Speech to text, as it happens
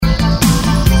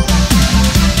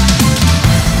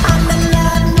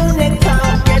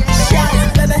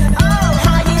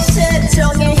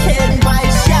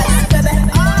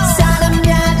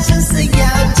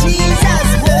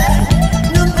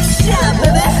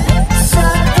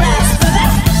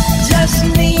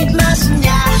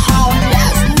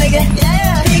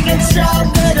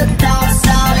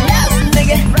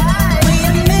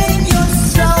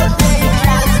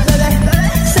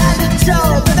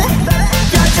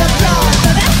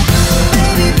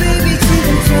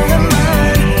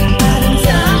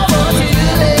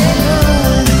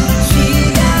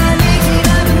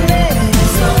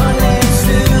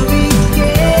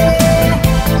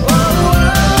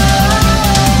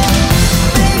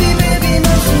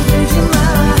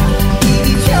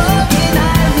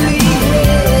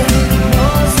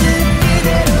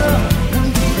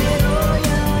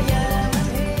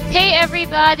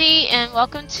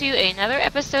welcome to another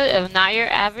episode of Not Your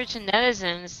Average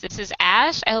Netizens. This is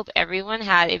Ash. I hope everyone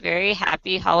had a very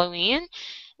happy Halloween,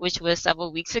 which was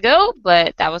several weeks ago,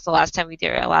 but that was the last time we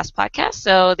did our last podcast,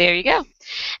 so there you go.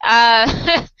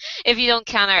 If you don't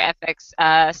count our FX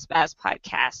Spaz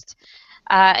podcast.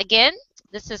 Again,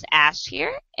 this is Ash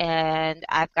here, and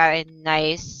I've got a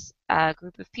nice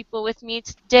group of people with me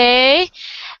today.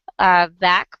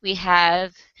 Back we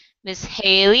have Miss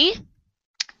Haley.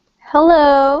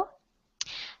 Hello.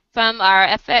 From our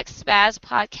FX Spaz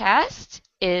podcast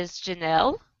is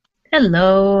Janelle.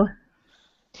 Hello.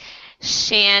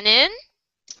 Shannon.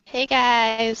 Hey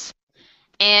guys.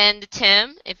 And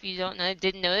Tim. If you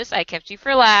didn't notice, I kept you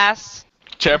for last.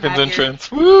 Champions entrance.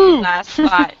 Woo! Last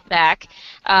spot back.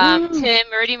 Tim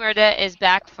Murda is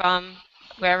back from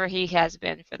wherever he has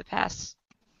been for the past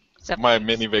 7 My weeks.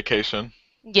 mini vacation.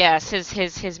 Yes,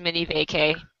 his mini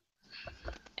vacay.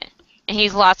 And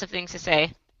he's lots of things to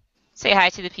say. Say hi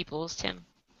to the peoples, Tim.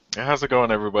 Hey, how's it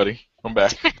going, everybody? I'm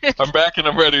back. I'm back and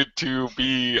I'm ready to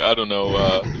be,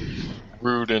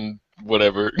 rude and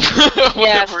whatever. Yes.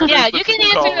 Whatever it Yeah, is you that can people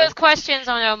answer call those it. questions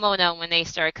on Omono when they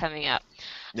start coming up.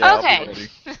 Yeah, Okay. I'll be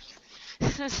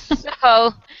ready.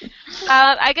 So,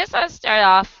 I guess I'll start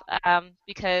off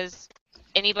because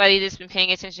anybody that's been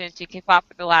paying attention to K-pop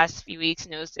for the last few weeks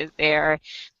knows that there are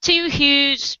two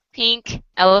huge pink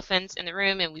elephants in the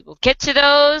room, and we will get to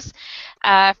those.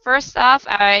 First off,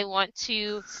 I want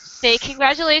to say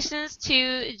congratulations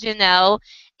to Janelle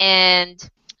and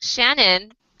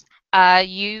Shannon,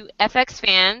 you FX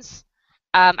fans.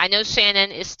 I know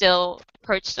Shannon is still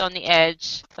perched on the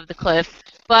edge of the cliff,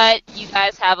 but you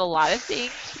guys have a lot of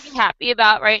things to be happy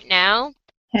about right now.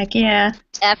 Heck yeah.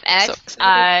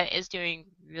 FX is doing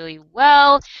really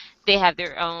well. They have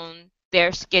their own.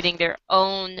 They're getting their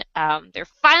own. They're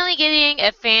finally getting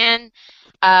a fan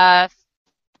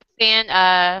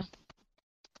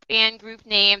group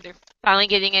name. They're finally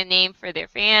getting a name for their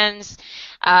fans.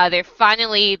 They're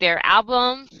finally their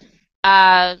album.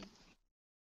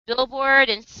 Billboard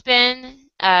and Spin,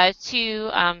 two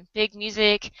big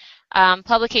music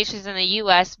publications in the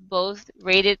U.S. both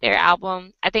rated their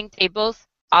album. I think they both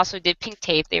also did Pink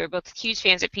Tape. They were both huge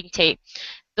fans of Pink Tape.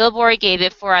 Billboard gave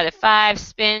it 4 out of 5.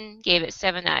 Spin gave it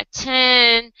 7 out of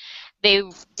 10. They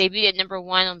debuted at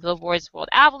 #1 on Billboard's World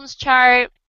Albums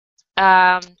chart.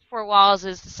 Four Walls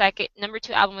is the second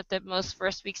 #2 album with the most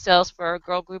first week sales for a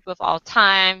girl group of all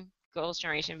time. Girls'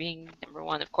 Generation being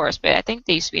 #1, of course, but I think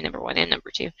they used to be #1 and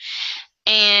 #2.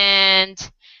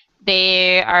 And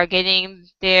they are getting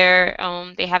their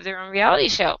own. They have their own reality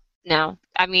show now.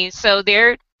 I mean, so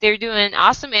they're doing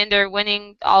awesome, and they're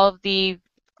winning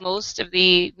most of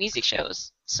the music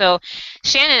shows. So,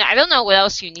 Shannon, I don't know what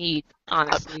else you need,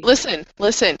 honestly. Listen.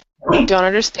 You don't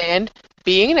understand.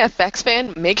 Being an FX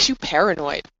fan makes you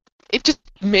paranoid. It just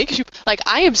makes you,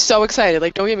 I am so excited.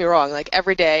 Don't get me wrong.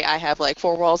 Every day I have,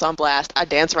 Four Walls on blast. I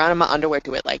dance around in my underwear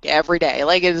to it, every day.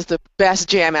 It is the best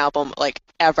jam album,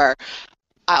 ever.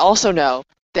 I also know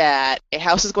that a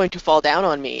house is going to fall down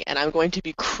on me, and I'm going to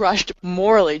be crushed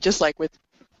morally, just like with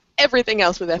everything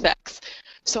else with FX.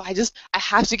 So I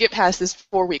have to get past this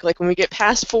 4 week. When we get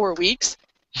past 4 weeks,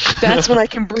 that's when I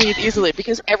can breathe easily,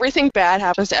 because everything bad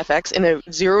happens to FX in a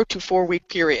 0 to 4 week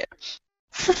period.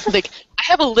 I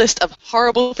have a list of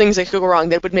horrible things that could go wrong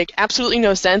that would make absolutely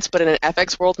no sense, but in an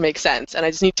FX world make sense, and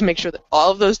I just need to make sure that all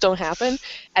of those don't happen,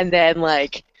 and then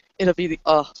it'll be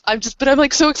I'm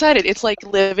so excited. It's like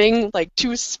living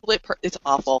two split. It's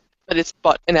awful, but it's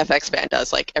what an FX fan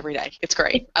does every day. It's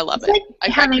great. I love it.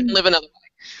 I couldn't live another way.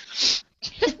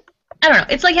 I don't know.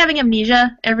 It's like having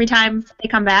amnesia every time they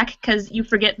come back, because you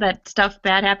forget that stuff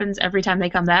bad happens every time they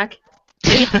come back.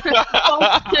 You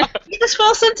get this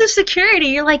false sense of security.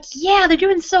 You're like, yeah, they're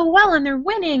doing so well and they're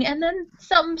winning, and then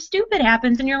something stupid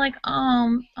happens, and you're like,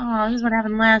 this is what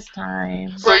happened last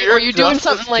time. Right, or you're doing just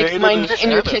as something jaded minute as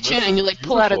in your Shannon. kitchen, This and you is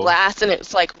pull out a beautiful. glass, and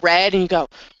it's red, and you go,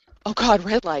 oh god,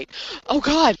 red light. Oh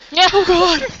god. Yeah. Oh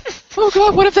god. Oh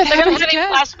god. What if that Like, I'm happens having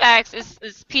again? flashbacks.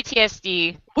 It's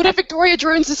PTSD. What if Victoria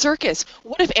joins the circus?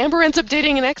 What if Amber ends up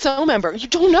dating an XO member? You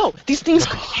don't know. These things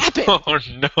could happen. Oh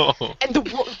no. And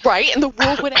the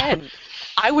world would end.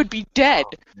 I would be dead.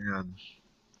 Man.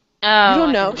 Oh, You don't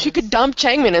my know. goodness. She could dump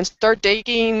Changmin and start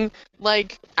dating, I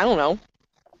don't know,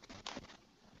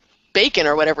 Bacon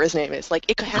or whatever his name is.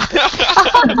 It could happen.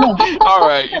 All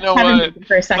right, you know what?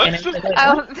 For a second. Let's It's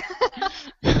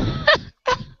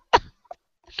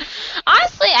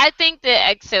Honestly, I think the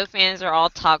EXO fans are all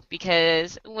talk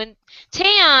because when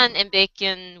Taeyeon and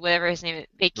Bacon, whatever his name is,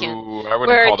 Bacon, Ooh, I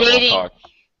wouldn't We're call them all dating. talk.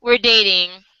 were dating,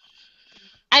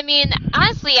 I mean,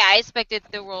 honestly, I expected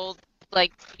the world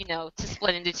like, to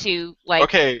split into two. Like,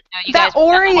 Okay, you That guys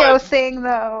were kind of. Oreo thing,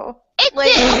 though. It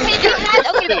Like- did. Okay, Here's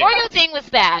the the thing. Oreo thing was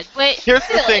bad, but Here's the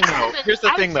still, thing, it though. wasn't. Here's the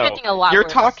I was thing, though. expecting a lot You're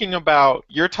worse. talking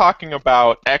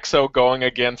about EXO going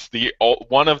against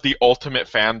one of the ultimate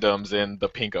fandoms in the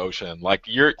Pink Ocean. Like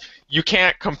you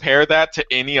can't compare that to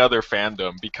any other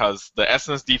fandom because the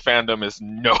SNSD fandom is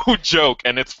no joke,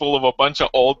 and it's full of a bunch of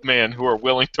old men who are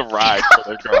willing to ride for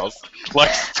their girls.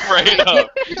 Like straight up.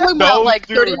 You're talking about Those like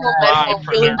dudes 30-year-old ride men who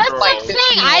for really their That's what I'm girls.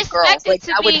 saying. I 15-year-old girls. expected Like, it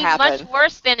that to would be happen. much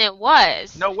worse than it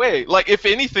was. No way. Like, if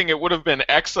anything, it would have been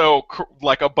EXO,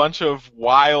 like a bunch of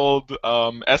wild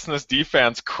SNSD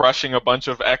fans crushing a bunch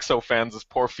of EXO fans'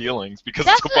 poor feelings because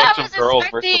That's it's a what bunch I of was girls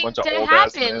versus a expecting bunch of to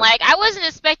old-ass happen. men. Like, I wasn't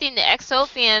expecting the EXO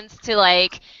fans to,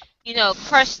 like,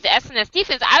 crush the SNSD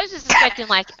fans. I was just expecting,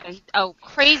 like, a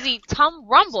crazy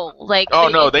rumble. Like, Oh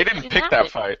no, it they didn't pick happen. that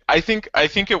fight. I think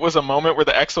it was a moment where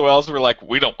the XOLs were like,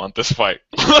 "We don't want this fight.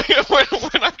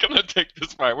 we're not gonna take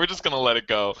this fight. We're just gonna let it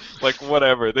go. Like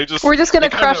whatever." We're just gonna they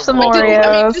crush kinda some rolled Oreos. over.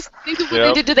 I mean, just think of what they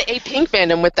Yep. did to the A-Pink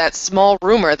fandom with that small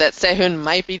rumor that Sehun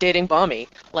might be dating Bommy.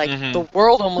 Like, Mhm. the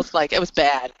world almost, like, it was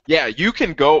bad. Yeah, you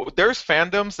can go. There's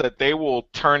fandoms that they will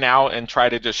turn out and try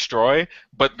to destroy,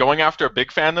 but going after a big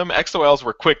fandom, XOLs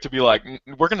were quick to be like,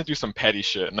 "We're gonna do some petty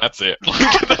shit, and that's it.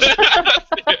 That's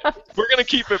it. We're gonna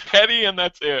keep it petty, and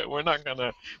that's it. We're not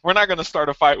gonna start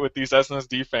a fight with these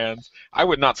SNSD fans. I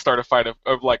would not start a fight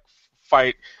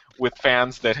fight with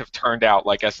fans that have turned out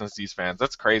like SNSD's fans.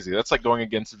 That's crazy. That's like going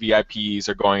against VIPs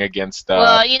or going against.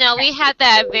 Well, we had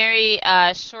that very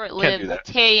Can't do short-lived that.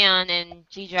 Taeyeon and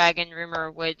G-Dragon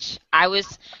rumor, which I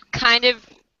was kind of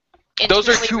Those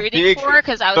are internally too rooting big. for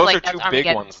because I was Those like, are that's two big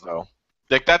Armageddon. ones, though.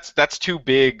 Like that's two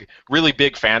big, really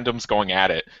big fandoms going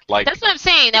at it. Like, That's what I'm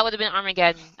saying. That would have been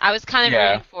Armageddon. I was kind of Yeah.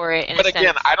 rooting for it in but a again,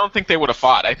 sense. I don't think they would have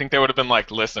fought. I think they would have been like,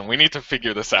 "Listen, we need to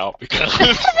figure this out," because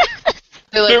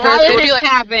They're They like, How were- did they'd be this like,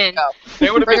 happen? go.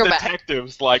 they would have Bring been her back.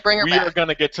 detectives. Like, Bring her we are back.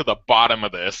 gonna get to the bottom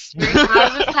of this. How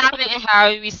does this happen and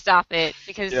how do we stop it?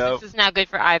 Because Yep. this is not good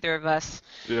for either of us.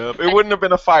 Yeah, it wouldn't have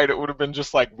been a fight. It would have been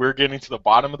just like, we're getting to the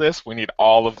bottom of this. We need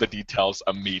all of the details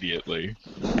immediately.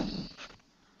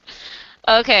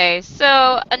 Okay,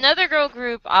 so another girl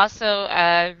group also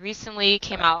recently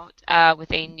came out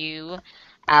with a new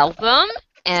album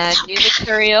and new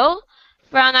material.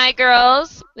 Brown Eyed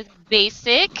Girls with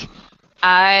Basic.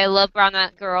 I love Brown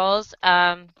Eyed Girls.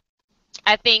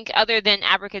 I think other than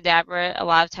Abracadabra, a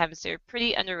lot of times they're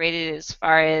pretty underrated as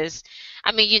far as,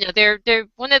 I mean, they're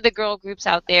one of the girl groups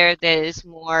out there that is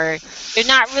more, they're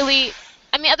not really,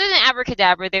 I mean, other than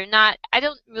Abracadabra, they're not, I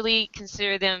don't really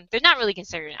consider them, they're not really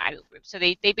considered an idol group. So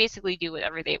they basically do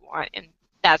whatever they want, and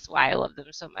that's why I love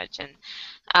them so much.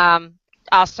 And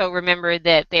also remember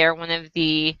that they're one of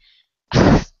the,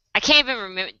 I can't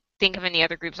even think of any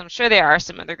other groups. I'm sure there are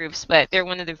some other groups, but they're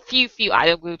one of the few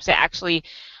idol groups that actually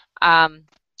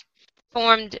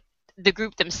formed the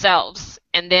group themselves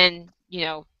and then,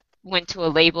 went to a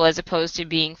label as opposed to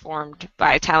being formed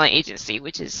by a talent agency,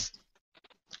 which is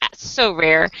so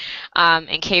rare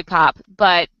in K-pop.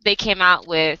 But they came out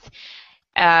with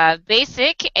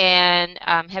Basic and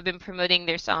have been promoting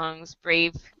their songs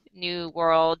Brave New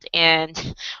World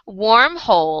and Warm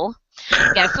Hole.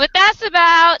 Guess what that's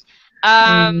about?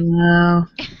 No.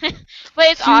 But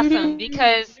it's awesome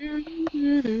because,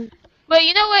 but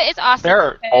you know what? It's awesome.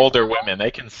 They're because- older women.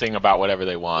 They can sing about whatever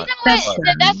they You want. know That's what? true.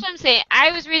 That's what I'm saying.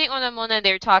 I was reading on Mona.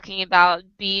 They were talking about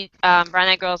Brown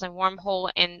Eyed Girls and Wormhole,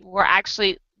 and we're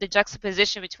actually the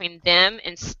juxtaposition between them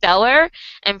and Stellar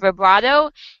and Vibrato,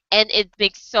 and it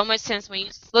makes so much sense when you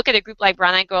look at a group like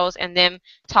Brown Eyed Girls and them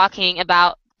talking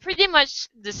about pretty much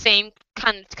the same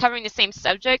kind of covering the same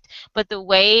subject, but the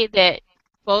way that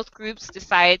both groups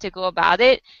decided to go about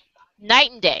it,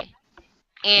 night and day.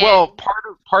 And Well,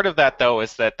 part of that though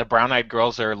is that the Brown Eyed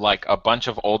Girls are like a bunch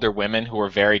of older women who are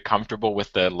very comfortable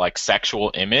with the like sexual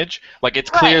image. Like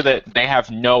it's clear Right. that they have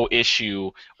no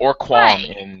issue or qualm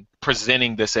Right. in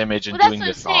presenting this image and well, that's doing what I'm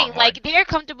this saying. song. Like they're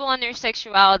comfortable in their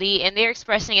sexuality and they're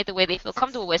expressing it the way they feel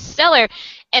comfortable with Stellar.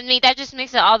 And I mean, that just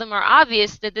makes it all the more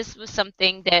obvious that this was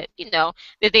something that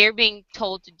that they're being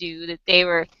told to do. That they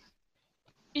were.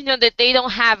 That they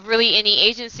don't have really any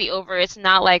agency over. It's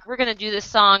not like we're gonna do this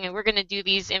song and we're gonna do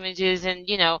these images and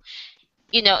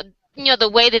the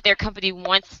way that their company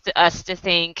wants us to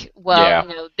think. Well,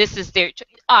 Yeah. this is their.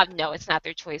 Oh no, it's not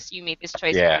their choice. You made this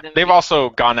choice Yeah, for them. they've also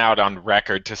gone out on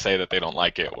record to say that they don't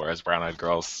like it, whereas Brown Eyed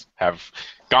Girls have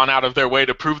gone out of their way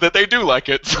to prove that they do like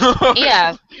it.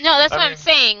 Yeah, no, that's I what I'm mean-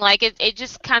 saying. Like it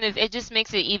just it just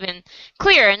makes it even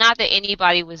clearer. Not that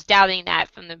anybody was doubting that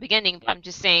from the beginning, but I'm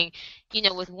just saying,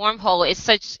 with Wormhole, it's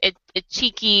such a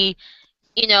cheeky,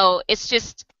 it's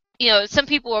just, some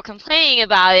people were complaining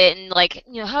about it and like,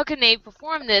 how can they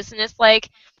perform this? And it's like,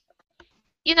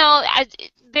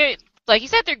 they're like you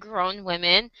said, they're grown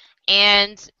women,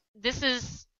 and this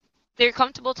is they're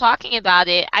comfortable talking about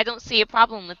it. I don't see a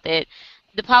problem with it.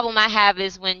 The problem I have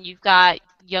is when you've got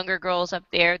younger girls up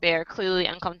there, they're clearly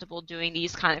uncomfortable doing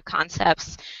these kind of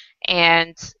concepts,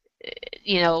 and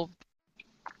you know,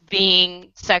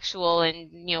 being sexual and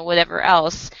whatever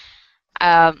else.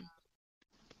 Um,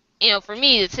 for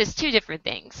me, it's just two different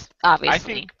things, I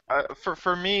obviously. think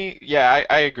for me, yeah,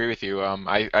 I agree with you.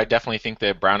 I definitely think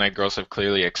that Brown Eyed Girls have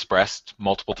clearly expressed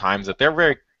multiple times that they're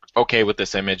very okay with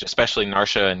this image. Especially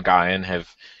Narsha and Guyan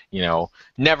have,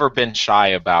 never been shy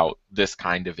about this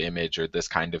kind of image or this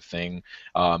kind of thing.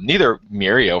 Neither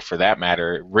Mirio, for that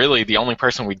matter. Really, the only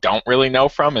person we don't really know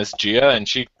from is Gia, and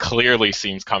she clearly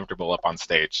seems comfortable up on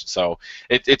stage. So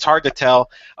it's hard to tell.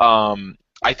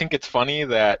 I think it's funny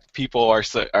that people are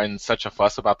in such a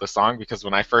fuss about the song because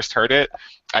when I first heard it,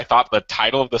 I thought the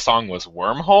title of the song was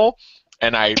Wormhole,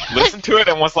 and I listened to it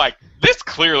and was like, this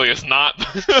clearly is not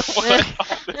what I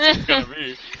thought this was going to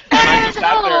be. And I just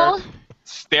sat there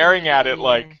staring at it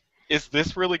like, is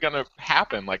this really going to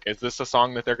happen? Like, is this a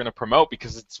song that they're going to promote?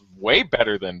 Because it's way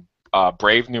better than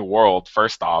Brave New World,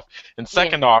 first off. And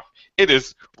second off, it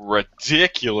is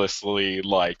ridiculously,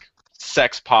 like,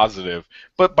 sex positive,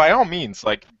 but by all means,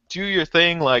 like, do your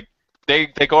thing. Like, they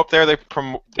go up there,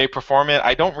 they perform it.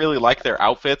 I don't really like their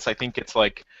outfits. I think it's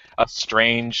like a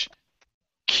strange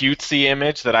cutesy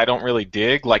image that I don't really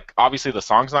dig. Like, obviously the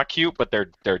song's not cute, but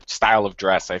their style of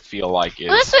dress I feel like is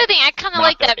Well, that's the thing. I kind of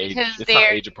like that age, because it's not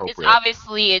age appropriate. it's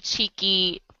obviously a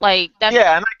cheeky, like, that's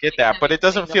yeah, and I get that, but it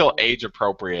doesn't feel age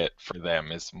appropriate for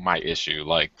them. Is my issue.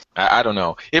 Like, I don't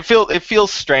know. It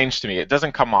feels strange to me. It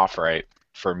doesn't come off right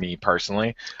for me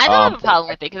personally. I don't have a problem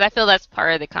with it because I feel that's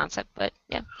part of the concept, but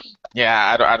yeah.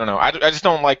 Yeah, I don't know. I just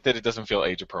don't like that it doesn't feel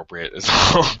age appropriate as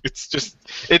well.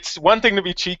 It's one thing to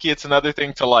be cheeky. It's another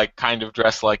thing to like kind of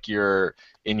dress like you're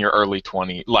in your early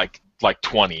 20, like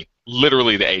 20,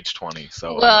 literally the age 20.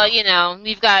 So. Well,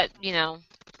 we've got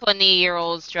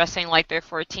 20-year-olds dressing like they're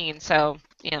 14, so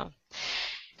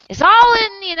it's all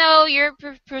in your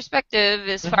perspective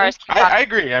as far as. I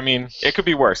agree. I mean, it could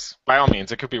be worse. By all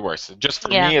means, it could be worse. Just for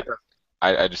me,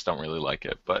 I just don't really like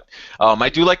it. But I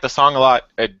do like the song a lot,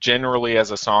 generally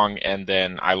as a song, and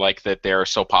then I like that they're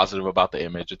so positive about the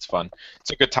image. It's fun. It's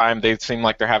a good time. They seem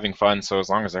like they're having fun, so as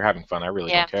long as they're having fun, I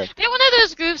really don't care. They're one of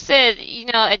those groups that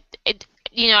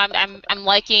I'm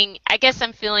liking. I guess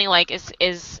I'm feeling like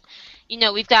is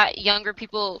we've got younger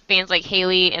people, fans like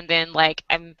Haley, and then like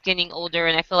I'm getting older,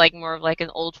 and I feel like more of like an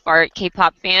old fart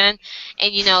K-pop fan.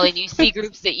 And and you see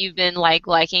groups that you've been like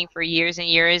liking for years and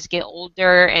years get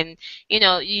older, and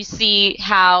you see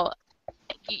how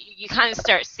you kind of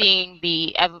start seeing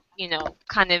the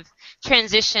kind of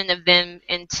transition of them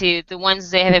into the ones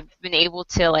that have been able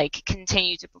to like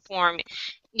continue to perform.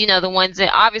 The ones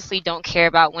that obviously don't care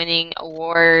about winning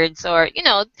awards, or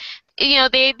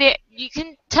they you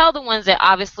can tell the ones that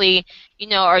obviously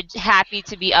are happy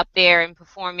to be up there and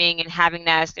performing and having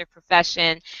that as their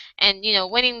profession and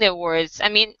winning the awards. I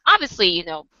mean, obviously,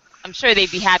 I'm sure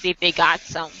they'd be happy if they got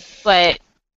some, but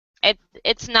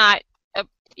it's not a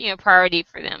priority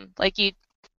for them. Like I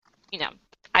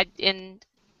think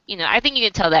you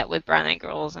can tell that with Brown Eyed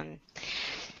Girls, and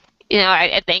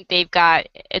I think they've got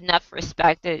enough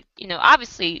respect that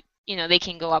obviously they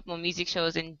can go up on music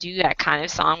shows and do that kind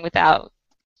of song without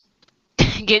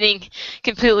getting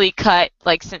completely cut,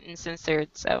 like, and censored.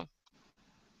 So,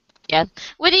 yeah.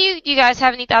 What do you guys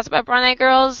have any thoughts about Brown Eyed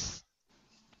Girls?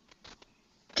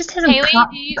 Just hasn't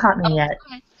caught me yet.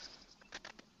 Okay.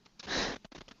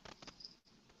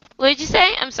 What did you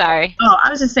say? I'm sorry. Oh, I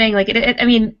was just saying, like, I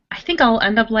mean, I think I'll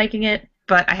end up liking it,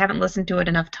 but I haven't listened to it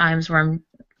enough times where I'm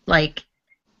like,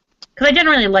 because I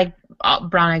generally like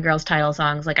Brown Eyed Girls title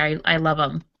songs. Like, I love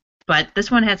them, but this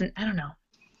one hasn't. I don't know.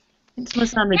 It's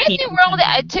listened on repeat. Brave New World,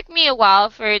 it took me a while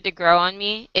for it to grow on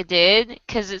me. It did,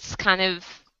 because it's kind of,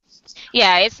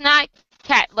 it's not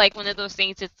like one of those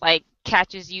things. It's like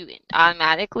catches you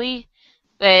automatically,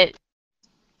 but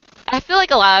I feel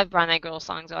like a lot of Brown Eyed Girl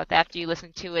songs are after you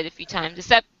listen to it a few times,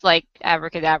 except like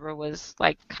Abracadabra was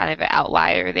like kind of an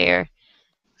outlier there.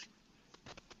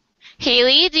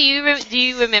 Haley, do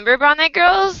you remember Brown Eyed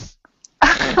Girls?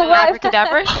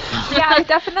 Abracadabra? Yeah,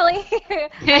 definitely.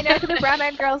 I know who the Brown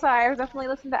Eyed Girls are. I've definitely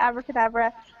listened to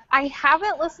Abracadabra. I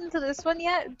haven't listened to this one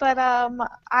yet, but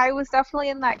I was definitely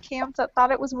in that camp that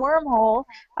thought it was Wormhole,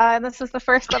 and this is the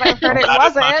first that I've heard it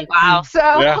wasn't. Wow.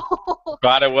 So, yeah.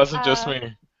 Glad it wasn't just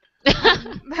me.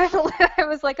 I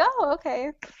was like, oh, okay.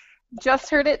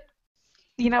 Just heard it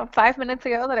 5 minutes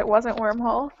ago that it wasn't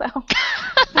Wormhole, so.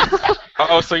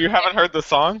 Oh, so you haven't heard the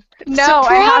song? No,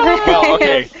 I haven't. Well,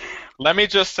 okay. Let me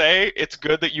just say, it's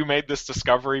good that you made this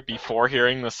discovery before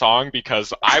hearing the song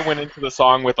because I went into the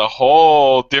song with a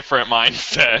whole different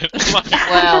mindset.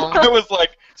 Well. I was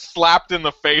like slapped in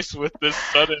the face with this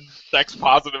sudden sex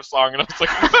positive song, and I was like,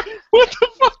 what the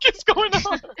fuck is going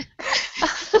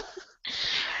on?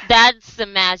 That's the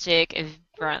magic of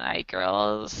Brown Eyed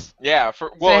Girls. Yeah, So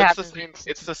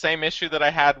it's the same issue that I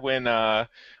had when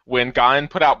Gain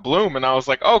put out Bloom, and I was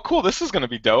like, oh cool, this is gonna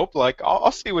be dope. Like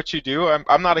I'll see what you do.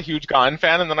 I'm not a huge Gain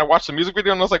fan, and then I watched the music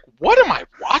video and I was like, what am I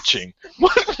watching?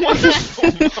 What is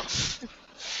going on?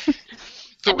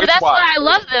 So but that's why I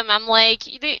love them. I'm like,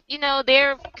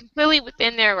 they're completely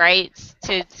within their rights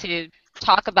to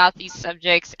talk about these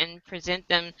subjects and present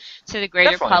them to the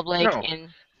greater Definitely. public. No. And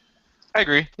I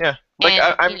agree. Yeah, like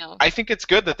and, I think it's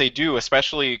good that they do,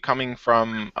 especially coming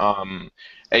from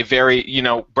a very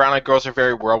Brown Eyed Girls are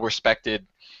very well respected,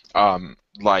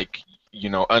 like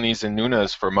Unis and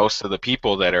Nunas for most of the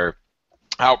people that are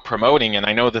out promoting, and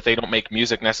I know that they don't make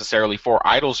music necessarily for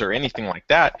idols or anything like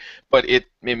that, but it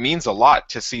means a lot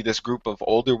to see this group of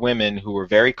older women who are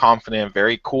very confident,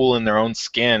 very cool in their own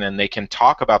skin, and they can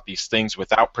talk about these things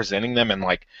without presenting them in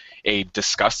like a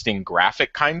disgusting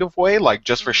graphic kind of way, like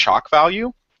just for shock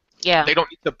value. yeah. They don't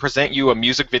need to present you a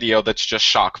music video that's just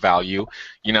shock value.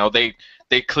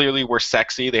 They clearly were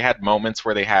sexy. They had moments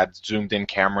where they had zoomed in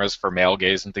cameras for male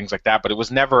gaze and things like that, but it was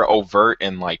never overt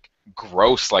and like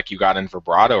gross like you got in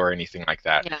Vibrato or anything like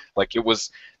that. Yeah. Like it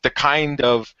was the kind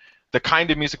of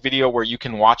music video where you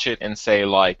can watch it and say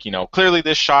like, clearly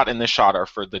this shot and this shot are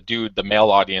for the male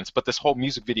audience, but this whole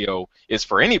music video is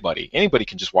for anybody. Anybody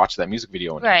can just watch that music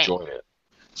video and enjoy it.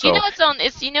 So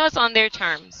it's on their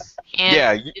terms. And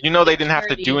yeah, they didn't have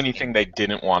to do anything they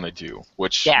didn't want to do,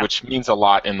 which means a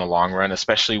lot in the long run,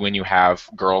 especially when you have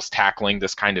girls tackling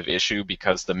this kind of issue,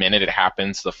 because the minute it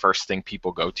happens, the first thing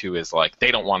people go to is like, they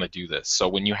don't want to do this. So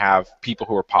when you have people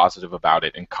who are positive about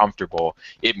it and comfortable,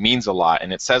 it means a lot,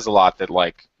 and it says a lot that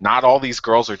like not all these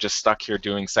girls are just stuck here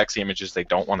doing sexy images they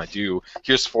don't want to do.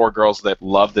 Here's 4 girls that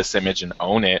love this image and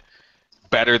own it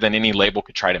better than any label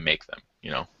could try to make them,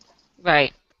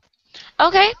 Right.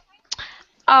 Okay.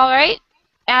 All right.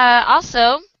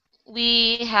 Also,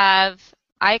 we have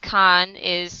iKON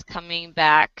is coming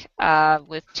back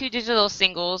with 2 digital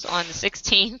singles on the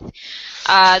 16th.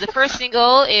 The first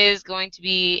single is going to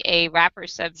be a rapper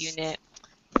subunit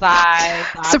by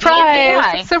Bobby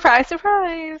Surprise! Surprise!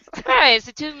 Surprise! Surprise!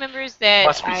 The 2 members that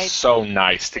must be so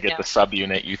nice to get the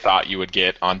subunit you thought you would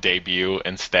get on debut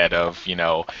instead of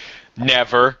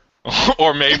never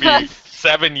or maybe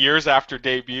 7 years after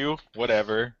debut,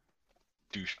 whatever.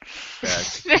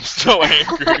 Douchebag. I'm so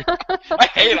angry. I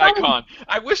hate iKON.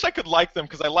 I wish I could like them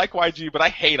because I like YG, but I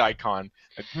hate iKON.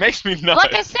 It makes me nuts.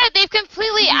 Like I said, they've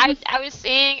completely, I was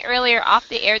saying earlier off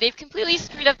the air, they've completely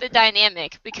screwed up the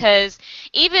dynamic, because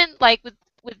even like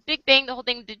with Big Bang, the whole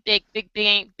thing with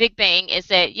Big Bang is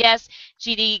that yes,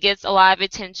 GD gets a lot of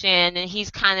attention and he's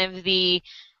kind of the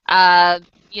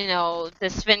the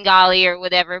Svengali or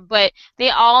whatever, but they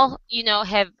all,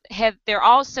 they're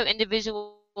all so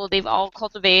individual. They've all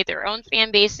cultivated their own fan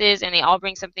bases, and they all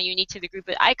bring something unique to the group.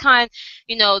 But iKON,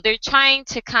 they're trying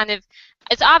to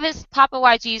it's obvious Papa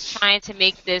YG is trying to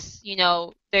make this,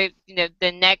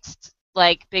 the next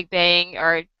like Big Bang,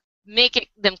 or make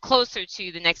them closer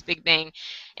to the next Big Bang,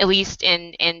 at least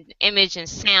in image and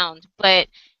sound. But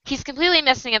he's completely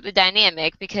messing up the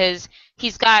dynamic, because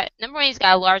number one, he's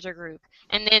got a larger group,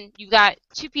 and then you've got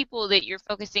 2 people that you're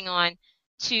focusing on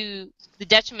to the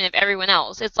detriment of everyone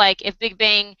else. It's like if Big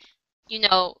Bang,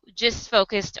 just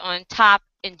focused on Top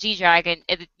and G-Dragon,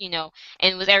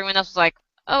 and with everyone else was like,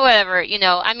 oh, whatever,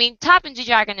 I mean, Top and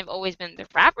G-Dragon have always been the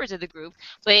rappers of the group,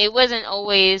 but it wasn't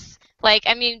always, like,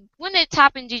 I mean, when did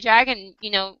Top and G-Dragon,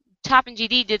 Top and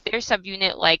GD did their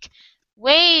subunit, like,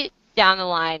 way down the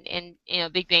line in,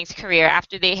 Big Bang's career,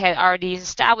 after they had already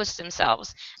established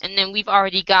themselves, and then we've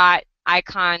already got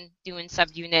iKON doing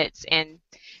subunits, and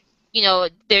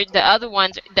the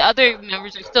other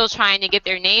members are still trying to get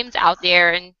their names out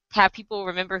there and have people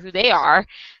remember who they are,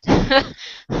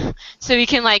 so we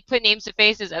can like put names to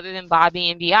faces other than Bobby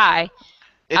and Bi.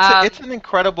 It's an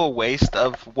incredible waste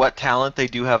of what talent they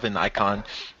do have in Icon.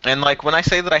 And like when I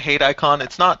say that I hate Icon,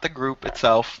 it's not the group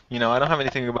itself. You know, I don't have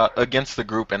anything against the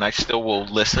group, and I still will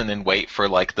listen and wait for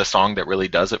like the song that really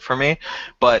does it for me.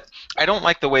 But I don't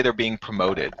like the way they're being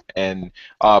promoted. And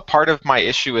part of my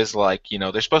issue is like, you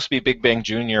know, they're supposed to be Big Bang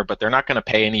Junior, but they're not going to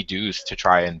pay any dues to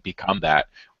try and become that.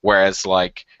 Whereas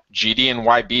like GD and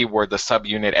YB were the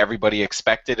subunit everybody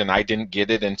expected, and I didn't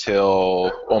get it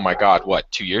until, oh my God,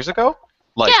 what, 2 years ago?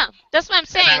 Like, Yeah, that's what I'm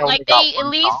and I saying. only Like got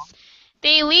one song.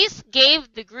 they at least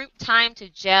gave the group time to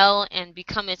gel and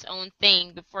become its own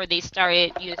thing before they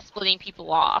started, splitting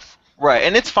people off. Right,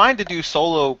 and it's fine to do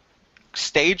solo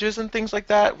stages and things like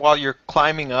that while you're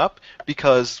climbing up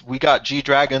because we got G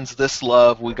Dragon's This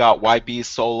Love, we got YB's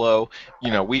solo.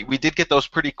 You know, we did get those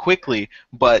pretty quickly,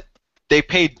 but they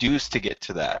paid dues to get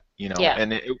to that. You know, Yeah.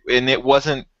 and it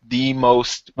wasn't the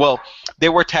most well. They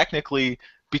were technically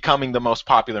becoming the most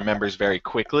popular members very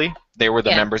quickly. They were the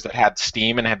Yeah. members that had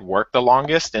steam and had worked the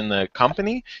longest in the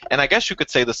company, and I guess you could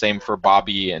say the same for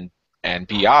Bobby and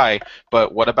BI,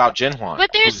 but what about Jinhwan,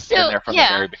 But there's who's been still, there from the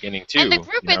yeah. very beginning too? And the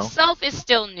group you know? itself is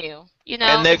still new. You know,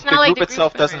 And it's the not like group the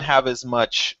itself group's been doesn't around. have as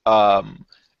much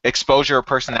exposure or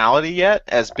personality yet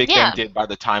as Big Yeah. Bang did by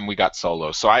the time we got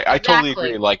solo. So I totally Exactly.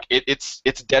 agree. Like it's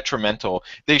detrimental.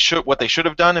 What they should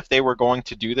have done if they were going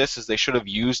to do this is they should have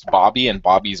used Bobby and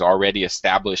Bobby's already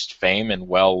established fame and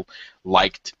well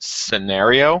liked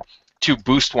scenario to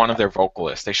boost one of their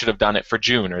vocalists. They should have done it for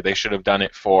June, or they should have done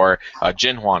it for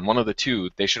Jinhwan, one of the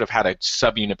two. They should have had a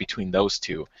subunit between those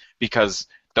two, because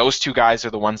those two guys are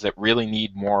the ones that really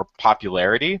need more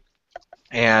popularity.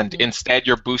 And instead,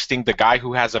 you're boosting the guy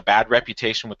who has a bad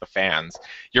reputation with the fans.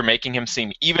 You're making him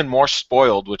seem even more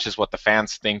spoiled, which is what the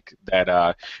fans think that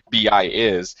BI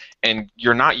is. And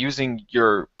you're not using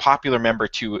your popular member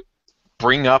to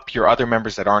bring up your other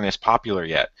members that aren't as popular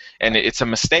yet. And it's a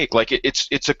mistake. Like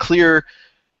it's a clear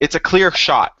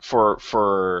shot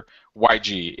for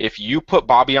YG. If you put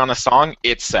Bobby on a song,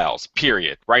 it sells.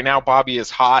 Period. Right now, Bobby is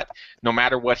hot. No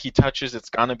matter what he touches, it's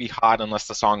gonna be hot unless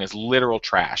the song is literal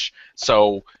trash.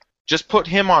 So just put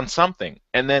him on something,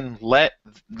 and then let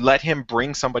him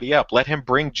bring somebody up. Let him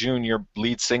bring June, your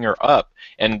lead singer, up,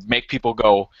 and make people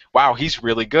go, "Wow, he's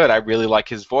really good. I really like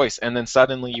his voice." And then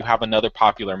suddenly you have another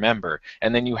popular member,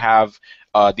 and then you have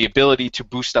the ability to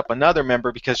boost up another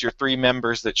member because your three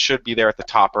members that should be there at the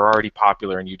top are already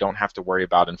popular, and you don't have to worry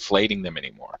about inflating them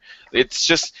anymore.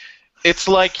 It's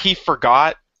like he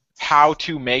forgot how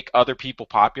to make other people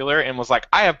popular and was like,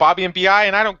 I have Bobby and BI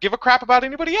and I don't give a crap about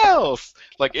anybody else.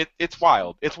 Like it's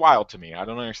wild. It's wild to me. I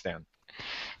don't understand.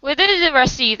 What did the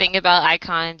rest of you think about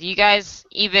Icon?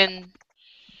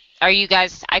 Are you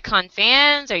guys Icon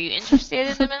fans? Are you interested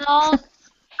in them at all?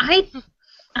 I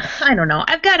don't know.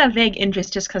 I've got a vague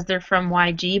interest just because they're from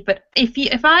YG, but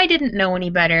if I didn't know any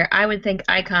better, I would think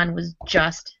Icon was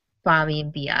just Bobby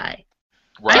and BI. I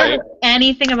don't Right? know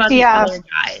anything about Yeah. the other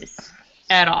guys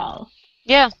at all.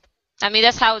 Yeah. I mean,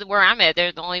 that's where I'm at.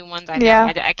 They're the only ones I know.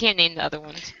 Yeah. I can't name the other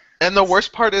ones. And the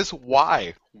worst part is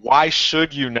why? Why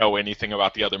should you know anything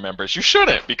about the other members? You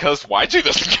shouldn't, because YG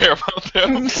doesn't care about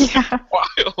them. Yeah.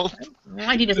 Wild.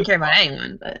 YG doesn't care about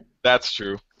anyone, but That's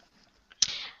true.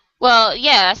 Well,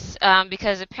 yes,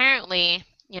 because apparently,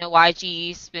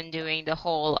 YG's been doing the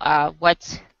whole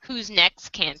Who's Next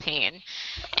campaign.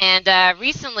 And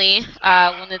recently,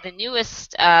 one of the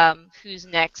newest Who's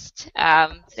Next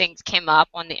things came up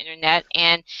on the internet,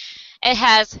 and it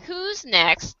has Who's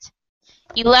Next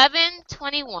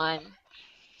 11/21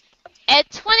 at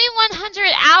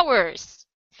 2100 hours.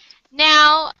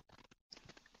 Now,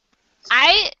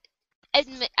 I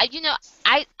admit,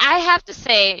 I have to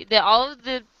say that all of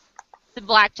the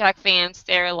Blackjack fans,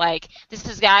 they're like, this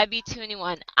has got to be 2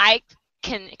 I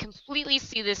can completely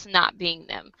see this not being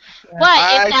them. But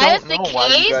I if that is don't the know why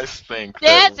you case, guys think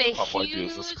that's that a Pop YG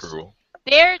is this huge- cruel.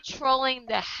 they're trolling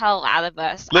the hell out of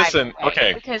us. Listen, either way,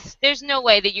 okay. Because there's no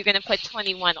way that you're going to put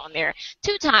 21 on there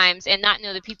 2 times and not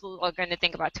know that people are going to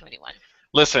think about 21.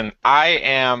 Listen, I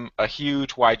am a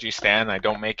huge YG stan. I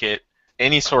don't make it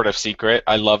any sort of secret.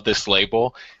 I love this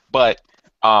label. But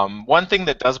one thing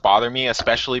that does bother me,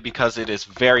 especially because it is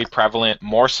very prevalent,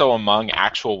 more so among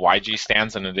actual YG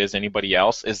stans than it is anybody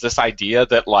else, is this idea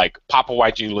that, like, Papa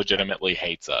YG legitimately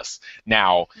hates us.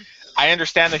 Now, I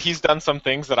understand that he's done some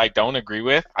things that I don't agree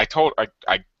with.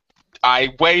 I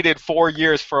waited 4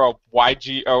 years for a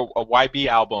YB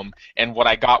album, and what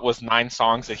I got was 9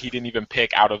 songs that he didn't even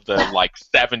pick out of the like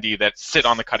 70 that sit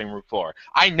on the cutting room floor.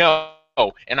 I know,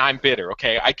 and I'm bitter.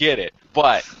 Okay, I get it,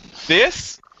 but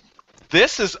this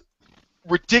is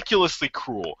ridiculously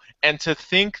cruel. And to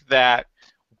think that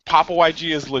Papa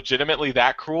YG is legitimately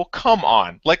that cruel, come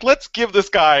on. Like, let's give this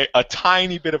guy a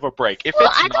tiny bit of a break. If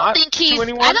Well, it's not to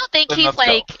anyone, I don't think then he's let's go.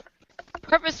 like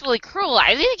purposefully cruel.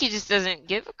 I think he just doesn't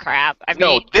give a crap. I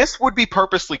No, mean, this would be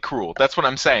purposely cruel. That's what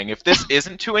I'm saying. If this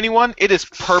isn't to anyone, it is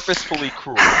purposefully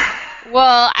cruel.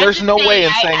 well, I'm There's just no saying, way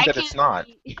in saying I that can it's not.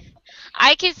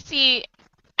 I can see.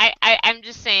 I'm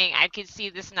just saying I could see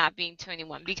this not being to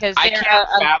anyone because I there can't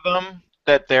are fathom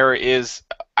that there is.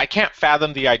 I can't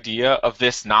fathom the idea of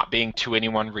this not being to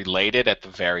anyone related at the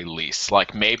very least.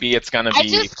 Like, maybe it's gonna I be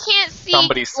just can't see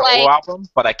somebody's solo like album,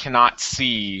 but I cannot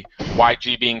see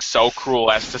YG being so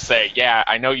cruel as to say, yeah,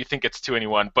 I know you think it's to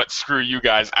anyone, but screw you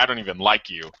guys, I don't even like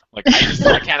you. Like,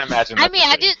 I can't imagine that.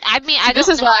 I This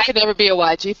don't is know. why I could never be a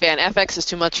YG fan. FX is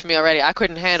too much for me already. I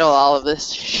couldn't handle all of this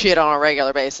shit on a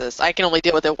regular basis. I can only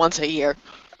deal with it once a year.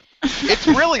 It's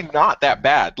really not that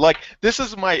bad. Like, this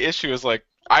is my issue is, like,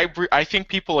 I think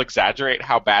people exaggerate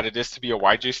how bad it is to be a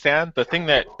YG stan. The thing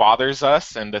that bothers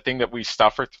us and the thing that we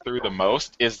suffer through the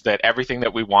most is that everything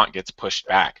that we want gets pushed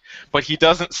back. But he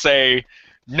doesn't say,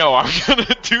 no, I'm going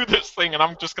to do this thing and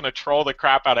I'm just going to troll the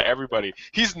crap out of everybody.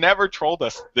 He's never trolled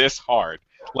us this hard.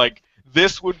 Like,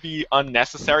 this would be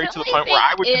unnecessary The to the only point where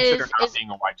I would thing consider is not being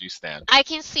a YG stan. I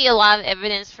can see a lot of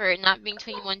evidence for it not being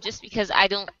 21 just because I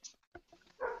don't.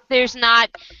 There's a lot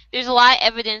of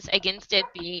evidence against it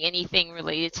being anything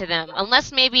related to them,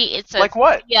 unless maybe it's a Like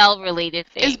what? CL related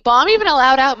Is thing. Bomb even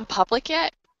allowed out in public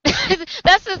yet?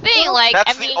 That's the thing. Like,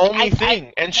 That's I mean, the only I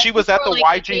thing. And she was at the people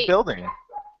are like, YG building.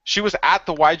 She was at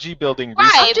the YG building Right,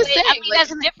 recently. I'm just but, saying, I mean, like,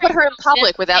 that's put different her in from public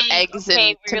just without saying, eggs okay,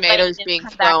 and we're letting tomatoes them being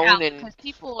come back out, thrown and because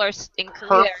people are in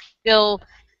Korea are still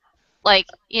like,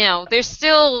 they're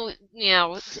still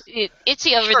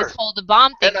itchy over Sure. this whole the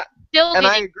bomb thing. And I- Still and I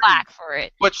getting agree. flack for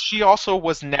it. But she also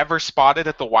was never spotted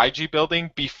at the YG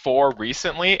building before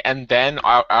recently, and then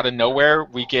out of nowhere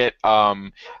we get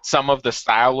some of the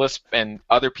stylists and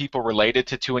other people related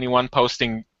to 2NE1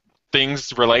 posting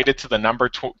things related to the number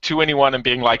 2NE1 and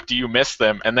being like, do you miss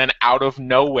them? And then out of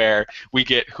nowhere we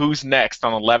get Who's Next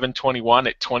on 11/21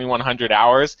 at 2100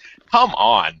 hours. Come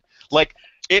on. Like,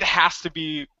 it has to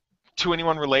be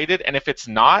 2NE1 related, and if it's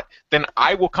not, then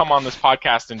I will come on this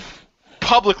podcast and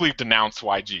publicly denounce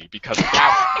YG because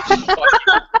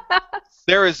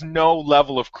there is no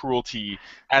level of cruelty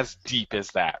as deep as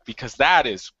that, because that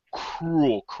is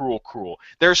cruel, cruel, cruel.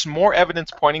 There's more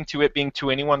evidence pointing to it being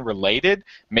 2NE1 related.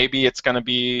 Maybe it's going to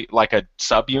be like a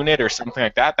subunit or something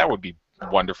like that. That would be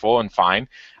wonderful and fine.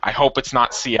 I hope it's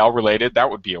not CL related. That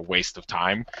would be a waste of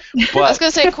time. But I was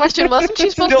gonna say, question: wasn't she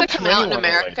supposed Still to come out in 2NE1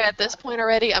 America related. at this point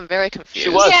already? I'm very confused. She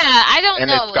was. Yeah, I don't And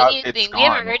know it's anything. We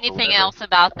haven't gone heard or anything whatever. else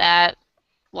about that.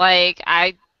 Like,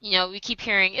 we keep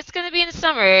hearing it's gonna be in the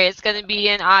summer, it's gonna be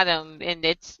in autumn, and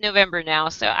it's November now,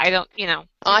 so I don't. Oh,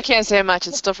 I can't say much.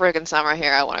 It's still friggin' summer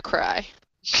here. I want to cry.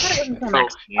 So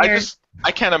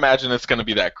I can't imagine it's going to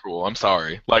be that cruel. I'm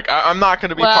sorry. Like, I'm not going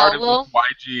to be part of this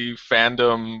YG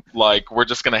fandom. Like, we're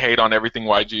just going to hate on everything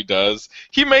YG does.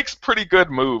 He makes pretty good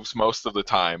moves most of the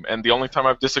time, and the only time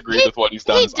I've disagreed with what he's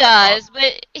done He is does,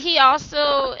 but he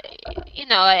also,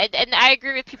 and I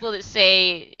agree with people that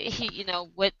say him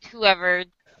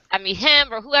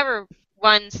or whoever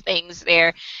runs things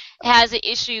there has an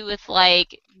issue with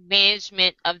like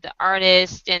management of the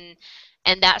artist and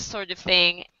that sort of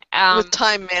thing. With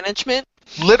time management.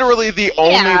 literally the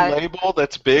Yeah. only label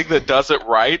that's big that does it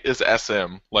right is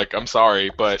SM. Like, I'm sorry,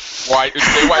 but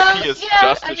JYP is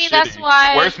just as shitty. That's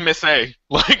why. Where's Miss A?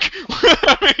 Like,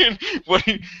 I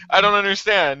mean, I don't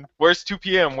understand. Where's 2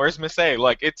 PM? Where's Miss A?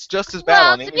 Like, it's just as bad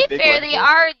Well, on to any be big fair,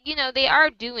 label. they are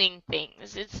doing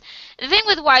things. It's the thing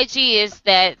with YG is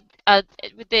that,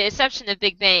 with the exception of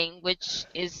Big Bang, which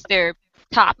is their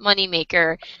top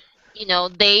moneymaker,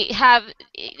 they have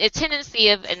a tendency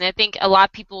of, and I think a lot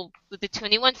of people with the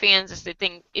 2NE1 fans, is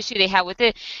the issue they have with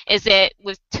it, is that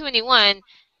with 2NE1,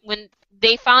 when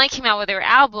they finally came out with their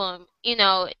album,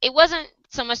 it wasn't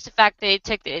so much the fact that it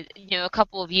took a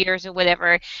couple of years or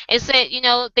whatever. It's that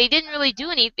they didn't really do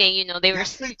anything. They were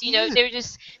Yes, they they were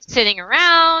just sitting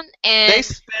around and They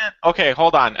spent. Okay,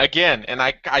 hold on. Again, and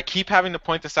I keep having to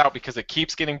point this out because it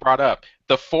keeps getting brought up.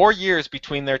 The 4 years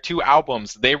between their two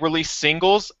albums, they released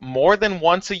singles more than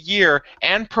once a year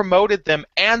and promoted them,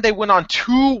 and they went on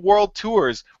 2 world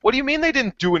tours. What do you mean they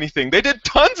didn't do anything? They did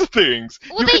tons of things.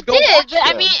 Well, You they could go did, watch but I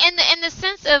them. mean, in the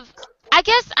sense of, I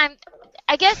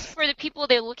guess for the people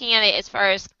they're looking at it as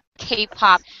far as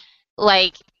K-pop,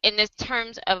 like in the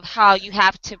terms of how you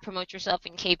have to promote yourself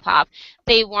in K-pop,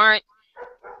 they weren't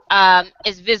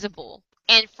as visible.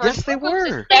 And for Yes, they groups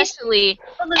were. especially,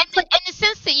 and in the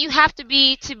sense that you have to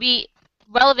be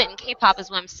relevant in K-pop is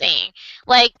what I'm saying.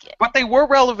 Like, But they were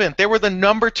relevant. They were the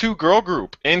number 2 girl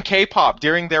group in K-pop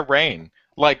during their reign.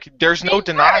 Like, there's they no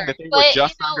denying were, that they were but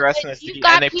just under but you've SNSD, and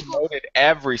got they people, promoted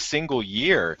every single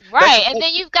year. That's right, and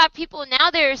then you've got people now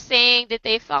that are saying that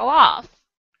they fell off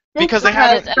because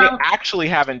because they of, actually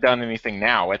haven't done anything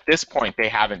now. At this point, they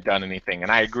haven't done anything,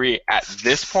 and I agree. At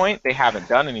this point, they haven't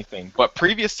done anything. But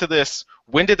previous to this,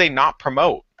 when did they not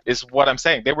promote? Is what I'm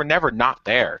saying. They were never not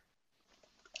there.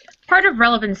 Part of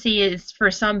relevancy is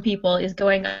for some people is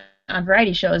going on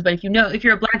variety shows, but if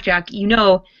you're a blackjack, you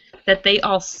know that they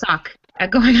all suck at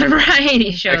going on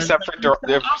variety shows. Except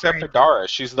for Dara,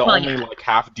 she's the Well, only yeah. like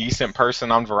half decent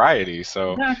person on Variety.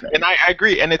 So, Exactly. and I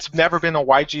agree. And it's never been a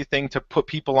YG thing to put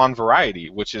people on Variety,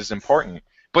 which is important.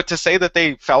 But to say that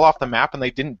they fell off the map and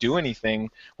they didn't do anything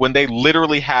when they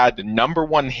literally had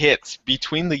 #1 hits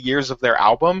between the years of their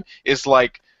album is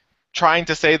like trying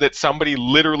to say that somebody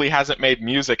literally hasn't made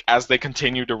music as they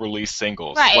continue to release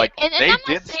singles. right, Like and they I'm not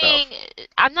did saying stuff.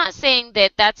 I'm not saying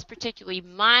that that's particularly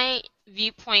my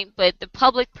viewpoint, but the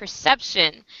public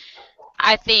perception,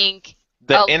 I think,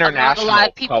 The among a lot international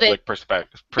of people that public the internet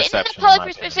perception, in public my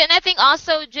opinion. perception, and I think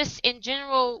also just in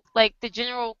general, like the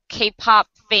general K-pop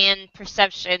fan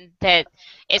perception that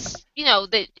it's,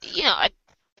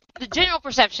 the general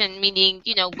perception, meaning,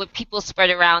 what people spread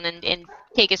around and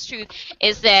take as truth,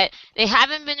 is that they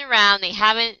haven't been around, they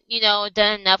haven't,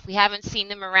 done enough, we haven't seen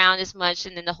them around as much,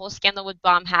 and then the whole scandal with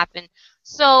Bomb happened.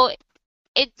 So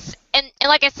it's, and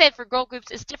like I said, for girl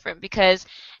groups, it's different because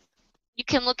you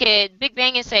can look at Big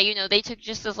Bang and say, they took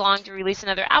just as long to release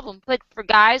another album. But for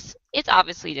guys, it's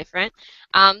obviously different.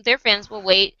 Their fans will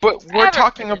wait But we're forever for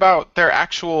talking them. about their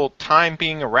actual time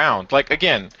being around. Like,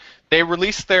 again, they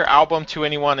released their album To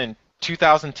Anyone in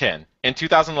 2010. In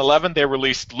 2011, they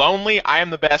released Lonely, I Am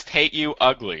the Best, Hate You,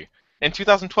 Ugly. In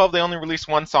 2012, they only released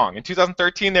one song. In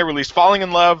 2013, they released Falling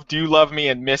in Love, Do You Love Me,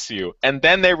 and Miss You. And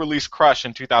then they released Crush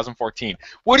in 2014.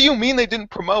 What do you mean they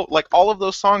didn't promote? Like, all of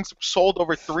those songs sold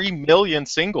over 3 million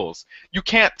singles. You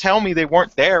can't tell me they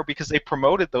weren't there because they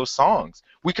promoted those songs.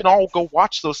 We can all go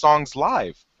watch those songs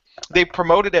live. They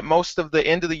promoted at most of the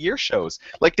end of the year shows.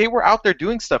 Like they were out there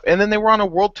doing stuff, and then they were on a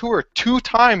world tour 2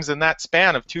 times in that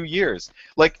span of 2 years.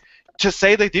 Like to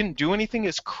say they didn't do anything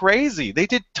is crazy. They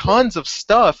did tons of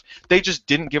stuff. They just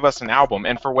didn't give us an album,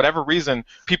 and for whatever reason,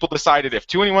 people decided if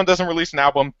 2NE1 doesn't release an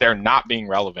album, they're not being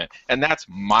relevant, and that's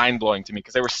mind blowing to me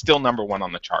because they were still #1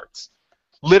 on the charts.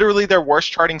 Literally, their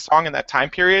worst charting song in that time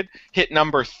period hit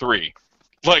 #3.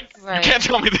 Like, you Right. can't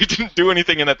tell me they didn't do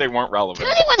anything and that they weren't relevant.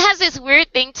 2NE1 has this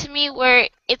weird thing to me where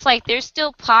it's like they're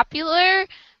still popular,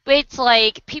 but it's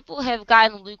like people have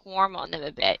gotten lukewarm on them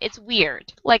a bit. It's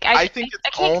weird. Like I think it's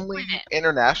I can't only explain it.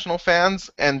 international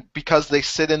fans, and because they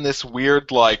sit in this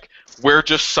weird, like, we're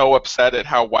just so upset at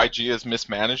how YG is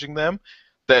mismanaging them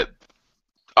that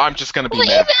I'm just gonna be Well,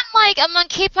 mad. even like among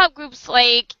K-pop groups,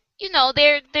 like,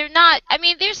 they're not. I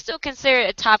mean, they're still considered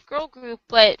a top girl group,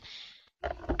 but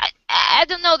I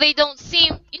don't know. They don't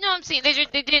seem. You know what I'm saying?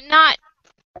 They did not.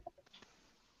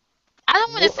 I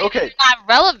don't want to Well, say that okay, they're not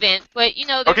relevant, but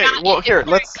they're okay. not Well, in the here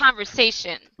current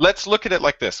conversation. let's look at it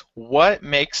like this. What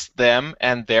makes them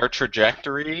and their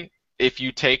trajectory, if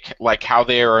you take like how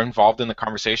they are involved in the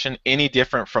conversation, any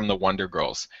different from the Wonder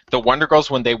Girls? The Wonder Girls,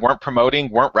 when they weren't promoting,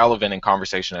 weren't relevant in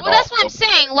conversation at Well, all. that's what I'm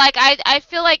saying. Like, I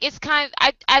feel like it's kind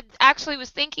of, I actually was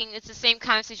thinking it's the same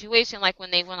kind of situation like when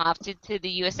they went off to the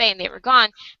USA and they were gone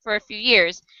for a few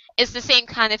years. It's the same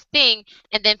kind of thing,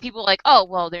 and then people are like, oh,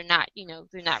 well, they're not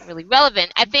really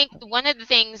relevant. I think one of the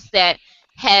things that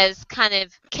has kind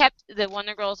of kept the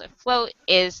Wonder Girls afloat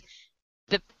is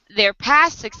the their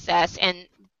past success and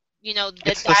the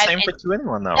It's the dive, same and for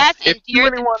 2NE1 though. that's If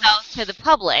endeared 2NE1 themselves to the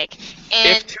public. if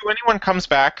And 2NE1 comes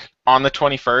back on the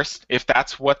 21st, if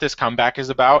that's what this comeback is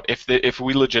about, if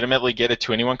we legitimately get a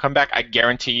 2NE1 comeback, I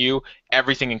guarantee you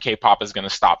everything in K-pop is going to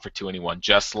stop for 2NE1,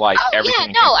 just like oh yeah, everything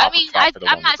in no, I K-pop would mean, stop for the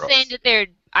I'm Wonder not saying Girls. that they're.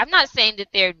 I'm not saying that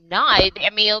they're not. I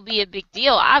mean, it'll be a big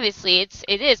deal. Obviously,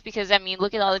 it is because I mean,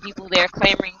 look at all the people there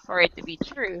clamoring for it to be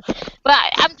true. But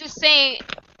I'm just saying,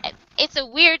 it's a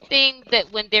weird thing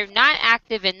that when they're not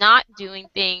active and not doing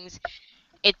things,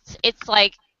 it's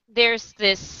like there's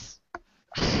this.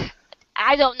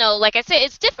 I don't know. Like I said,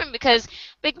 it's different because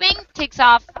Big Bang takes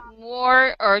off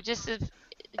more or just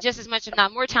as much, if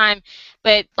not more time.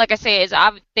 But like I say,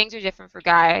 things are different for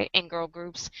guy and girl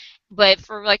groups. But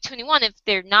for like 21, if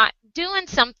they're not doing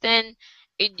something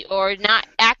or not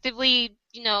actively,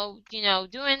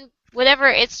 doing whatever,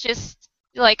 it's just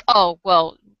like, oh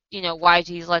well.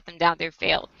 YG's let them down. They're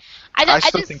failed. I I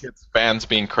still think just it's fans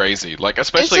being crazy, like It's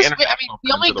especially just, I mean, international the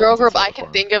fans only are the girl ones that group fall I can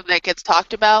apart. think of that gets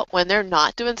talked about when they're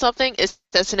not doing something is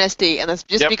SNSD, and that's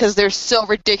just Yep. because they're so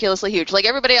ridiculously huge. Like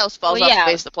everybody else falls Well, off the yeah.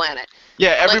 face of the planet. Yeah,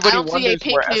 Like I everybody don't see a wonders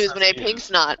where Pink news when a SNSD Pink's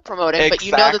is. not promoting, but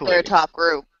you know that they're a Exactly. top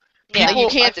group. Yeah. Like you People,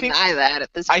 I can't think, deny that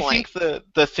at this I point. think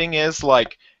the thing is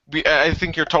like I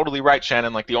think you're totally right,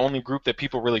 Shannon. Like the only group that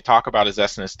people really talk about is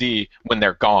SNSD when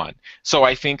they're gone. So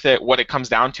I think that what it comes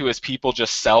down to is people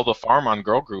just sell the farm on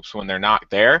girl groups when they're not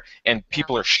there, and Yeah.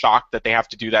 people are shocked that they have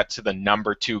to do that to the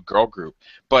number 2 girl group.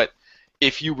 But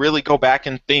if you really go back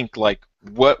and think, like,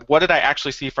 what did I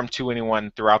actually see from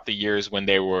 2NE1 throughout the years when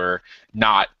they were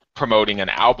not promoting an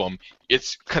album?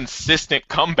 It's consistent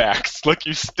comebacks. Like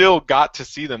you still got to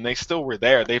see them. They still were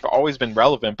there. They've always been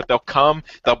relevant, but they'll come,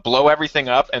 they'll blow everything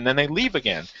up, and then they leave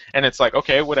again. And it's like,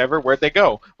 okay, whatever, where'd they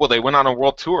go? Well, they went on a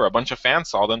world tour. A bunch of fans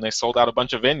saw them. They sold out a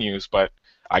bunch of venues, but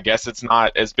I guess it's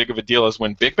not as big of a deal as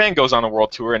when Big Bang goes on a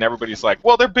world tour and everybody's like,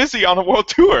 well, they're busy on a world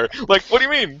tour. Like, what do you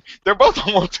mean? They're both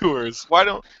on world tours.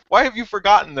 Why have you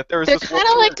forgotten that there was They're this world kind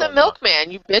of tour like the going on?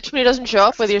 milkman. You bitch when he doesn't show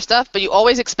up with your stuff, but you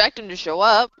always expect him to show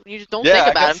up. You just don't Yeah, think I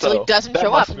about him guess until so. he doesn't That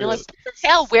show must up, and be you're like, it. "What the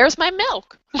hell? Where's my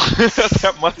milk?"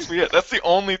 That must be it. That's the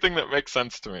only thing that makes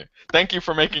sense to me. Thank you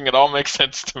for making it all make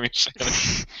sense to me, Shannon.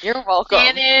 You're welcome.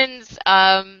 Shannon's,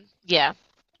 yeah.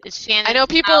 It's Shannon's I know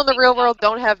people in the mildly real world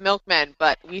don't have milkmen,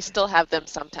 but we still have them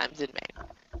sometimes in Maine.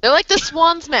 They're like the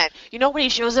Swan's men. You know when he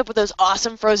shows up with those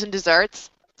awesome frozen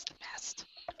desserts? It's the best.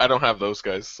 I don't have those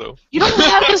guys, so. You don't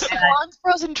have the Swan's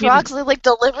frozen trucks? They like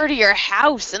deliver to your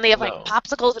house, and they have like No.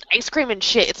 popsicles and ice cream and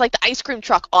shit. It's like the ice cream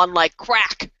truck on like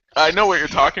crack. I know what you're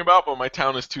talking about, but my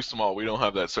town is too small. We don't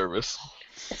have that service.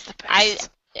 It's the I best.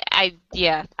 I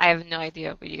have no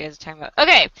idea what you guys are talking about.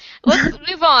 Okay, let's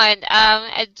move on.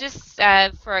 Just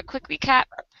for a quick recap,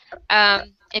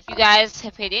 if you guys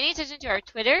have paid any attention to our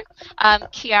Twitter,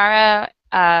 Kiara,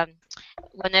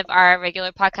 one of our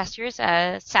regular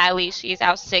podcasters, sadly she's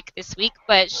out sick this week,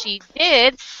 but she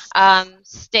did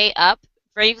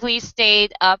bravely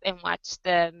stayed up and watched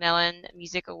the Melon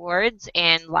Music Awards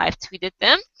and live tweeted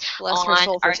them. Bless her on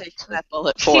soul for our taking that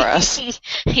bullet for us.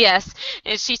 Yes,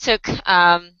 and she took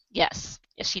yes,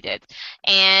 she did.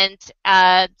 And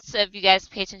so if you guys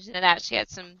pay attention to that, she had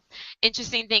some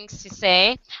interesting things to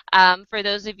say. For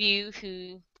those of you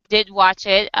who did watch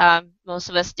it, most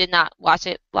of us did not watch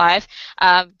it live,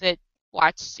 but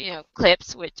watched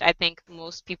clips, which I think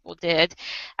most people did.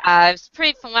 It's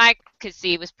pretty, from what I could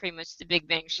see, it was pretty much the Big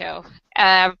Bang Show.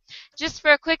 Just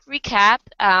for a quick recap.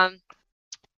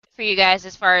 For you guys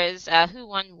as far as who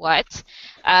won what.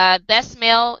 Best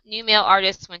new male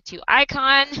artist went to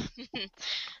Icon.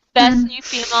 Best new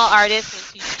female artist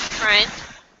went to Different.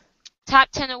 Top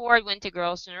 10 award went to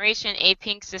Girls' Generation, A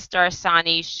Pink, Sistar,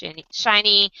 Sani,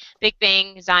 Shiny, Big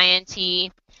Bang, Zion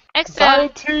T,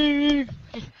 EXO, T.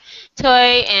 Toy,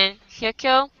 and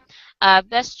Hyukyo.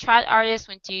 Best trot artist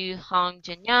went to Hong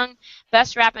Jin Young.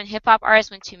 Best rap and hip hop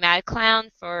artist went to Mad Clown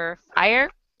for Fire.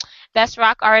 Best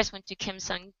rock artist went to Kim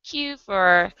Sung Kyu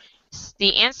for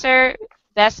The Answer.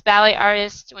 Best ballet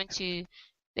artist went to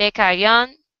Baeka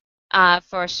Yeon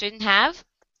for Shouldn't Have.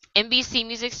 NBC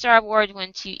Music Star Award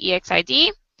went to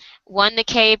EXID. Won the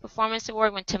K Performance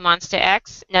Award went to Monsta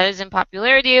X. Netizen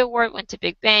Popularity Award went to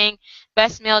Big Bang.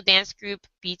 Best Male Dance Group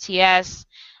BTS.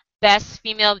 Best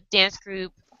Female Dance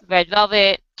Group Red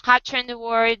Velvet. Hot Trend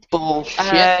Award.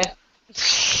 Bullshit.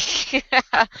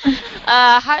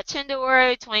 Hot Trend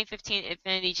Award 2015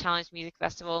 Infinity Challenge Music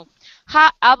Festival.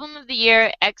 Hot Album of the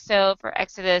Year EXO for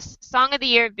Exodus. Song of the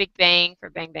Year Big Bang for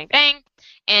Bang Bang Bang.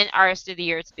 And Artist of the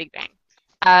Year it's Big Bang.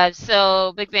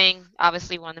 So Big Bang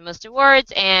obviously won the most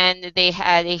awards, and they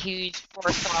had a huge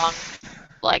 4-song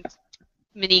like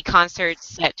mini concert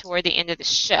set toward the end of the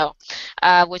show,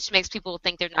 which makes people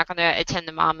think they're not going to attend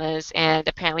the Mamas, and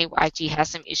apparently YG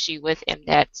has some issue with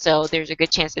Mnet, so there's a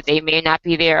good chance that they may not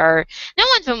be there, or no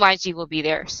one from YG will be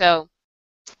there. So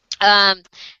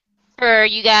for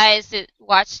you guys that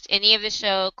watched any of the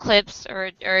show clips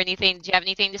or anything, do you have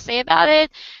anything to say about it?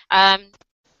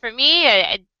 For me,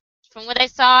 from what I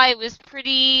saw, it was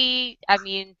pretty, I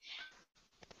mean,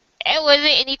 it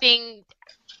wasn't anything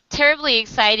terribly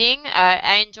exciting.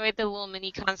 I enjoyed the little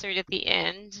mini concert at the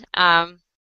end,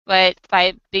 but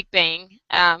by Big Bang.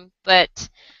 But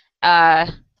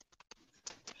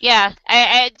yeah,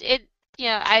 I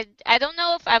don't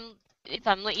know if I'm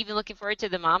even looking forward to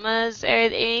the Mamas or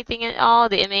anything at all,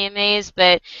 the MAMAs,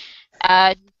 but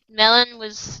Melon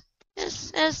was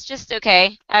just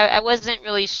okay. I wasn't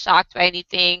really shocked by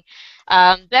anything.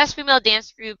 Best female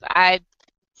dance group, I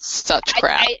Such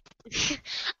crap.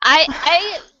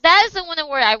 That is the one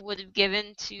award I would have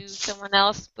given to someone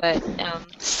else, but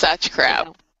Such you crap.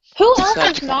 know. Who else Such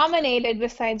was crap. nominated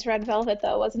besides Red Velvet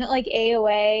though? Wasn't it like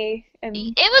AOA and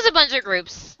It was a bunch of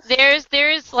groups.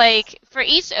 There's like for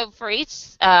each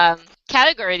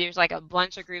category, there's like a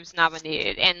bunch of groups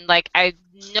nominated, and like I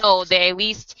know that at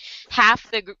least half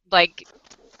the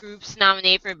groups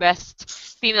nominated for best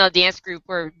female dance group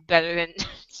were better than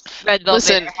Red Velvet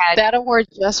Listen, had. that award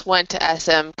just went to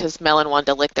SM because Melon wanted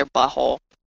to lick their butthole.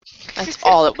 That's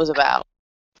all it was about.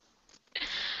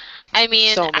 I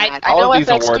mean, So mad. I All know of these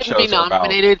FX award couldn't be shows are about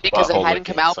nominated because it butthole hadn't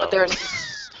come licking, out, so. but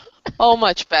there's so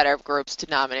much better groups to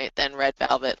nominate than Red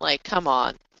Velvet. Like, come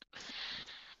on.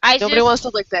 Nobody wants to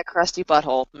lick that crusty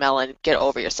butthole, Melon. Get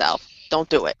over yourself. Don't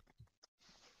do it.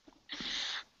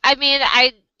 I mean,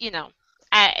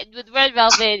 with Red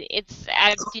Velvet,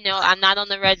 I'm not on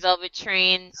the Red Velvet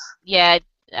train yet.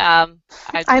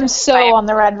 I'm so on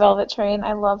the Red Velvet train.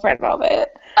 I love Red Velvet.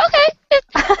 Okay,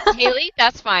 Haley,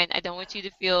 that's fine. I don't want you to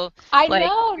feel. I like,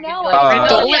 know, you're no. gonna I be like,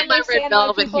 Don't totally let my Red understand why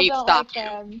Velvet people hate don't stop like you.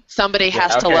 them. Somebody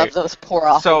has to okay. love those poor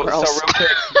awful girls.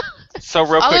 So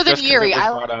real quick, Other than just 'cause it Yuri, was I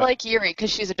brought up. like Yuri because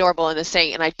she's adorable and a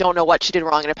saint, and I don't know what she did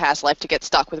wrong in a past life to get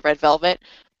stuck with Red Velvet.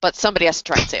 But somebody has to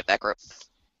try and save that group.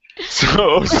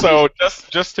 So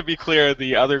just to be clear,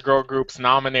 the other girl groups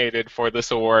nominated for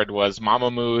this award was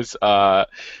Mamamoo's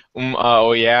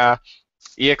Oh Yeah,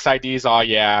 EXID's Oh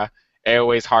Yeah,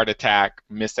 AOA's Heart Attack,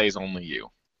 Miss A's Only You.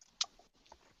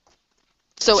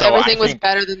 So So everything I was think-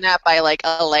 better than that by like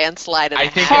a landslide. And I a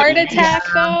think half. Heart at least- Attack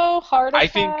though? Heart I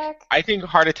Attack? think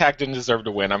Heart Attack didn't deserve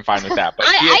to win. I'm fine with that. But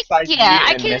I EXID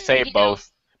and can, Miss A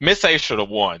both. Miss A should have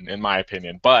won, in my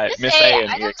opinion. But Miss A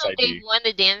and I don't know if they EXID. won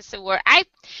the dance award.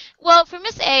 Well, for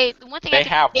Miss A, the one thing They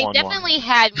have they won definitely one.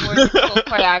 had more difficult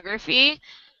choreography.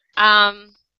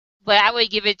 But I would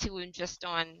give it to him just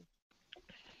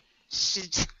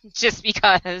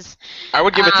because. I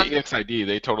would give it to EXID.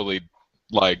 They totally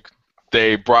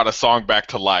they brought a song back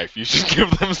to life. You should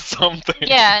give them something.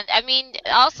 Yeah, I mean,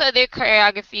 also their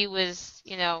choreography was,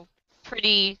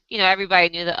 pretty. Everybody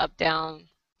knew the up down,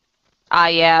 ah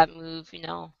yeah move.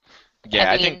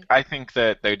 Yeah, mean- I think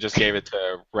that they just gave it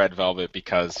to Red Velvet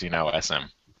because SM.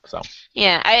 So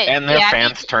Yeah, and their I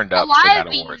fans mean, turned a up lot for that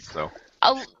of award. these- So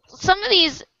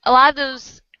a lot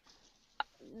of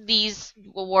these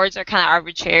awards are kind of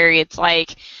arbitrary. It's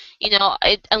like,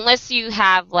 unless you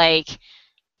have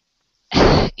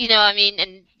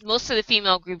and most of the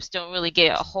female groups don't really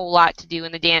get a whole lot to do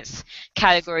in the dance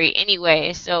category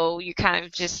anyway. So you're kind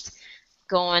of just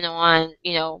going on,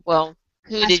 well,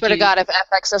 who I did swear you? to God, if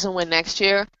FX doesn't win next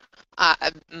year,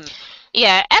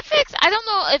 Yeah, FX. I don't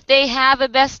know if they have a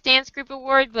best dance group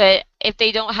award, but if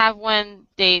they don't have one,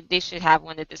 they should have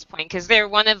one at this point because they're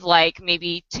one of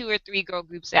maybe 2 or 3 girl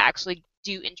groups that actually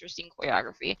do interesting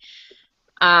choreography.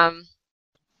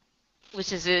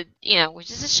 Which is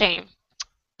a shame.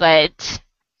 But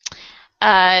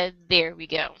there we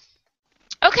go.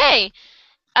 Okay.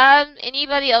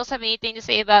 Anybody else have anything to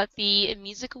say about the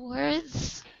music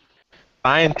awards?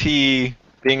 INT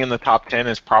being in the top 10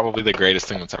 is probably the greatest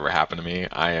thing that's ever happened to me.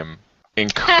 I am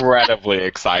incredibly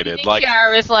excited.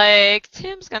 Kiara was like,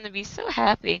 Tim's gonna be so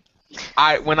happy.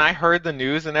 When I heard the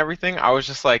news and everything, I was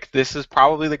just like, this is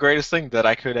probably the greatest thing that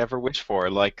I could ever wish for.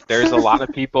 There's a lot of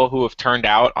people who have turned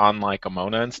out on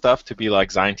Amona and stuff to be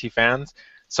Zainti fans.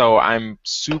 So I'm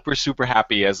super, super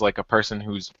happy as a person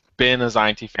who's been a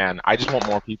Zainti fan. I just want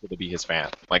more people to be his fan.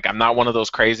 I'm not one of those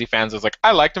crazy fans that's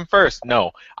I liked him first.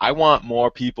 No, I want more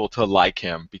people to like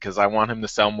him because I want him to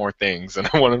sell more things and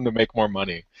I want him to make more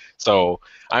money. So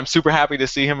I'm super happy to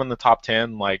see him in the top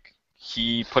 10.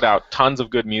 He put out tons of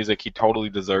good music. He totally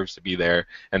deserves to be there.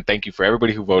 And thank you for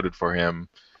everybody who voted for him.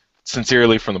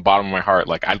 Sincerely, from the bottom of my heart,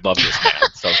 I love this man.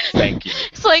 So thank you.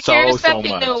 It's like you're so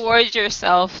accepting much. the award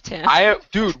yourself, Tim.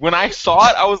 Dude, when I saw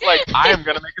it, I was like, I am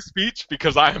gonna make a speech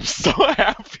because I am so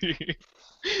happy.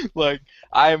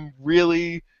 I'm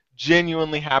really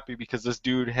genuinely happy because this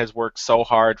dude has worked so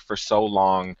hard for so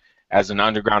long as an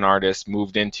underground artist,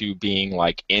 moved into being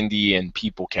indie and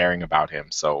people caring about him.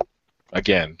 So,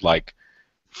 again,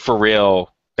 for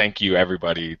real, thank you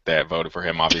everybody that voted for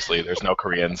him. Obviously, there's no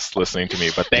Koreans listening to me,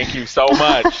 but thank you so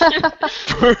much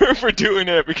for doing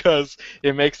it because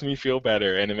it makes me feel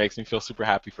better and it makes me feel super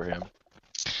happy for him.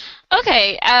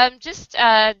 Okay, just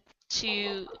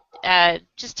to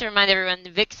remind everyone,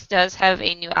 Vix does have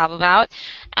a new album out.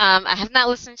 I have not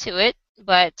listened to it,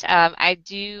 but I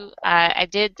did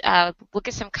look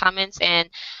at some comments, and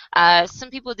some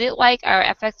people did like our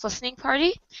FX listening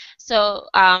party. So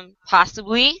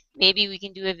possibly, maybe we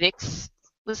can do a Vix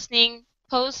listening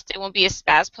post. It won't be a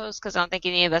spaz post because I don't think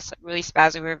any of us really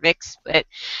spaz over Vix. But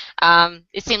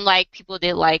it seemed like people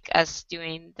did like us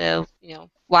doing the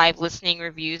live listening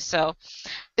reviews. So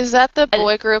Is that the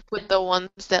boy group with the ones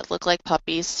that look like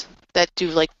puppies that do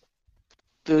like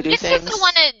voodoo this things? is the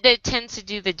one that tends to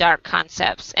do the dark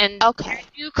concepts and Okay. their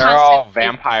new They're all concept.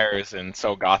 vampires and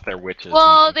so goth they're witches.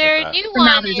 Well, and things their like that. new So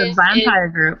now one there's a is vampire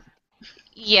group.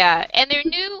 yeah, and their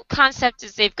new concept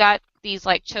is they've got these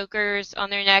like chokers on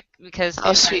their neck because Oh,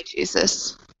 they're sweet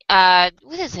Jesus.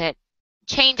 what is it?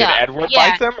 Chained Did up. Edward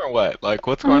Yeah. bite them or what? Like,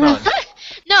 what's going on?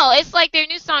 No, it's like their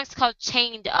new song's called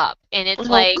Chained Up, and it's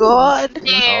Oh, like God.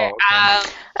 they're Oh,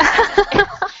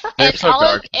 They're and so all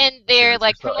dark. and their They're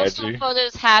like so promotional edgy.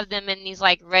 photos have them in these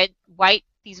like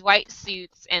white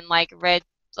suits and like red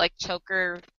like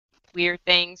choker weird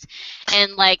things,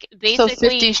 and like So basically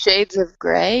 50 Shades of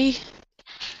Grey?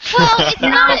 well, it's No,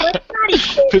 not. let's not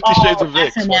equate 50 Shades all of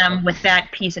Vix. S&M with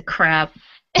that piece of crap.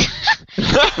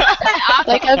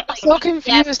 Like, I'm so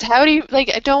confused. How do you,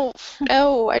 like, I don't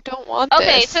want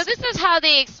Okay, this. so this is how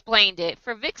they explained it.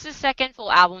 For Vix's second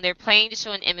full album, they're planning to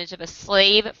show an image of a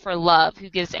slave for love who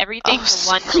gives everything Oh, to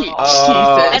one sweet girl.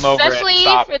 I'm over it. Especially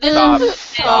Stop, for this stop, album.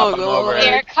 stop. I'm over God.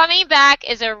 They're it. coming back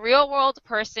as a real world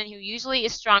person who usually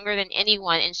is stronger than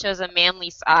anyone and shows a manly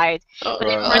side. Oh, But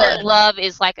their Bruh. part God. of love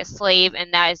is like a slave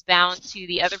and that is bound to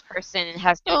the other person and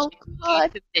has no Oh, God.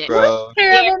 choice to submit. Bro.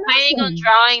 They're Terrible planning on message.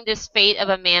 drawing this fate of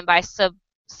a man by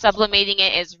sublimating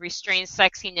it as restrained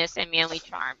sexiness and manly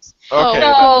charms. Okay, Oh,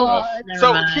 that's So- enough. Never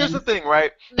So mind. here's the thing,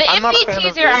 right? The I'm not a MV fan of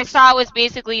teaser I this. saw was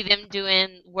basically them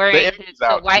wearing MV is the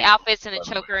out, white too, outfits and the by the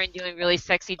way. choker and doing really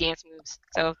sexy dance moves.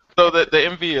 So So the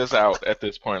MV is out at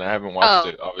this point. I haven't watched Oh.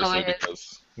 it, obviously, Oh, it is.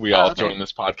 because we all okay. joined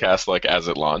this podcast like as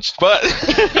it launched. But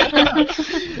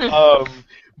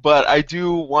but I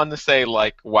do want to say,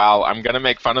 like, wow, I'm gonna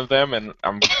make fun of them, and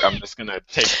I'm just gonna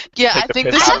take. Yeah, take I the think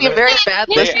piss this out would be a of it. very bad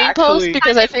They listening actually- post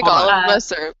because I think all of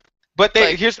us are. But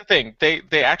Like- here's the thing: they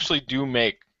actually do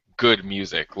make good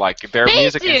music. Like their They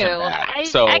music do. isn't bad. I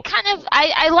So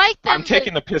I like them. I'm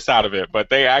taking the piss out of it, but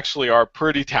they actually are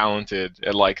pretty talented.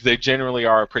 And, like, they generally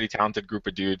are a pretty talented group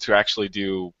of dudes who actually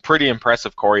do pretty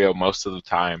impressive choreo most of the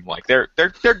time. Like they're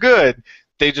good.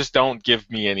 They just don't give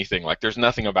me anything. Like there's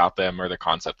nothing about them or the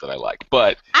concept that I like.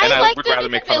 But and I I like would them rather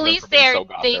make because fun at of them least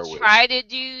for being so they goth. try to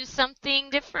do something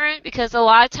different because a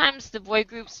lot of times the boy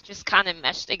groups just kind of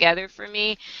mesh together for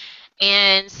me.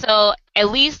 And so at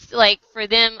least like for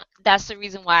them, that's the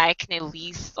reason why I can at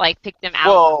least like pick them out.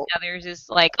 Well, Others is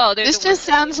like, oh, there's This just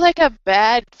sounds like a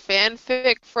bad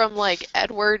fanfic from like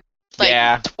Edward, like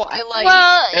Yeah. Twilight.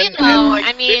 well, and like,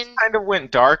 I mean, it kind of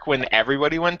went dark when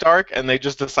everybody went dark, and they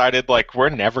just decided like we're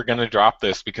never gonna drop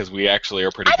this because we actually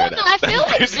are pretty I good don't know. I at it. feel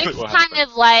That's like basically Vix what kind happened.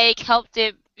 of like helped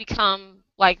it become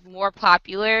like more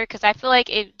popular because I feel like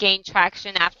it gained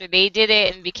traction after they did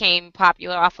it and became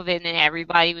popular off of it, and then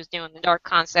everybody was doing the dark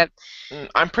concept.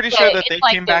 I'm pretty So sure that it's they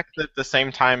like came they're- back at the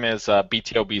same time as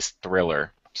BTOB's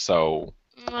Thriller. So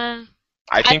Mm,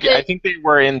 I think they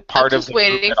were in I'm part of just the group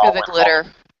waiting that for all the went glitter.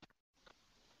 home.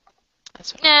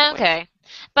 That's what yeah, I'm waiting okay.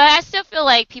 But I still feel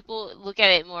like people look at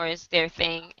it more as their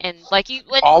thing, and like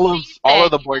All you of said,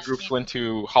 the you boy know, groups went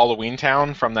to Halloween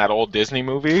Town from that old Disney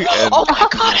movie, and Oh my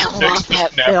god, I Vix love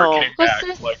that never film. came What's back.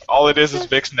 this? Like all it is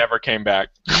Vix never came back.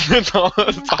 that's all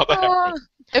that happened.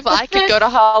 If I could go to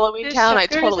Halloween There's Town, I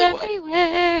suckers totally would.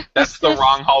 everywhere. That's What's the this?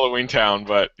 wrong Halloween Town,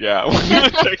 but yeah, we're gonna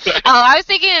take that. Oh, I was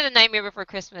thinking of The Nightmare Before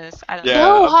Christmas. I don't Yeah.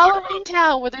 know. No, Halloween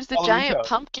Town, where there's the Halloween giant Town.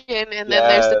 pumpkin, and then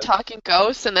there's the Yes. talking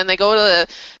ghosts, and then they go to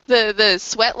the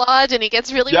sweat lodge, and he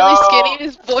gets really, Yo. really skinny, and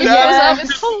his voice Yes. goes up.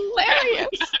 It's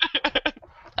hilarious.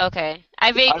 Okay,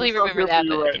 I vaguely I'm so remember here that.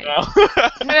 for you But right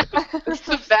okay. now. It's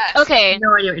the best. Okay.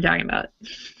 No idea what you're talking about.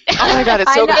 Oh my god,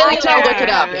 it's so I good. know. Every time I look it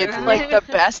up, Yeah. it's like the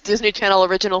best Disney Channel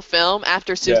original film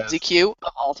after Susie Yes. Q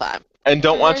of all time. And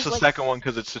don't And watch there's, the like, second one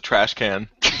because it's a trash can.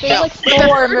 There's No, like but the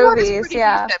 4 third one is movies, pretty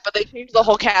yeah. decent, but they changed the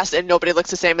whole cast and nobody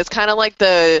looks the same. It's kind of like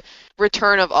the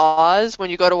Return of Oz. When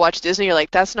you go to watch Disney, you're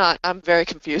like, that's not, I'm very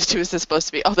confused. Who is this supposed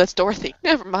to be? Oh, that's Dorothy.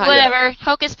 Never mind. Whatever.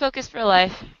 Hocus Pocus for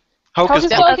life. Hocus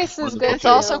Pocus Pocus was is a good It's too.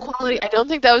 also quality. I don't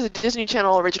think that was a Disney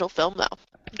Channel original film, though.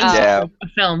 Oh. Yeah, A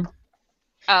film.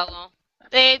 Oh well.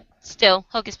 They still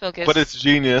Hocus Pocus. but it's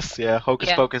genius. Yeah, Hocus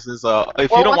Yeah. Pocus is if Well, you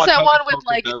don't what's watch that Hocus one with, Pocus,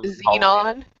 like, that was Halloween.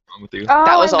 Xenon? What's wrong with you? Oh,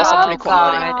 That was I also love pretty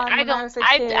quality. Xenon I when don't. was a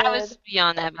I kid. was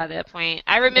beyond that by that point.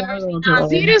 I remember. Yeah, Xenon.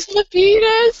 Venus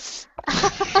Lapidus.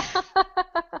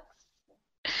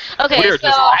 Okay, We're so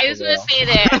just I awful just want now. to say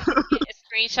that I did a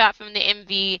screenshot from the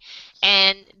MV,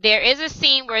 and there is a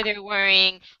scene where they're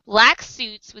wearing black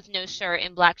suits with no shirt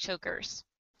and black chokers.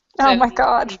 Oh So my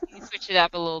god. you switch it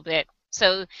up a little bit.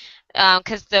 So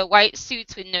because the white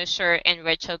suits with no shirt and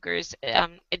red chokers,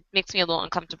 it makes me a little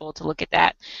uncomfortable to look at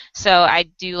that. So I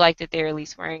do like that they're at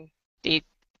least wearing, they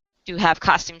do have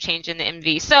costume change in the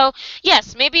MV. So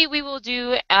yes, maybe we will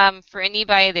do, for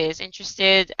anybody that is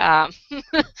interested. I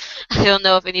don't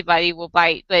know if anybody will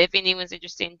bite, but if anyone's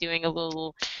interested in doing a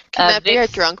little Can that be our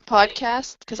VIX, drunk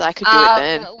podcast? Because I could do it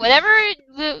then. whatever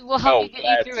will help Oh, you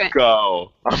get you through let's it.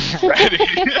 go. I'm ready.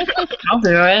 I'll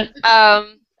do it.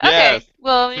 Okay. Yes,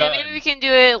 Well, maybe done. we can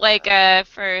do it like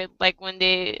for like one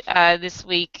day this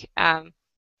week,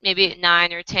 maybe at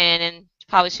 9 or 10, and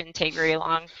probably shouldn't take very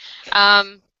long.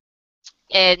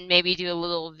 And maybe do a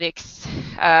little VIX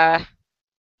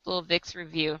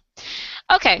review.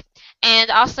 Okay.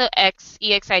 And also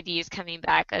EXID is coming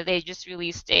back. They just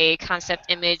released a concept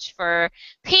image for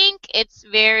Pink. It's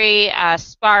very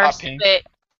sparse, Pink. but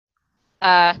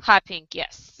hot pink,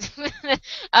 yes.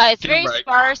 It's Get 'em very right.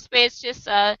 sparse, but it's just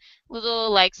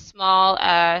little like small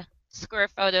square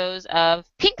photos of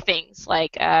pink things,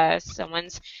 like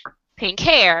someone's pink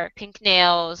hair, pink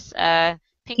nails, pink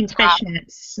Pink top,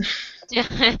 fishnets.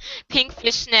 pink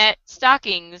fishnet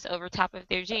stockings over top of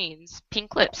their jeans,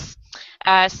 pink lips.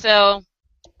 So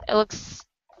it looks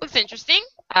interesting.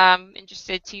 I'm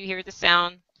interested to hear what the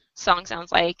song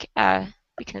sounds like,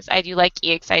 because I do like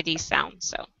EXID sound.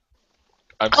 So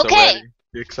I'm so okay. ready.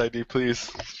 EXID,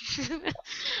 please.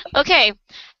 Okay,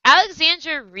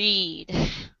 Alexandra Reed.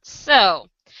 So,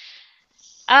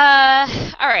 all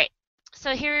right.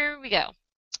 So here we go.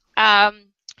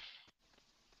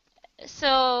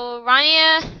 So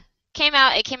Rania came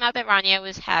out. It came out that Rania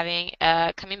was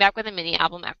coming back with a mini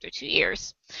album after 2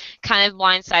 years. Kind of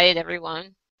blindsided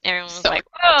everyone. Everyone was So like,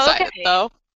 "Oh, excited okay."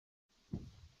 though.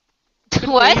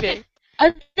 Been What? waiting.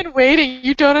 I've been waiting.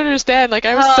 You don't understand. Like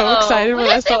I was so excited when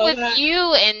What I is it saw with that.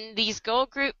 you and these girl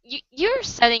group? You're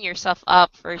setting yourself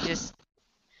up for just.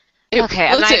 It, Okay,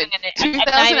 I'm not listen, even gonna. I'm not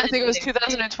 2000. even I think it was gonna say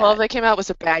 2012 that. that came out was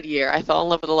a bad year. I fell in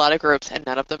love with a lot of groups and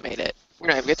none of them made it. We're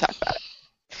not even gonna talk about it.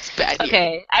 It's a bad year.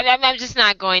 Okay, I'm just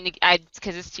not going to,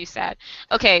 because it's too sad.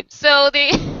 Okay, so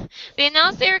they they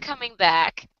announced they were coming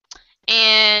back,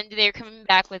 and they're coming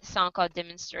back with a song called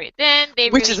 "Demonstrate." Then they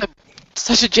Which really, is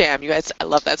such a jam, you guys. I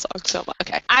love that song so much.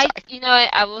 Okay, sorry. you know what,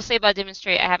 I will say about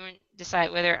 "Demonstrate," I haven't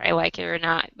decided whether I like it or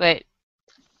not, but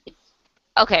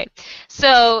okay.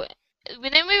 So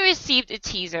then we received a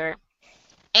teaser,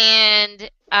 and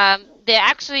they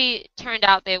actually turned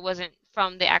out that it wasn't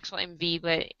from the actual MV,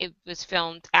 but it was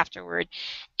filmed afterward.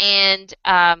 And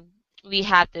we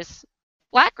had this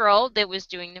black girl that was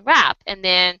doing the rap, and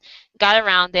then got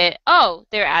around that, oh,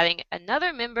 they're adding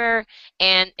another member,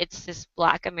 and it's this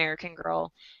black American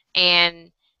girl.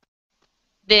 And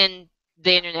then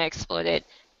the internet exploded.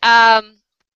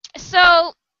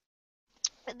 So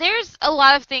there's a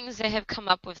lot of things that have come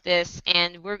up with this,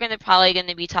 and we're probably going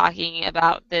to be talking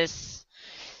about this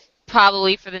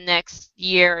probably for the next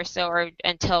year or so, or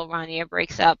until Rania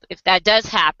breaks up, if that does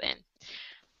happen.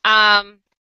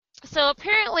 So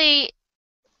apparently,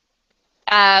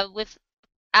 with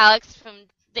Alex, from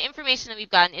the information that we've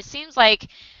gotten, it seems like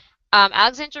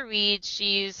Alexandra Reed,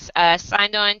 she's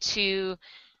signed on to,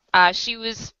 she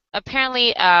was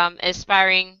apparently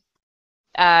aspiring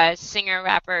singer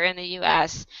rapper in the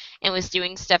U.S. and was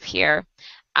doing stuff here.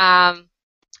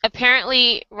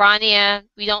 Apparently, Rania,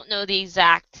 we don't know the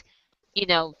exact,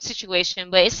 situation,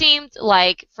 but it seemed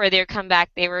like for their comeback,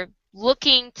 they were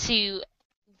looking to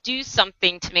do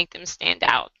something to make them stand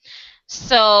out.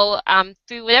 So,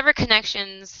 through whatever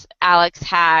connections Alex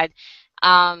had,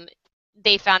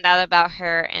 they found out about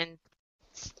her and,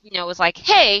 was like,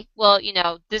 hey, well,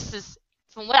 this is,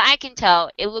 from what I can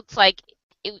tell, it looks like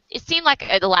it seemed like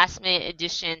a last minute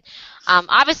addition.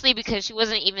 Obviously, because she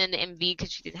wasn't even in the MV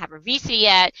because she didn't have her visa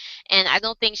yet, and I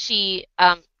don't think she,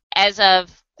 as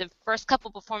of the first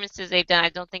couple performances they've done, I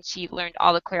don't think she learned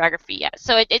all the choreography yet.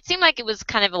 So it seemed like it was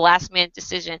kind of a last minute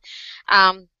decision.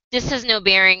 This has no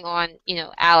bearing on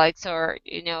Alex or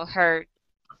her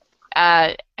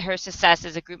success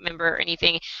as a group member or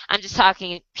anything. I'm just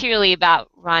talking purely about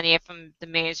Rania from the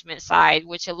management side,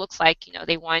 which it looks like,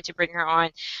 they wanted to bring her on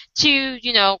to,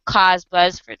 cause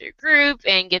buzz for their group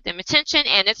and get them attention,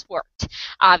 and it's worked,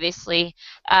 obviously.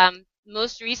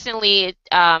 Most recently,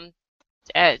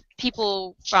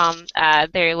 people from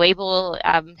their label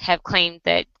have claimed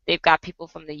that they've got people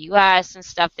from the U.S. and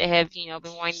stuff that have,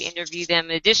 been wanting to interview them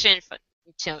in addition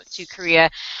to Korea,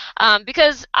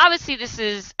 because obviously this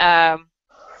is a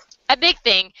big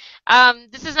thing.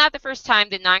 This is not the first time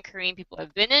that non-Korean people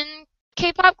have been in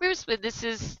K-pop groups, but this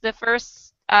is the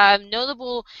first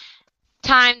notable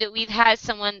time that we've had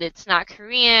someone that's not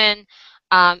Korean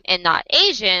and not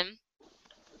Asian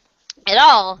at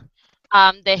all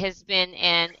that has been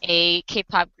in a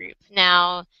K-pop group.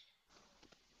 Now,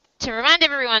 to remind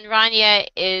everyone, Rania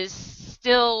is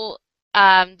still.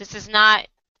 This is not.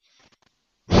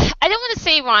 I don't want to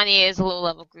say Rania is a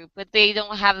low-level group, but they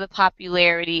don't have the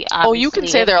popularity, Oh, you can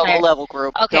obviously, say of they're a their. low-level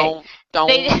group. Okay,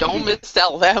 they. Don't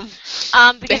missell them.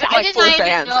 They Because have I like did 4 not even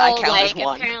fans. I know, count as like,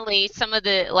 one. apparently some of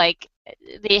the, like,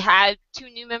 they had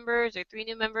 2 new members or 3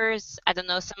 new members. I don't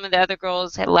know, some of the other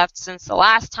girls had left since the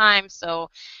last time, so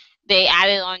they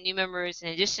added on new members in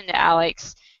addition to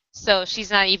Alex. So she's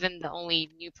not even the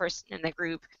only new person in the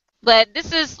group. But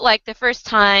this is, like, the first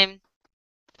time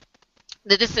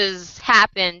that this has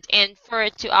happened, and for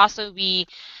it to also be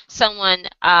someone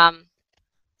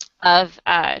of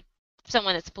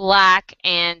someone that's black,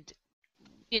 and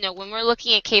when we're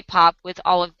looking at K-pop with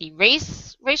all of the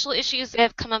racial issues that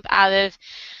have come up out of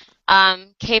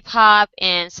K-pop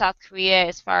in South Korea,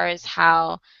 as far as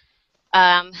how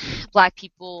um, black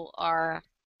people are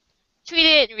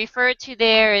treated and referred to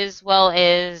there, as well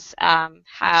as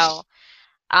how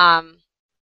um,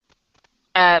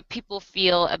 people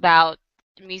feel about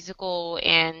musical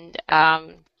and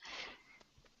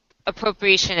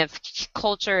appropriation of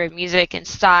culture and music and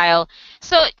style.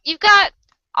 So you've got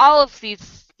all of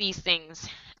these things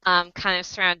kind of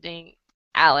surrounding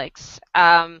Alex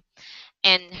and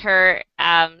her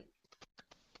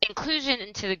inclusion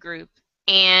into the group.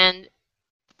 And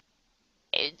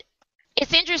it,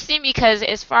 it's interesting because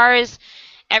as far as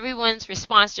everyone's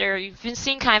response there, you've been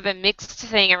seeing kind of a mixed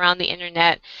thing around the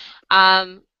internet.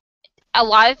 Um, a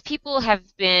lot of people have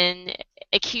been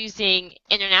accusing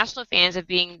international fans of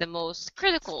being the most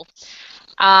critical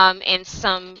in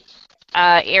some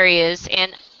areas,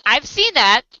 and I've seen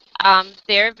that.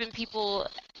 There have been people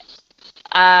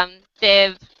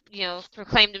they've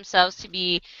proclaimed themselves to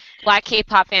be black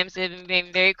K-pop fans that have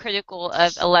been very critical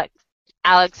of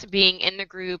Alex being in the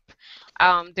group.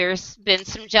 There's been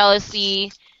some jealousy,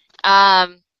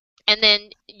 and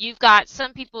then you've got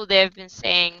some people that have been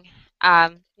saying,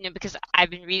 because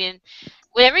I've been reading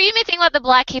whatever you may think about the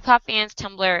black K-pop fans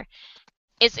Tumblr.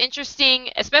 It's interesting,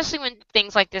 especially when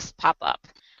things like this pop up.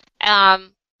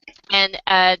 And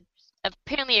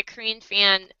apparently, a Korean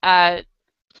fan, a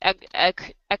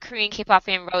Korean K-pop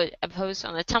fan, wrote a post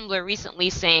on the Tumblr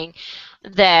recently saying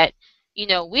that we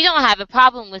don't have a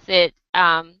problem with it.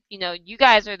 You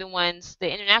guys are the ones,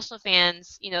 the international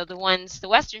fans, the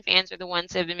Western fans are the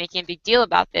ones that have been making a big deal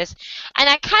about this, and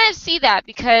I kind of see that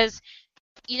because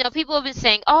people have been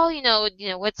saying, oh,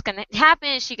 what's going to happen?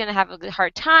 Is she going to have a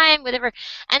hard time? Whatever.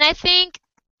 And I think,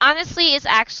 honestly, it's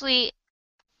actually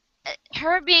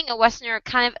her being a Westerner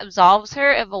kind of absolves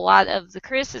her of a lot of the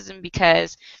criticism,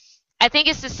 because I think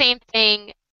it's the same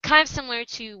thing, kind of similar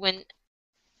to when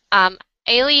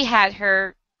Ailey had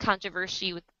her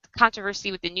controversy with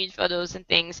the nude photos and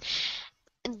things.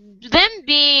 Them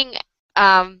being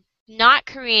not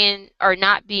Korean, or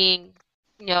not being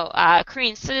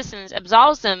Korean citizens,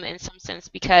 absolves them in some sense,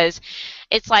 because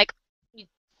it's like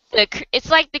the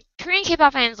Korean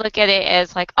K-pop fans look at it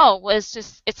as like, oh, well,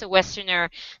 it's a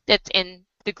Westerner that's in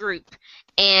the group,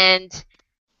 and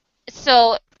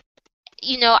so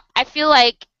I feel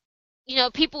like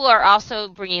people are also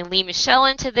bringing Lee Michelle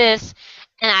into this,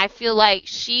 and I feel like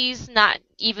she's not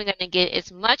even going to get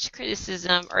as much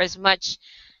criticism or as much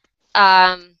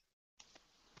um,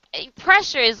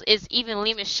 pressure as even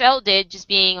Lee Michelle did, just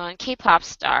being on K-pop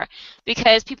Star,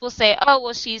 because people say, oh,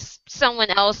 well, she's someone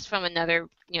else from another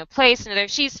place,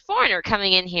 she's foreigner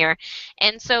coming in here,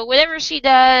 and so whatever she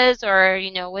does, or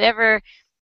whatever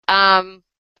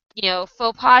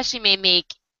faux pas she may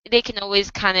make, they can always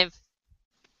kind of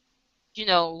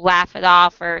laugh it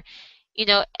off, or you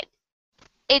know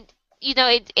it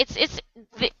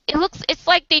it looks, it's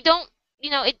like they don't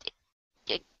it,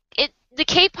 the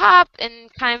K-pop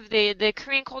and kind of the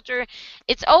Korean culture,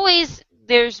 it's always,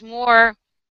 there's more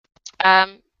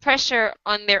pressure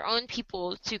on their own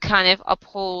people to kind of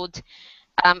uphold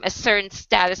a certain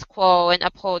status quo and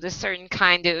uphold a certain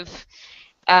kind of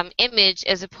image,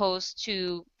 as opposed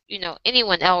to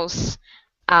anyone else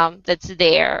that's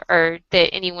there, or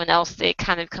that anyone else that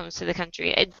kind of comes to the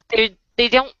country. They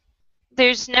don't.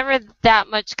 There's never that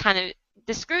much kind of,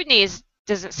 the scrutiny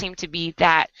doesn't seem to be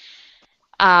that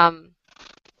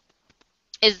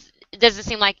it doesn't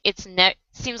seem like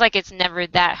seems like it's never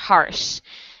that harsh,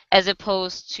 as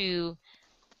opposed to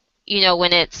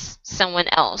when it's someone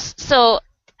else. So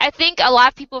I think a lot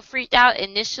of people freaked out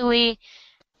initially,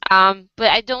 but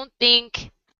I don't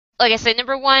think, like I said,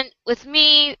 number one, with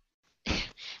me,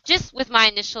 just with my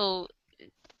initial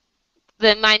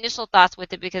thoughts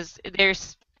with it, because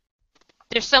there's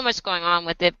so much going on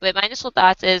with it, but my initial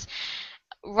thoughts is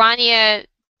Rania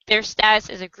their status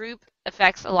as a group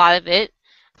affects a lot of it.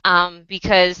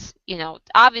 Because,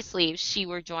 obviously if she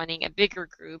were joining a bigger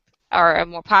group or a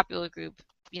more popular group,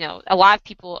 a lot of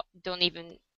people don't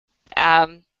even,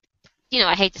 um,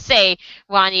 I hate to say,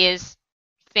 Rania's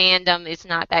fandom is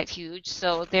not that huge,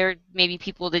 so there may be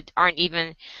people that aren't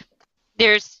even,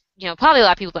 there's, probably a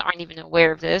lot of people that aren't even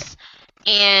aware of this.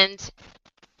 And,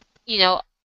 you know,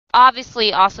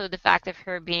 obviously also the fact of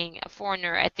her being a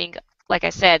foreigner, I think, like I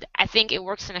said, I think it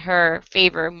works in her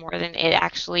favor more than it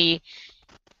actually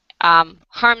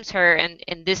harms her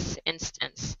in this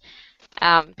instance.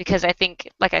 Because I think,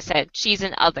 like I said, she's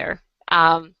an other.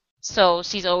 So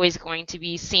she's always going to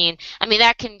be seen. I mean,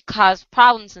 that can cause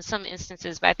problems in some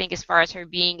instances, but I think as far as her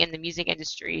being in the music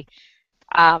industry,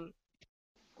 um,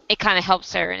 it kind of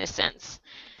helps her in a sense.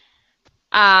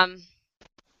 Um,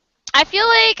 I feel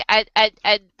like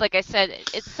like I said,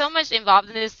 it's so much involved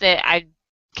in this that I'm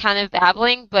kind of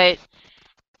babbling, but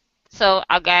so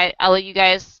I'll let you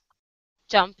guys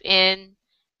jump in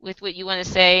with what you want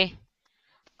to say.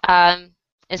 Um,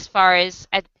 as far as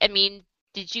I mean,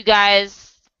 did you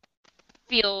guys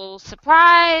feel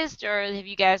surprised, or have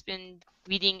you guys been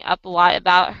reading up a lot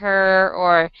about her,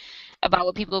 or about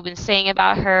what people have been saying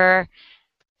about her?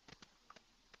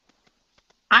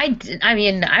 I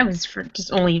mean, I was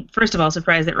just only first of all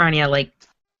surprised that Rania like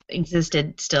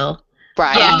existed still.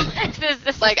 Right.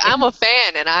 Yeah. Like, I'm a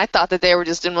fan, and I thought that they were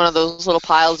just in one of those little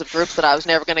piles of groups that I was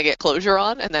never going to get closure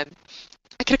on, and then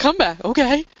I get a comeback.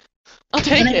 Okay. I'll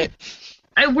take it.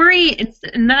 I worry, and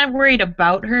then I'm worried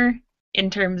about her in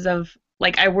terms of,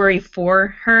 like, I worry for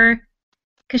her,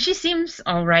 because she seems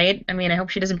alright. I mean, I hope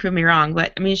she doesn't prove me wrong,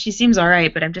 but, I mean, she seems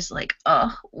alright, but I'm just like,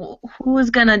 oh, who is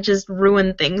gonna just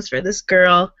ruin things for this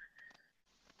girl?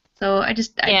 So I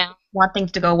want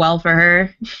things to go well for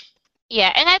her.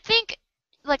 Yeah, and I think,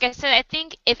 like I said, I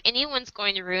think if anyone's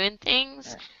going to ruin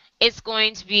things, it's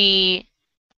going to be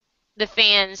the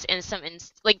fans in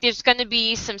like there's going to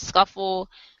be some scuffle,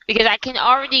 because I can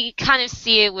already kind of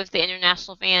see it with the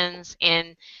international fans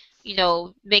and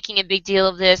making a big deal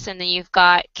of this, and then you've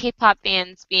got K-pop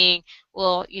fans being,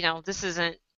 well, this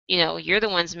isn't, you're the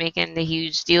ones making the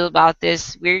huge deal about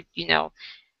this. We're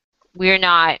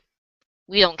not,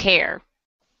 we don't care,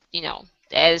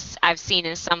 as I've seen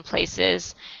in some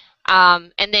places.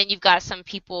 And then you've got some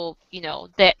people,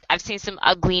 that I've seen some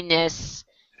ugliness,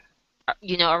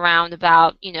 around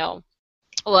about,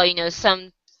 well,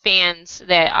 some fans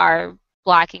that are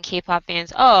Black and K-pop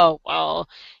fans. Oh, well,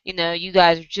 you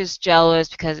guys are just jealous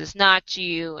because it's not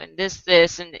you, and this,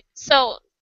 and so,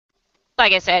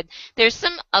 like I said, there's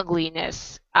some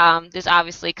ugliness that's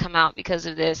obviously come out because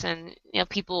of this, and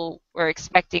people were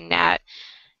expecting that.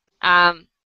 Um,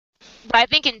 but I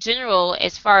think in general,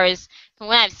 as far as from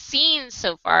what I've seen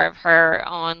so far of her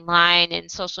online and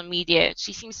social media,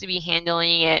 she seems to be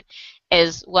handling it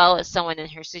as well as someone in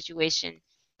her situation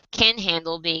can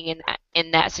handle being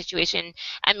in that situation.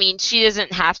 I mean, she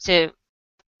doesn't have to.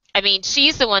 I mean,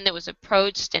 she's the one that was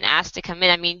approached and asked to come in.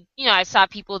 I mean, I saw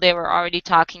people that were already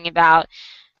talking about,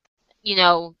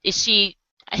 is she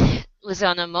was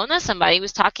on Amona? Somebody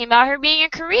was talking about her being a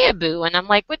Korea boo, and I'm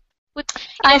like, what?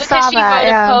 I Because saw she that, wrote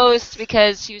yeah. a post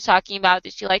because she was talking about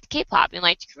that she liked K-pop and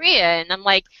liked Korea, and I'm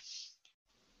like,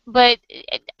 but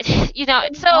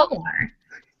so,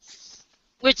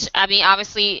 which I mean,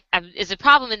 obviously is a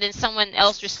problem. And then someone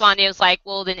else responded, it was like,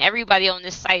 well, then everybody on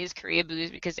this site is Korea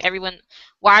boos, because everyone.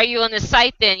 Why are you on this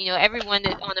site then? Everyone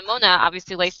that on Amona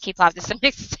obviously likes K-pop to some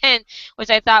extent, which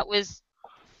I thought was.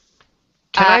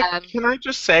 Can I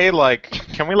just say, like,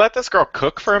 can we let this girl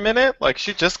cook for a minute? Like,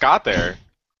 she just got there.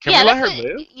 Can we let her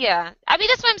live? Yeah, I mean,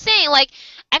 that's what I'm saying. Like,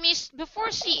 I mean,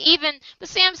 before she even, but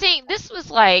see, I'm saying this was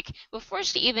like before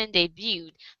she even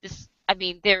debuted. This, I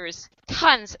mean, there was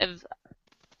tons of.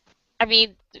 I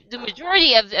mean, the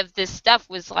majority of this stuff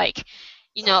was like,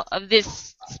 of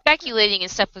this speculating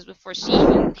and stuff was before she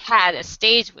even had a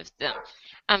stage with them.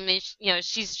 I mean,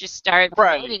 she's just started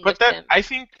promoting But with them. I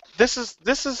think this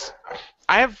is.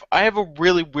 I have a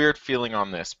really weird feeling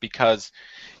on this, because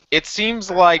it seems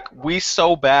like we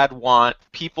so bad want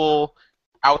people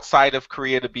outside of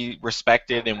Korea to be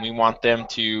respected, and we want them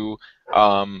to,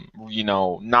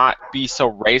 not be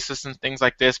so racist and things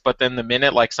like this. But then the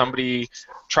minute like somebody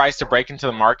tries to break into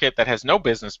the market that has no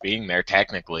business being there,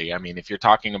 technically, I mean, if you're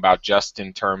talking about just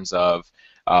in terms of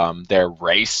their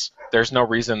race, there's no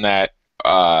reason that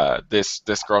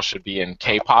this girl should be in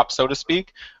K-pop, so to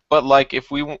speak. But like,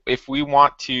 if we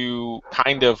want to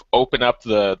kind of open up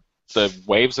the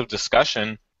waves of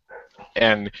discussion,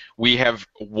 and we have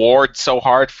warred so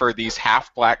hard for these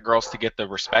half-black girls to get the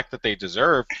respect that they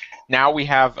deserve. Now we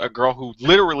have a girl who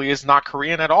literally is not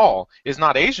Korean at all, is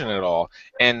not Asian at all,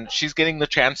 and she's getting the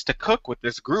chance to cook with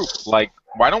this group. Like,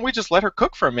 why don't we just let her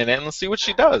cook for a minute and let's see what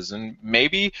she does? And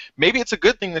maybe it's a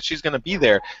good thing that she's going to be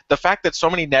there. The fact that so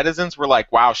many netizens were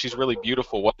like, wow, she's really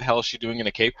beautiful, what the hell is she doing in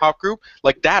a K-pop group?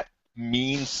 Like, that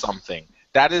means something.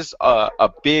 That is a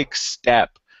big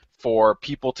step for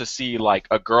people to see, like,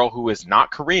 a girl who is not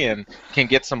Korean can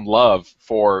get some love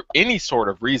for any sort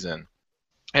of reason.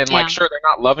 And, like, Yeah. sure, they're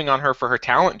not loving on her for her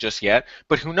talent just yet,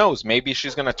 but who knows? Maybe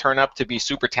she's going to turn up to be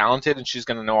super talented and she's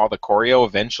going to know all the choreo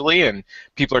eventually, and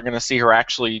people are going to see her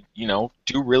actually,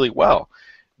 do really well.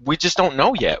 We just don't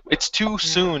know yet. It's too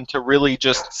soon to really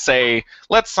just say,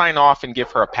 let's sign off and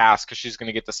give her a pass because she's going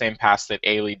to get the same pass that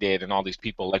Ailey did and all these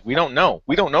people. Like, we don't know.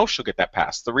 We don't know if she'll get that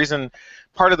pass.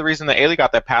 Part of the reason that Ailey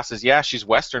got that pass is, yeah, she's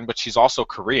Western, but she's also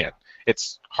Korean.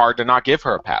 It's hard to not give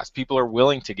her a pass. People are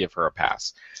willing to give her a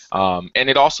pass. And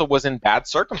it also was in bad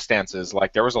circumstances.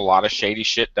 Like, there was a lot of shady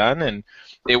shit done, and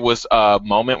it was a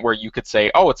moment where you could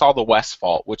say, oh, it's all the West's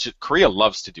fault, which Korea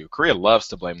loves to do. Korea loves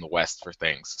to blame the West for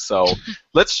things. So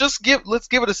let's give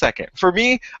it a second. For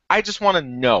me, I just want to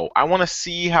know. I want to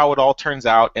see how it all turns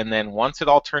out, and then once it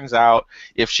all turns out,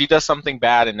 if she does something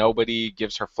bad and nobody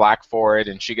gives her flack for it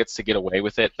and she gets to get away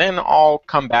with it, then I'll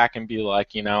come back and be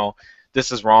like, this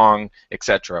is wrong,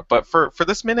 etc. But for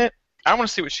this minute, I want